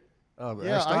like it? Oh,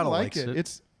 Yeah, Aristotle I like likes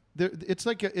it. It's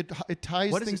like it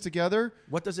ties What is things it- together.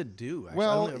 What does it do? Actually?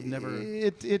 Well, I've never.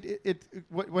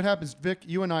 what happens, Vic?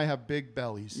 You and I have big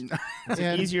bellies. It's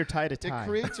an easier tie to tie.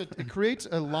 It creates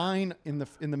a line in the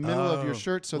middle of your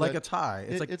shirt, so like that a tie.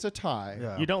 It's like it's a tie.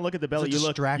 Yeah. You don't look at the belly. It's a You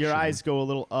look. distraction. Your eyes go a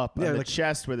little up Yeah, on the like-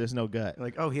 chest where there's no gut.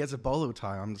 Like, oh, he has a bolo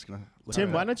tie. I'm just gonna. Look Tim,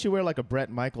 at why that. don't you wear like a Bret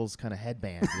Michaels kind of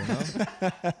headband? You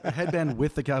know, a headband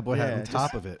with the cowboy hat Yeah, on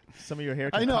top just of it? some of your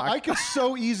hair. I know. I could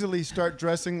so easily start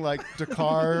dressing like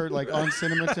Dakar, like on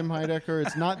Cinema Tim Heidecker.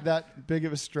 It's not that big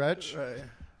of a stretch.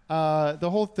 The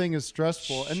whole thing is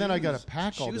stressful, and then I got to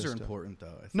pack all this Shoes are stuff. important,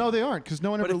 though. I think. No, they aren't, because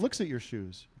no one But ever if- looks at your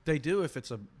shoes. They do if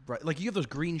it's a bright, like you have those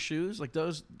green shoes, like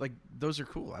those are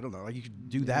cool. I don't know, like you could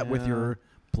do that with Yeah. your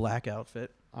black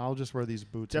outfit. I'll just wear these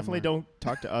boots. Definitely somewhere. don't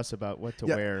talk to us about what to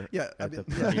Yeah, wear. yeah. I at mean,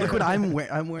 the yeah. premiere. Look what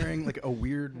I'm wearing like a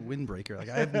weird windbreaker. Like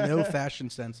I have no fashion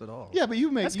sense at all. Yeah, but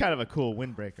you make That's kind of a cool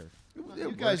windbreaker.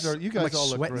 You guys I'm like all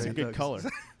look sweating. great. It's a good color.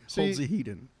 Holds the heat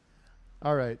in.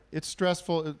 All right, it's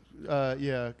stressful.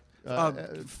 Yeah.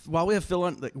 While we have Phil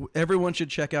on, like, everyone should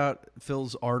check out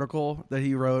Phil's article that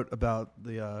he wrote about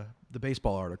the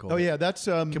baseball article. Oh yeah, that's.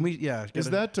 Can we? Yeah. Is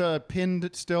that pinned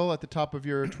still at the top of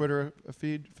your Twitter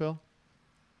feed, Phil?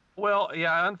 Well,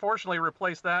 yeah, I unfortunately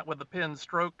replaced that with the pin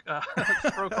stroke.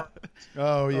 Stroke art.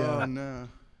 Oh yeah. Oh no.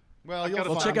 Well, I you'll gotta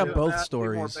Well, find check find out it. both that, be more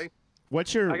stories. basic.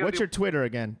 What's I your gotta do- Twitter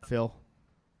again, Phil?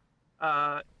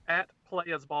 At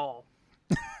Playasball.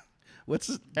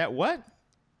 What's At what?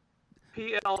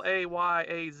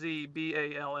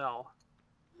 PLAYAZBALL.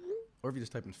 Or if you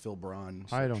just type in Phil Braun.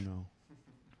 I don't know.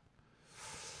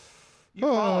 You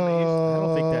follow me. I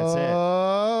don't think that's it.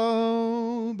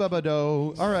 Oh,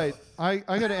 babado. All right, I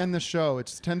got to end the show.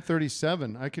 It's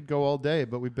 10:37. I could go all day,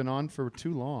 but we've been on for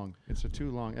too long. It's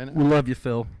too long. And We love you,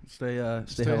 Phil. Stay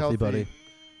healthy, healthy. buddy.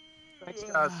 Thanks,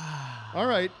 guys. All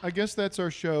right, I guess that's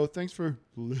our show. Thanks for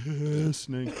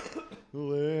listening.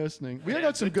 We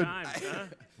got some good.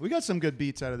 We got some good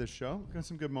beats out of this show. We got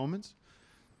some good moments.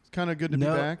 It's kind of good to be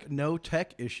back. No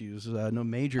tech issues. No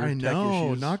major I tech know.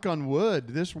 issues. Knock on wood.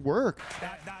 This worked.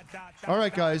 All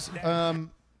right, guys.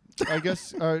 I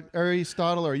guess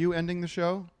Aristotle, are you ending the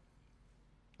show?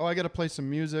 Oh, I got to play some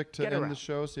music to end the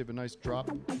show. So you have a nice drop.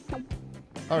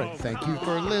 All right. Thank you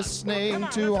for listening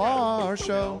to our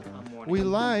show. We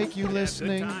like you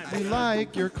listening. We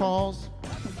like your calls.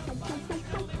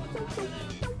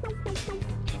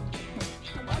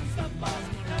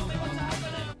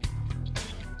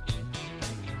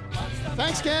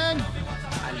 Thanks, gang.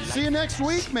 See you next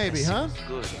week, maybe, huh?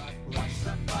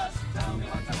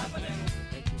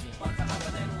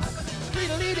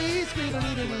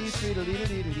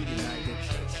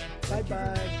 Bye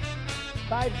bye.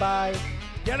 Bye bye.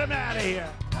 Get him out of here.